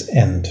nice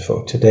end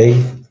for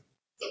today.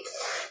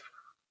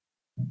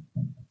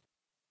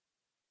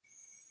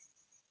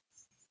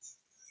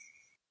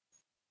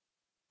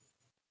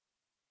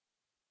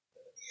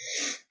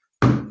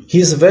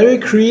 He's very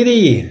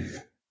greedy.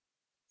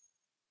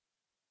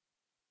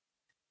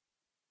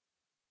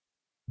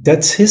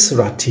 That's his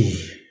rati.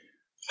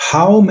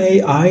 How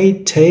may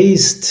I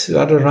taste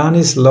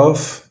Radharani's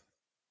love?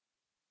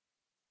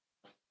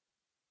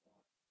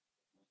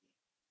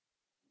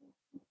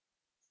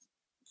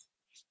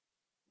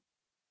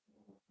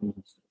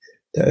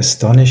 The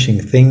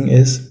astonishing thing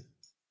is,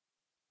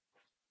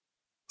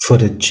 for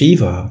the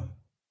jiva,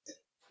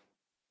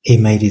 he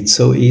made it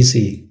so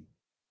easy.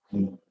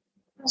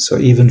 So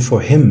even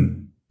for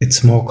him,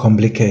 it's more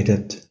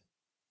complicated.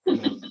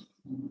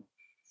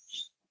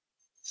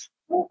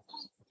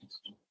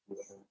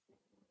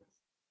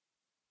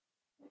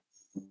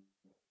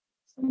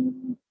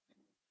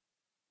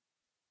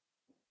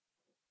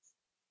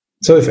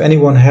 So if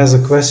anyone has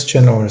a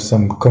question or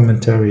some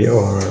commentary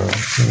or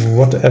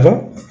whatever, I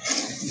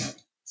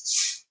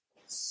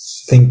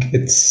think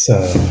it's,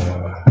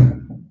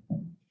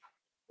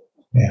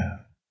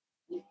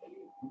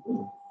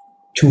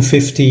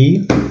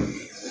 2:50.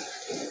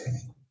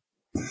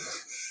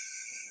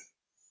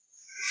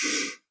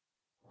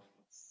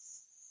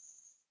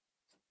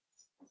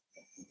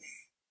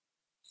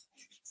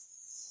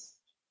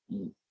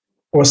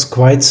 Was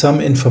quite some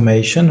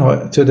information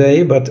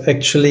today, but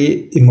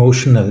actually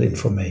emotional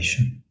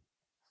information.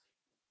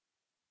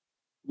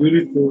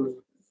 Beautiful.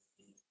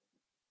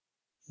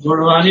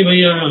 Gauravani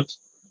Bhaiya,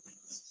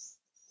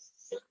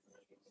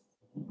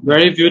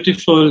 very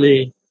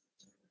beautifully.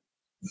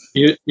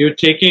 You're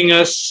taking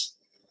us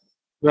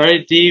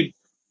very deep.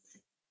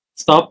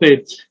 Stop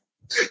it.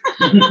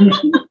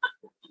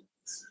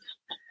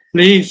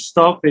 Please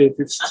stop it.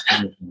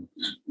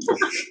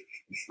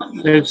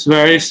 It's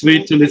very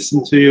sweet to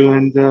listen to you,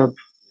 and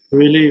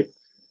really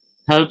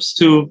helps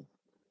to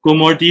go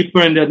more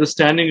deeper in the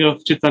understanding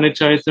of Caitanya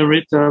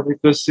Caritamrita,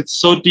 because it's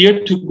so dear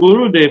to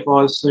Gurudev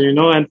also,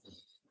 and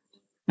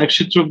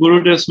actually through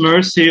Gurudev's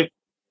mercy,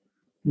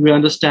 we're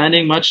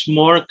understanding much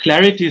more.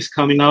 Clarity is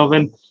coming now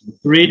when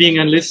reading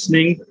and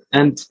listening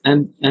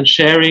and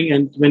sharing,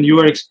 and when you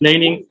are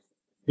explaining,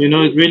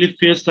 it really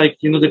feels like,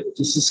 that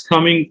this is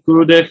coming.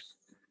 Gurudev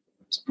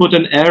put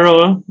an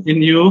arrow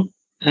in you,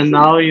 and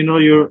now,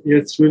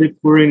 it's really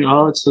pouring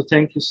out. So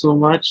thank you so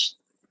much.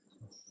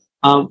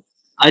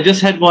 I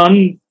just had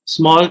one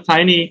small,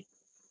 tiny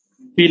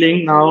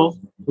feeling now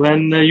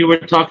when you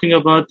were talking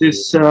about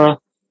this,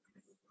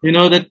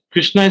 that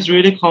Krishna is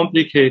really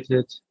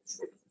complicated.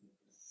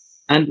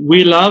 And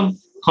we love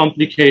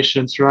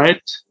complications,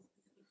 right?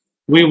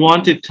 We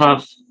want it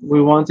tough.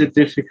 We want it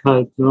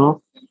difficult,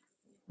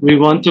 We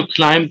want to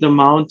climb the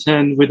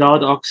mountain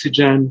without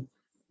oxygen.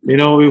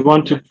 We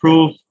want to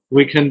prove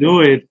we can do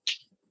it.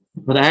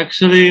 But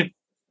actually,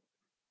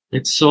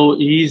 it's so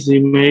easy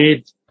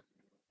made.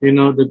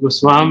 The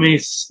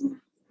Goswamis,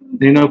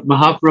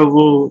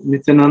 Mahaprabhu,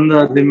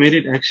 Nityananda, they made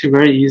it actually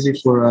very easy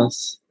for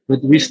us.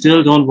 But we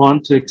still don't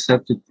want to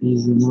accept it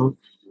easy,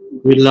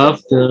 We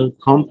love the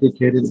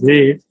complicated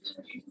way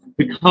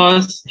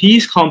because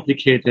he's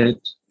complicated.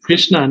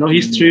 Krishna,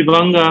 he's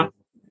Trivanga.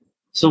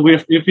 So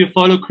if you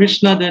follow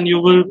Krishna, then you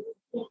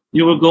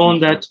will go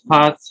on that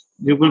path.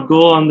 You will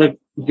go on the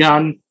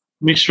Gyan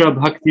Mishra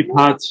Bhakti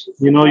path.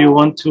 You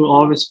want to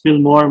always feel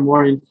more and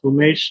more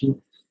information.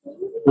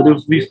 But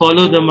if we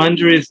follow the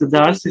Manjaris, the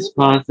Dasis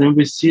path, then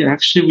we see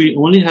actually we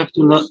only have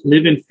to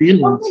live in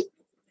feelings.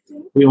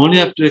 We only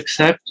have to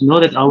accept,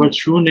 that our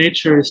true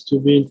nature is to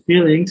be in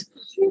feelings.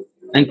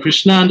 And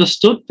Krishna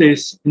understood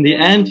this. In the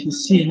end, he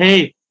see,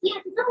 hey,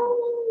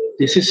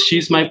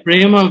 she's my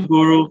Prema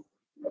Guru.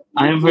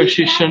 I am her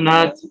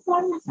Shishanath.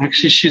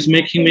 Actually, she's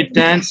making me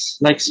dance,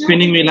 like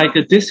spinning me like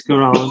a disc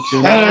around.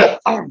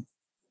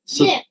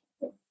 So,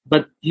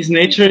 but his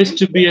nature is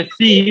to be a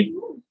thief.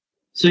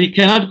 So he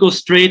cannot go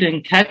straight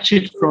and catch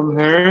it from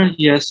her.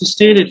 He has to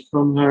steal it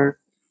from her.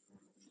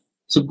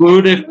 So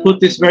Gurudev put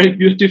this very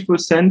beautiful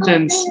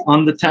sentence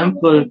on the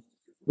temple.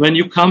 When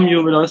you come,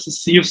 you will also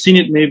see, you've seen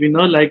it maybe,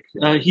 like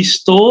he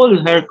stole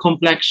her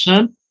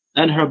complexion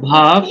and her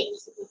bhav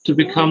to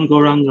become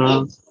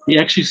Gauranga. He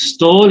actually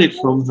stole it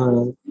from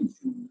her,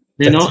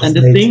 and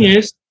the thing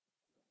is,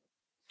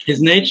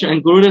 his nature,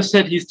 and Gurudev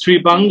said he's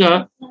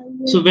Tribanga.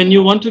 So when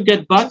you want to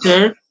get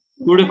butter,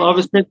 Gurudev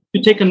always said, if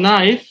you take a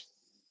knife,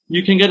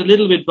 you can get a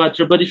little bit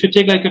butter, but if you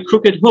take like a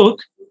crooked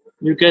hook,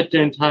 you get the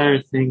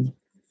entire thing.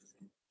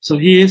 So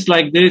he is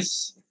like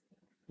this.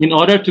 In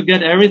order to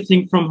get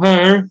everything from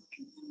her,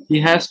 he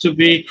has to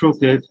be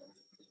crooked.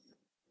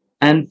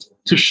 And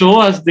to show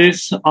us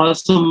this,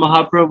 also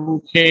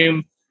Mahaprabhu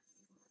came,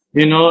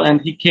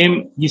 and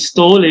he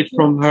stole it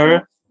from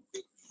her.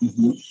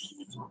 Mm-hmm.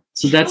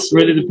 So that's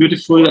really the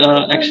beautiful,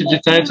 actually,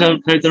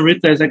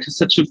 Caritamrita is actually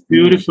such a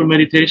beautiful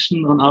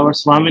meditation on our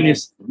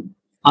Swamini's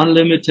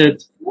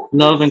unlimited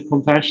love and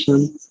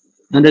compassion.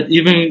 and that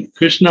even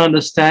Krishna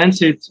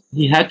understands it.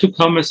 He had to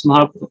come as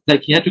Mahaprabhu,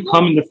 like he had to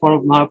come in the form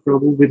of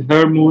Mahaprabhu with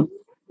her mood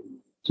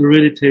to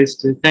really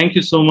taste it. Thank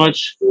you so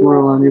much,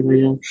 Gauravani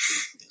Bhaiya.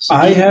 So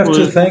I have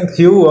to thank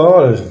you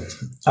all.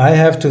 I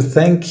have to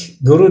thank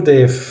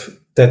Gurudev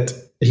that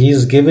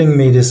he's giving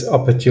me this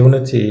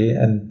opportunity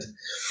and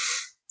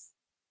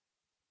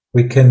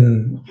we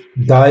can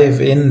dive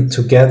in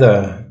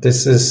together.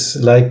 This is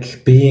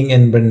like being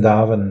in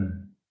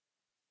Vrindavan.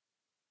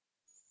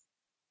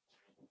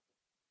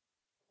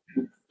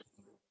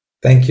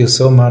 Thank you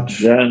so much.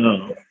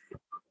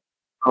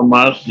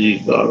 Namaste,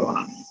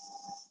 Gauravani.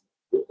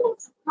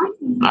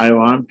 I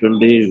want to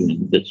live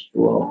in this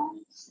world.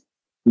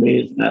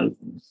 Please help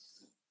me.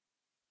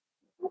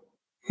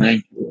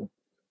 Thank you.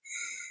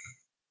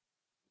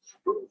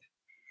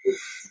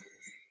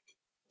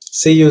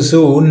 See you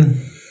soon.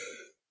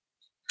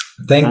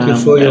 Thank you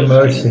for your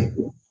mercy.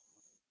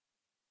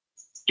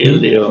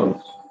 Kill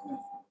your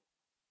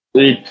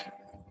sweet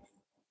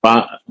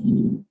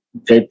Caitanya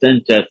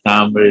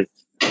Caritamrita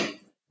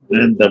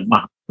and the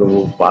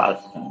Mahaprabhu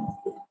pastime.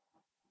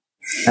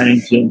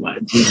 Thank you, my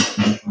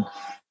dear.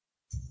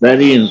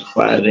 Very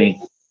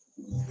inspiring.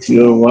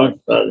 Your words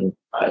are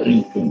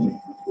inspiring to me.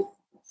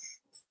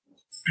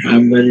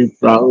 I'm very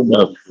proud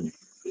of you.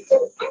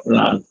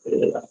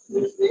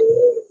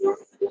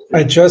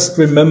 I just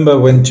remember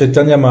when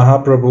Chaitanya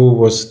Mahaprabhu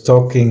was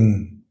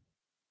talking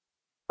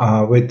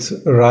with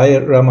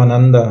Raya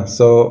Ramananda.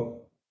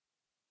 So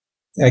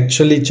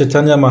actually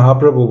Chaitanya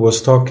Mahaprabhu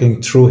was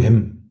talking through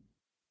him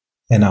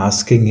and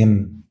asking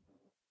him.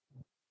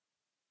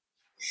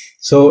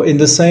 So in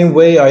the same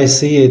way I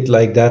see it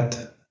like that.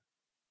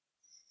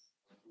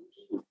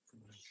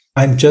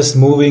 I'm just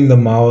moving the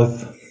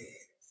mouth,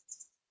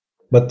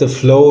 but the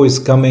flow is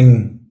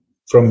coming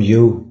from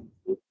you.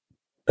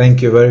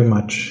 Thank you very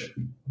much.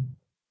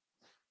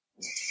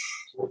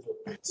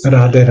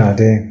 Radhe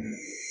Radhe.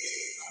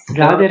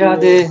 Radhe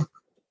Radhe.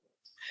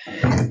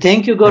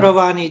 Thank you,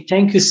 Gauravani.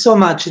 Thank you so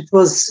much. It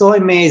was so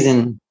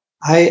amazing.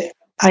 I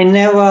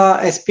never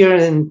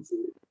experienced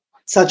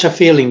such a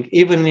feeling,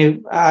 even if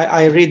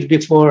I read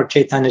before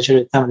Chaitanya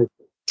Charitamrita.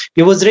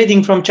 He was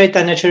reading from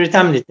Chaitanya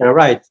Charitamrita,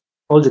 right?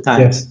 All the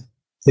time. Yes.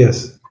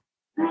 Yes.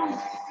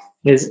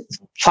 Yes.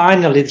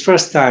 Finally, the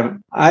first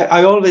time.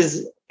 I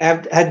always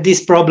have had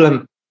this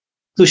problem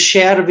to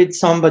share with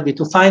somebody,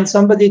 to find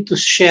somebody to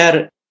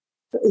share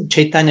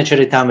Chaitanya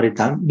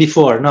Charitamrita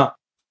before, no?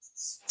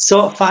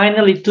 So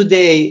finally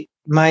today,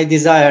 my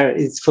desire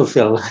is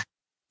fulfilled.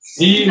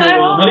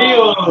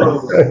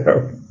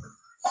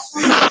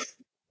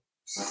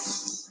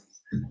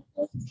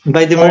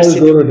 By the mercy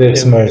of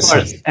Gurudev's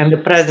mercy. and the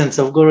presence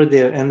of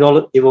Gurudev and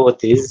all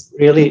devotees,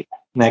 really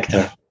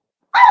nectar.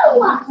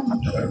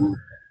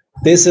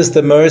 This is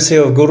the mercy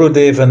of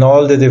Gurudev and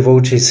all the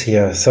devotees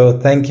here. So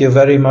thank you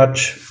very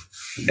much.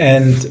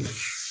 And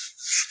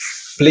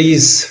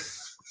please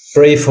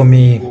pray for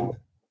me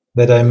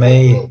that I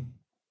may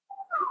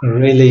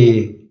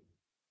really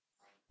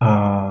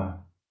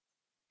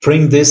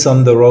bring this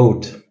on the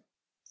road.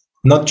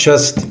 Not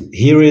just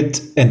hear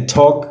it and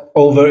talk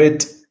over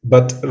it,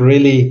 but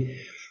really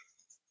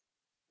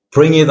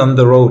bring it on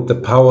the road, the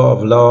power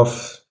of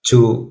love,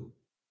 to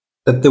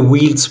that the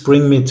wheels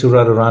bring me to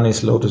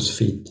Radharani's lotus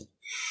feet.